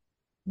that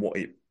what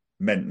it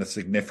meant, the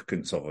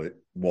significance of it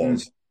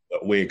was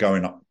that we're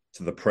going up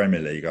to the Premier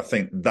League. I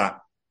think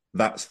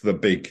that's the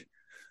big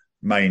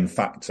main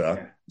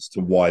factor as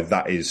to why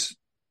that is,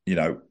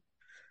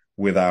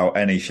 without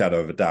any shadow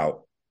of a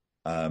doubt,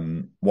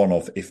 one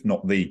of, if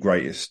not the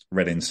greatest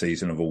Reading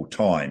season of all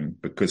time,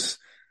 because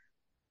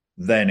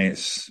then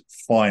it's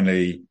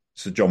finally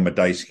Sir John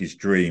Medeski's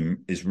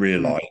dream is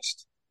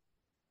realised,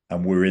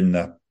 and we're in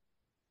the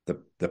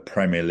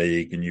Premier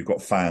League, and you've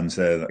got fans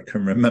there that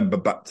can remember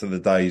back to the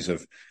days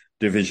of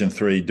Division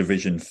 3,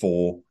 Division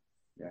 4,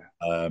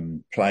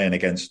 playing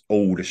against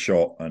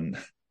Aldershot and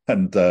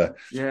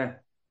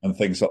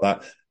things like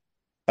that.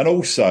 And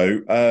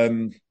also,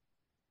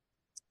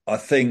 I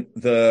think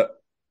that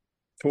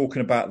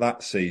talking about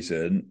that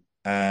season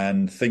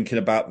and thinking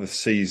about the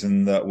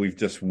season that we've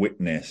just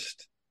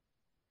witnessed,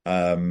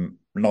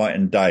 night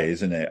and day,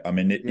 isn't it? I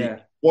mean,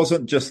 it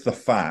wasn't just the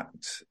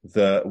fact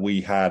that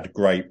we had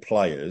great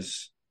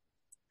players,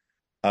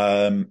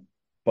 but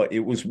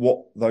it was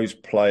what those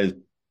players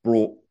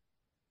brought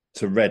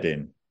to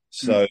Reading.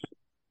 So,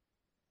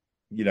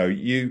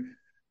 you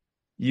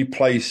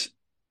place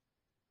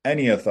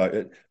any of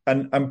those,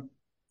 and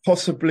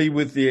possibly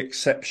with the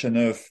exception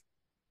of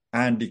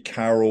Andy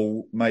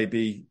Carroll,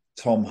 maybe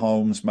Tom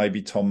Holmes,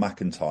 maybe Tom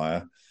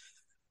McIntyre,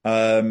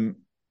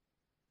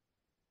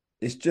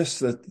 it's just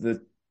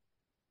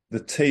the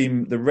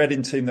team, the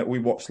Reading team that we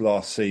watched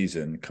last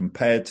season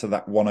compared to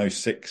that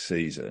 106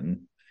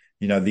 season,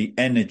 the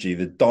energy,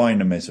 the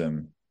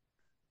dynamism,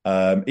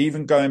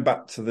 even going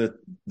back to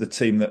the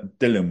team that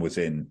Dylan was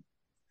in,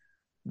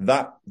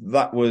 that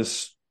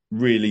was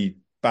really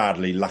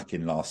badly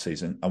lacking last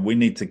season, and we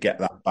need to get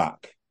that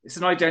back. It's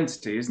an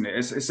identity, isn't it?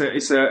 It's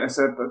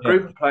a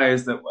group of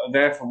players that are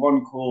there for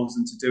one cause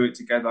and to do it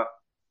together,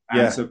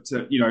 and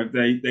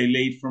they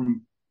lead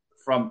from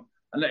front.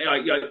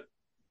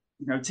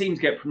 And teams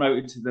get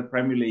promoted to the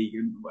Premier League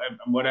and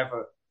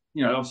whatever.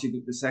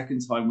 Obviously the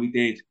second time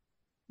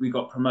we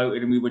got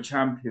promoted and we were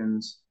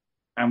champions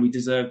and we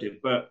deserved it.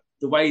 But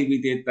the way we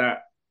did that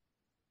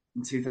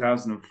in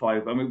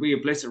 2005, I mean, we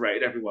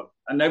obliterated everyone,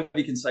 and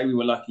nobody can say we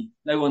were lucky.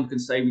 No one can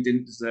say we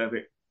didn't deserve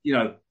it.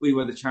 we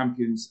were the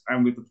champions,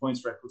 and with the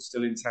points record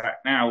still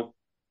intact now,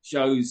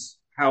 shows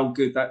how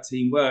good that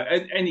team were.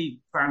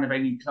 Any fan of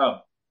any club,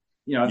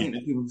 I think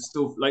that people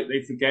still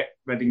they forget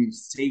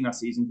Reading's team that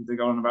season because they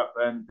go on about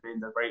Burnley being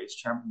the greatest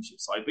championship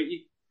side. But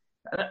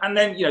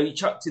then you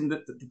chucked in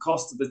the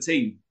cost of the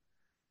team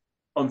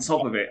on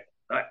top of it.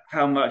 Like,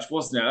 how much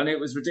wasn't it? And it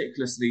was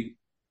ridiculously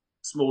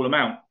small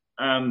amount.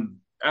 There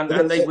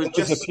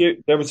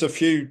was a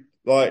few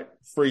like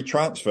free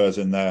transfers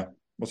in there,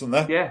 wasn't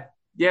there?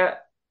 Yeah.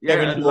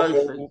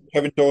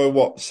 Kevin Doyle,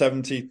 what,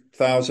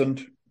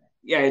 70,000?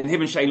 Yeah, and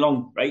him and Shane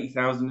Long,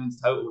 80,000 in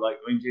total. Like,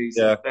 I mean, geez,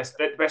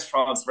 best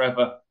transfer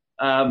ever.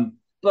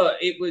 But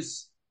it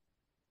was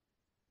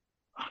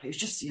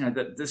just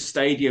the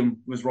stadium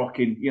was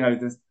rocking.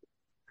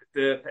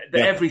 The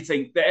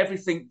everything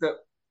that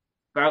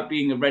about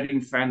being a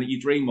Reading fan that you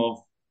dream of.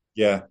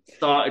 Yeah,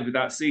 started with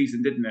that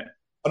season, didn't it?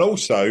 And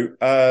also,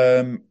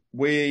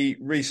 we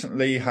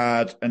recently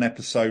had an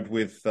episode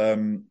with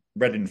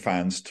Reading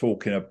fans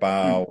talking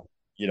about,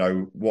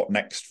 what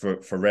next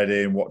for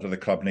Reading, what do the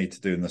club need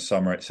to do in the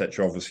summer,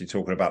 etc. Obviously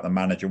talking about the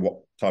manager, what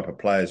type of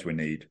players we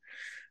need.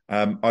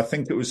 I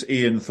think it was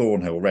Ian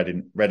Thornhill,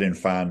 Reading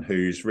fan,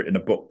 who's written a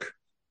book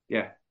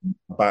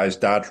about his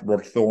dad,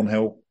 Rod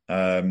Thornhill,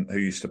 who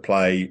used to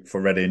play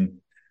for Reading.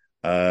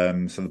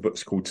 So the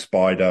book's called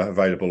Spider,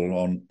 available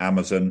on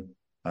Amazon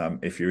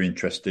if you're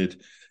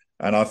interested.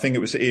 And I think it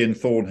was Ian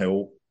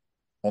Thornhill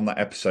on that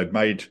episode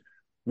made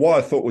what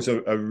I thought was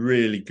a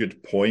really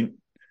good point,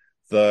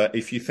 that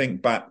if you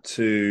think back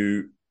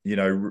to,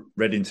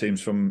 Reading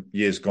teams from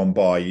years gone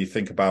by, you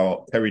think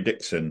about Terry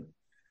Dixon,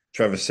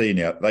 Trevor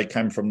Senior, they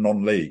came from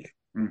non-league.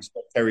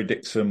 So Terry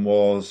Dixon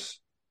was...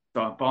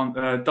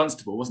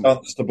 Dunstable, wasn't it?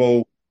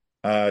 Dunstable.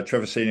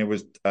 Trevor Senior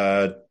was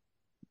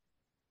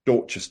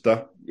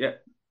Dorchester. Yeah.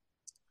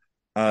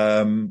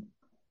 And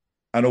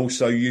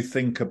also you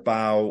think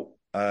about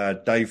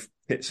Dave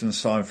Pitson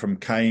signed from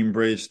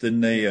Cambridge,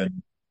 didn't he?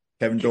 And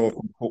Kevin Doyle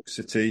from Cork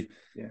City.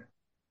 Yeah.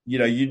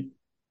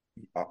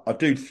 I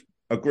do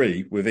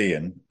agree with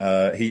Ian.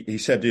 He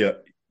said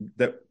that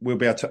we'll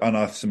be able to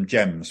unearth some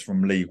gems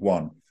from League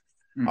One.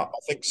 I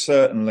think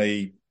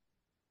certainly,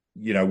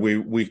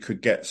 we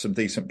could get some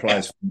decent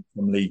players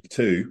from League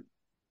Two.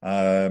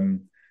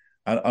 And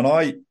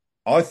I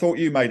thought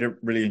you made a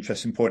really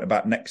interesting point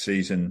about next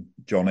season,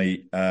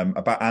 Johnny,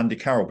 about Andy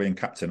Carroll being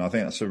captain. I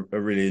think that's a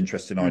really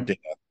interesting idea.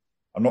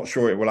 I'm not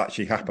sure it will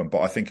actually happen,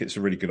 but I think it's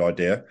a really good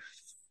idea.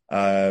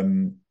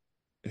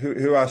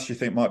 Who else do you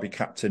think might be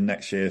captain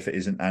next year if it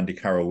isn't Andy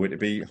Carroll? Would it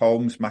be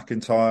Holmes,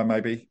 McIntyre,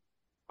 maybe?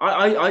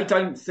 I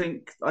don't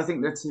think. I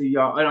think they're too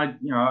young. And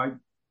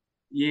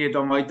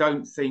I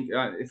don't think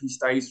if he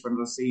stays for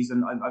another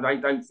season, I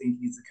don't think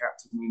he's the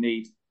captain we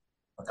need.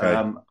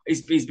 Okay.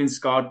 He's been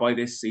scarred by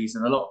this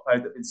season. A lot of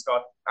players have been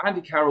scarred.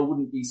 Andy Carroll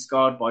wouldn't be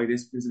scarred by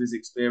this because of his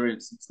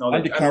experience. It's not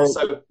Andy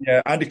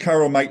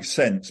Carroll makes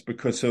sense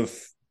because of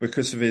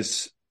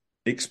his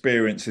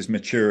experience, his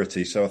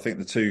maturity. So I think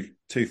the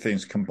two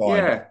things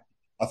combined. Yeah.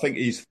 I think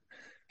he's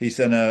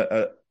then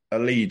a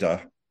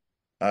leader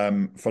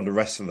for the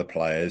rest of the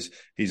players.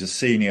 He's a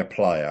senior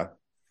player.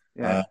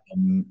 Yeah.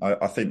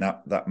 I think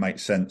that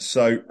makes sense.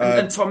 So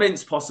and Tom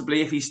Ince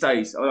possibly if he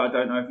stays. I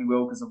don't know if he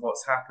will because of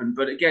what's happened.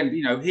 But again,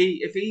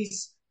 if he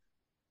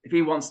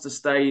wants to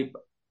stay,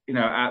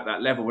 at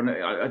that level, and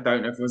I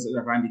don't know if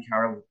Andy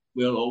Carroll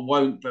will or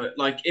won't. But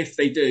if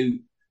they do,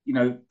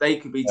 they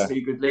could be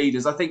two good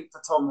leaders. I think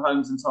for Tom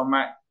Holmes and Tom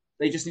Mack,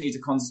 they just need to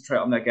concentrate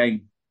on their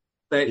game.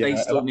 They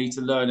still need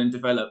to learn and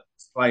develop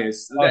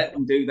players. Let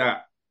them do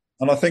that.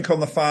 And I think on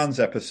the fans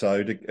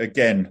episode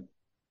again.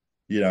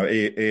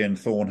 Ian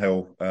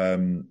Thornhill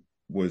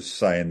was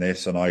saying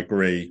this, and I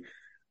agree.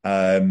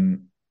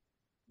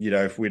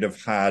 If we'd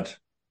have had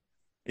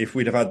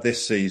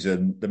this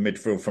season, the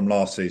midfield from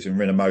last season,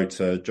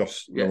 Rinomhota,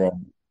 Josh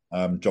Laurent,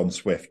 John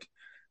Swift,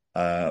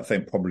 I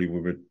think probably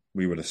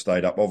we would have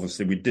stayed up.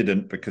 Obviously, we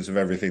didn't because of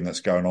everything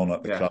that's going on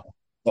at the club.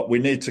 But we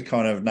need to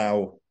kind of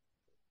now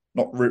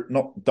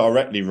not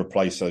directly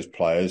replace those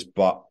players,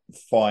 but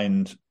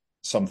find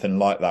something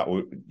like that.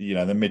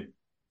 The mid.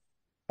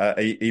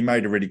 He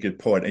made a really good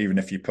point. Even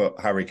if you put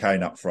Harry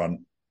Kane up front,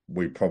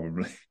 we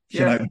probably,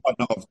 might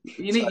not have.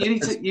 You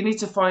need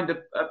to find a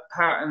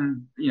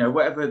pattern.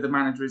 Whatever the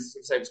manager is.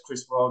 Say it's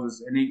Chris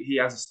Wilder's, and he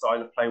has a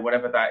style of play,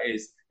 whatever that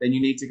is. Then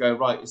you need to go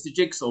right. It's the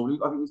jigsaw.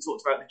 I think we've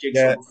talked about the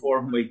jigsaw before,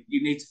 haven't we?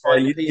 You need to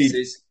find the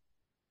pieces.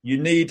 You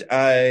need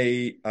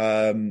a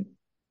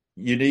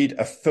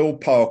Phil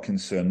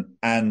Parkinson,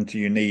 and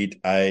you need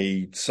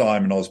a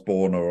Simon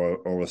Osborne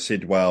or a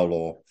Sidwell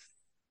or.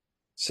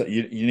 So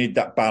you need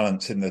that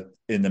balance in the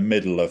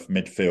middle of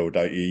midfield,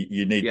 don't you?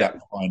 You need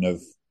that kind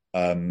of.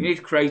 You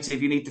need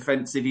creative. You need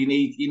defensive. You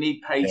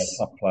need pace.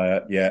 Top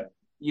player. Yeah.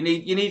 You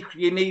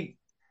need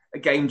a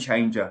game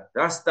changer.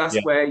 That's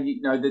where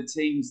the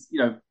teams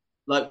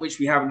which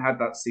we haven't had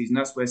that season.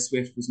 That's where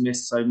Swift was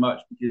missed so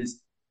much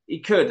because he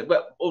could,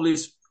 but all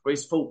his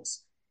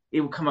faults, he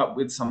would come up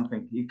with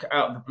something.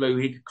 Out of the blue,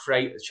 he could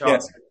create a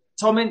chance. Yeah.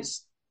 Tom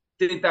Ince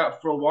did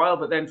that for a while,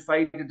 but then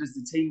faded as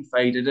the team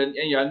faded,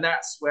 and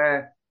that's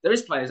where there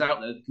is players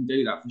out there that can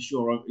do that for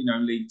sure.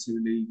 League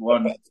Two, League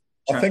One.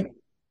 I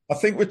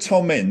think with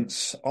Tom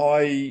Ince,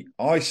 I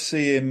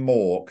see him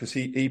more because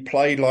he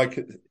played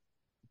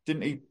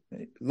didn't he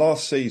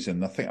last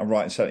season? I think I'm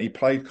right in saying he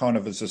played kind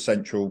of as a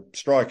central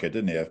striker,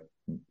 didn't he?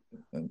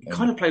 He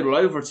kind of played all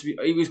over.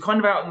 He was kind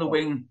of out on the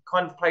wing,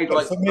 kind of played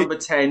like number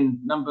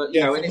 10,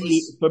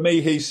 For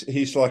me,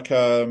 he's like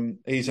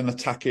he's an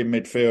attacking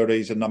midfielder.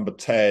 He's a number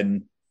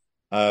 10.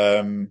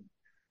 I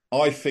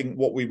think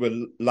what we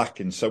were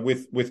lacking. So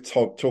with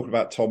talking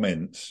about Tom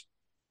Ince,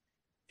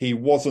 he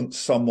wasn't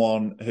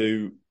someone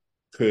who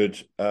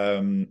could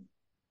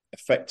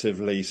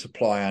effectively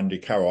supply Andy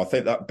Carroll. I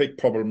think that big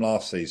problem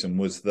last season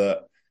was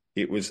that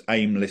it was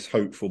aimless,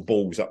 hopeful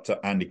balls up to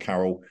Andy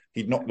Carroll.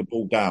 He'd knock the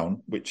ball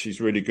down, which he's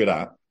really good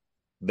at.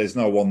 There's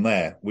no one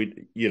there.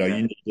 You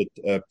need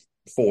a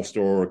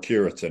Forster or a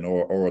Curitan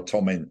or a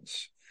Tom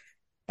Ince.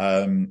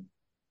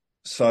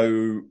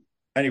 So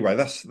anyway,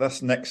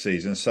 that's next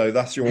season. So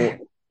that's your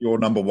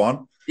number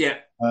one. Yeah.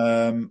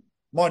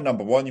 My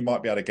number one, you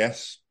might be able to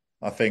guess,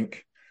 I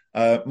think.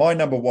 My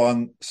number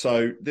one,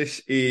 so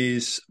this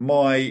is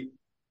my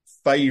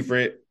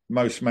favourite,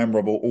 most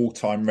memorable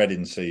all-time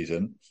Reading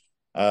season.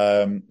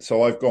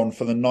 So I've gone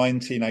for the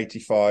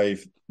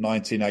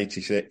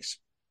 1985-1986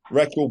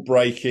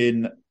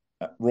 record-breaking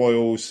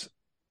Royals,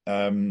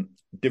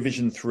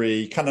 Division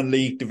 3, kind of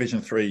League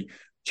Division 3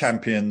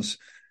 champions.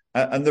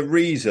 And the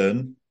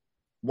reason,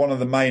 one of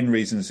the main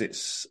reasons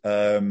it's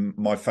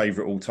my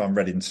favourite all-time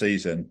Reading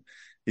season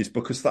is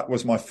because that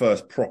was my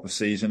first proper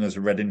season as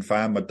a Reading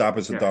fan. My dad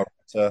was a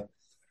director.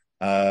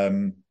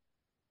 And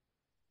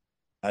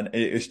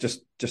it was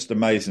just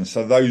amazing.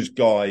 So those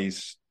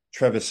guys,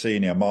 Trevor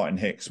Senior, Martin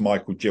Hicks,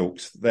 Michael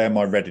Gilks, they're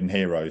my Reading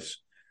heroes.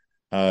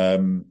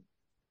 And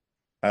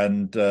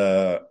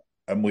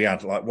we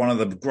had like one of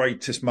the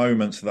greatest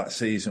moments of that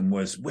season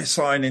was we're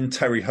signing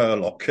Terry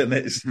Hurlock, and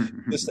it's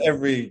just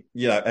everything.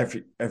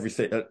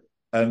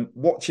 And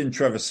watching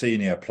Trevor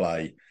Senior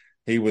play,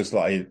 he's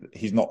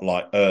not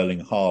like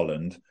Erling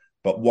Haaland,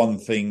 but one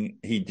thing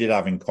he did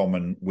have in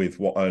common with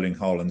what Erling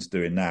Haaland's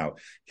doing now,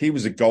 he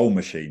was a goal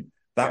machine.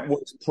 That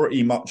was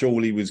pretty much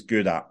all he was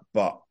good at.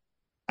 But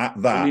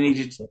at that,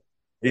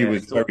 he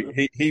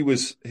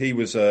was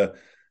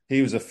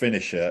a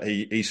finisher.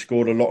 He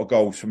scored a lot of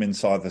goals from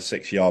inside the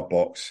 6-yard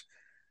box.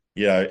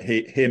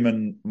 Him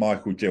and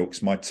Michael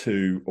Gilks, my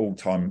two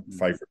all-time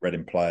favourite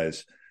Reading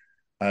players,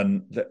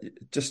 and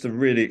just a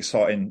really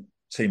exciting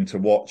team to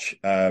watch.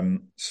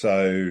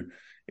 So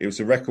it was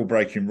a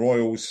record-breaking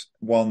Royals,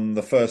 won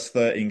the first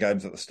 13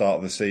 games at the start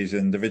of the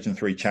season, Division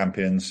 3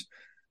 champions,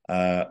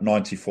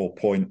 94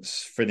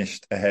 points,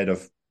 finished ahead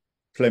of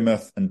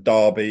Plymouth and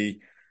Derby.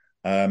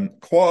 Quite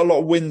a lot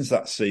of wins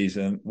that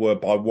season were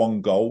by one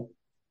goal.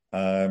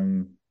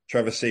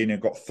 Trevor Senior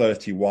got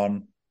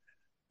 31.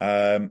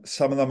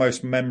 Some of the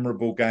most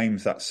memorable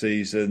games that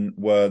season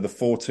were the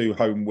 4-2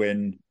 home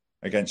win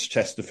against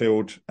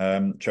Chesterfield.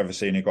 Trevor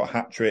Senior got a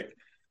hat-trick.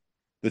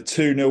 The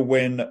 2-0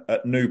 win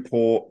at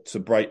Newport to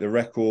break the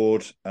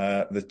record.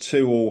 The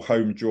 2-2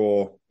 home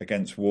draw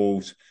against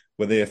Wolves,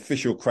 where the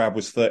official crowd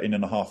was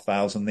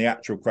 13,500. The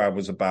actual crowd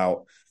was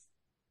about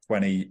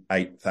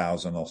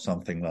 28,000 or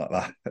something like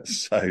that.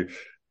 So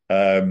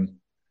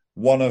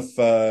one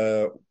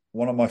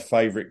of my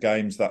favourite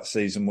games that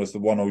season was the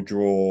 1-1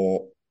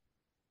 draw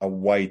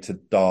away to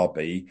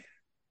Derby.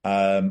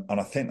 And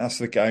I think that's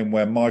the game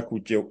where Michael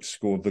Gilks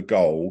scored the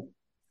goal.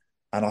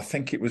 And I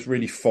think it was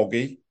really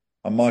foggy.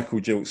 And Michael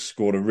Gilks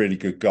scored a really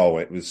good goal.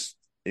 It was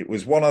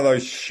one of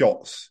those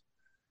shots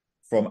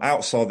from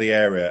outside the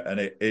area, and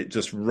it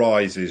just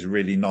rises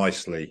really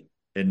nicely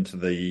into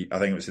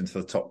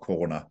the top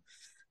corner.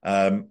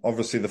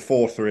 Obviously, the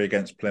 4-3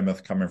 against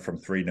Plymouth coming from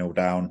 3-0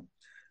 down.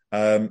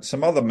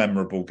 Some other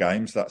memorable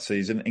games that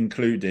season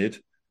included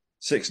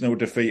 6-0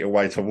 defeat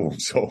away to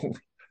Walsall,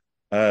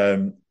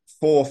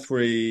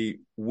 4-3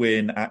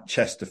 win at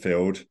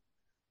Chesterfield,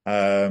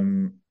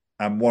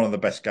 and one of the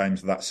best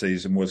games of that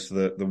season was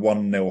the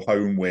 1-0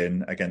 home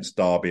win against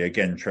Derby,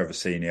 again Trevor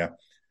Senior.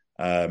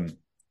 I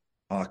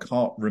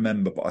can't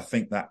remember, but I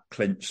think that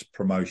clinched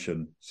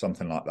promotion,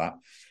 something like that.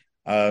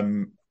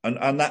 And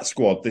that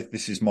squad,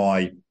 this is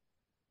my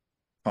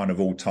kind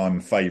of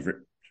all-time favourite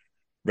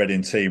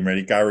Reading team,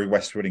 really. Gary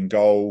Westwood in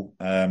goal,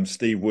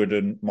 Steve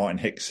Wooden, Martin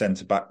Hicks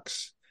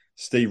centre-backs,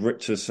 Steve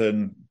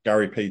Richardson,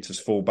 Gary Peters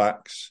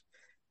full-backs,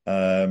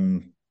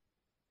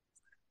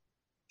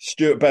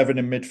 Stuart Bevan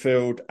in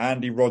midfield,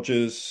 Andy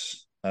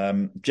Rogers,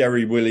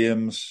 Jerry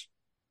Williams,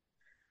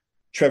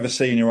 Trevor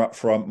Senior up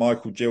front,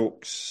 Michael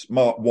Gilks,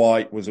 Mark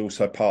White was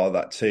also part of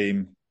that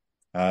team,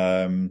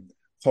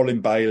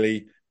 Colin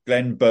Bailey,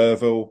 Glenn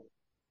Burville,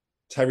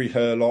 Terry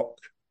Hurlock,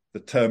 the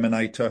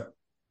Terminator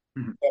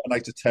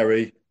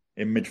Terry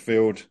in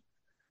midfield.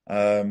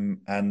 And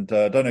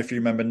I don't know if you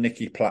remember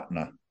Nicky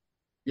Plattner.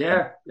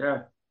 Yeah.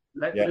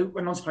 Luke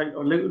went on to play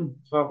Luton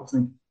as well, I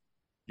think.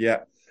 Yeah.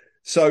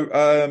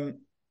 So,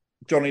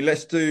 Johnny,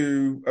 let's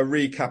do a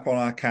recap on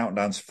our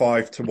countdowns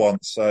 5 to 1.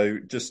 So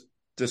just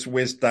just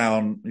whiz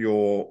down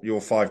your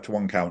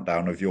 5-1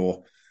 countdown of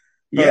your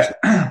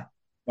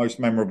most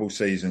memorable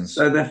seasons?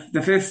 So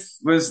the fifth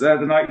was the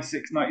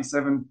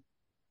 96-97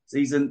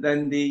 season.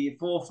 Then the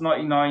fourth,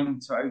 99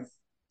 to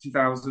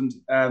 2000.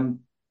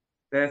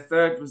 Their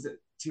third was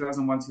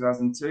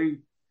 2001-2002.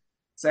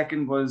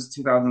 Second was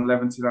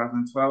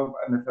 2011-2012,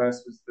 and the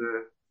first was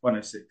the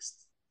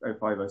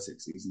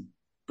 106-05-06 season.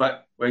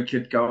 But there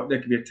could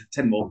be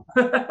 10 more.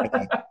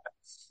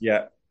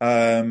 Yeah.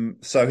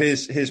 So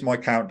here's my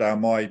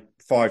countdown. My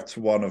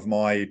 5-1 of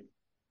my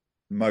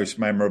most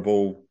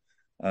memorable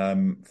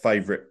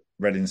favourite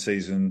Reading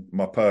season.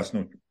 My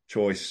personal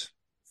choice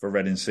for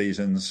Reading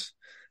seasons.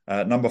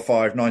 Number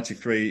 5,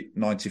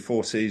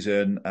 93-94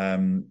 season,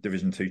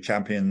 Division 2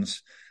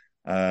 champions.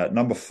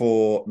 Number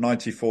 4,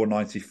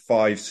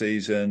 94-95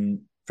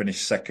 season,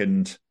 finished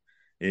second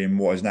in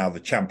what is now the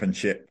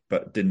Championship,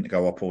 but didn't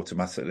go up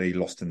automatically,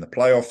 lost in the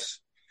playoffs.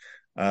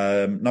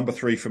 Number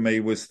 3 for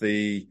me was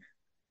the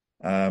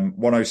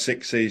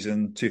 106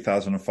 season,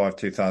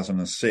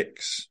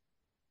 2005-2006,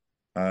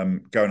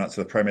 going up to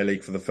the Premier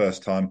League for the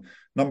first time.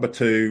 Number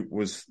 2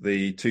 was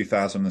the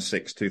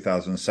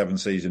 2006-2007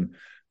 season,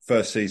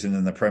 first season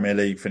in the Premier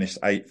League,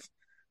 finished 8th.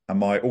 And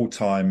my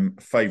all-time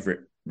favourite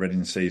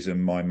Reading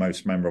season, my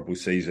most memorable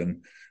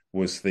season,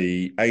 was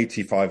the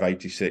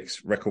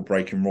 85-86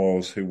 record-breaking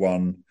Royals, who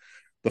won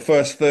the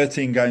first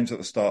 13 games at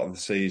the start of the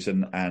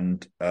season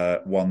and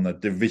won the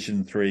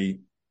Division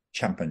 3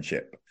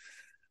 Championship.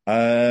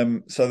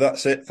 So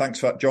that's it. Thanks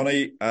for that,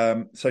 Johnny.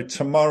 So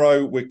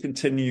tomorrow we're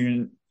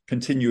continuing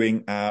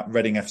our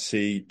Reading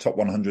FC Top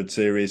 100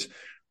 series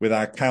with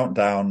our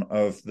countdown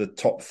of the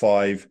top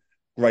 5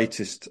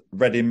 greatest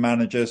Reading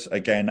managers.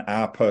 Again,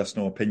 our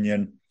personal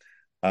opinion.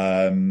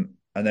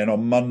 And then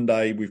on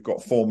Monday, we've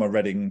got former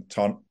Reading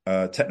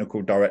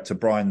technical director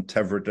Brian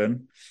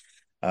Teverden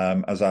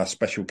as our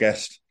special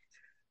guest.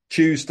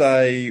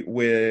 Tuesday,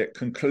 we're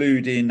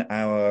concluding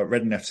our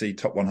Reading FC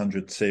Top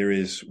 100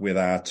 series with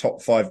our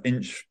top 5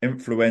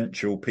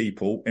 influential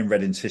people in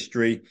Reading's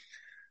history.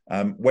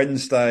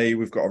 Wednesday,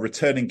 we've got a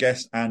returning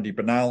guest, Andy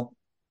Bernal.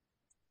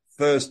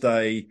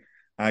 Thursday,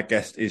 our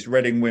guest is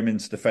Reading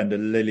women's defender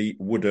Lily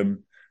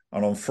Woodham.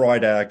 And on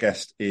Friday, our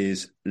guest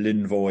is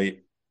Linvoy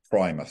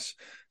Primus.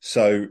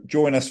 So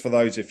join us for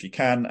those if you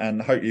can,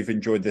 and hope you've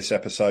enjoyed this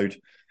episode.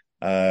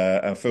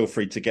 And feel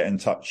free to get in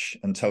touch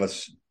and tell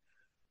us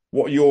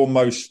what your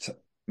most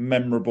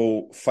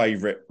memorable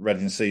favourite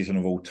Reading season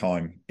of all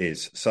time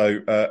is.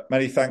 So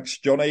many thanks,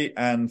 Johnny,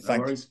 and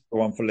thanks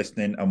everyone for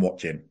listening and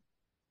watching.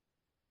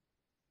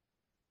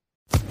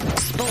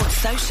 Sports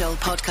Social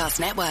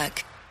Podcast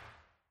Network.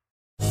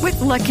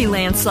 With Lucky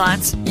Land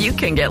Slots, you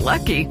can get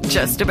lucky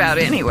just about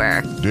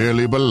anywhere.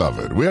 Dearly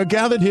beloved, we are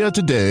gathered here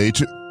today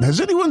to...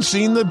 Has anyone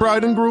seen the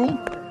bride and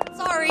groom?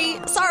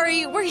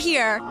 Sorry, we're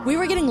here. We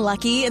were getting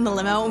lucky in the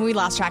limo and we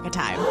lost track of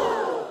time.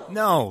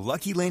 No,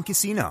 Lucky Land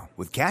Casino,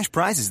 with cash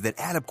prizes that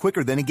add up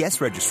quicker than a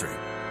guest registry.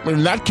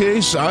 In that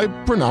case, I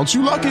pronounce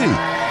you lucky.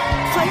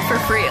 Play for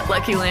free at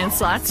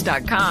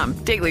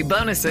LuckyLandSlots.com. Daily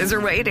bonuses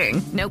are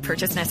waiting. No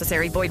purchase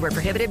necessary. Void where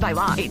prohibited by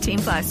law.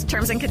 18+.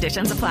 Terms and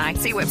conditions apply.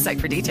 See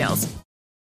website for details.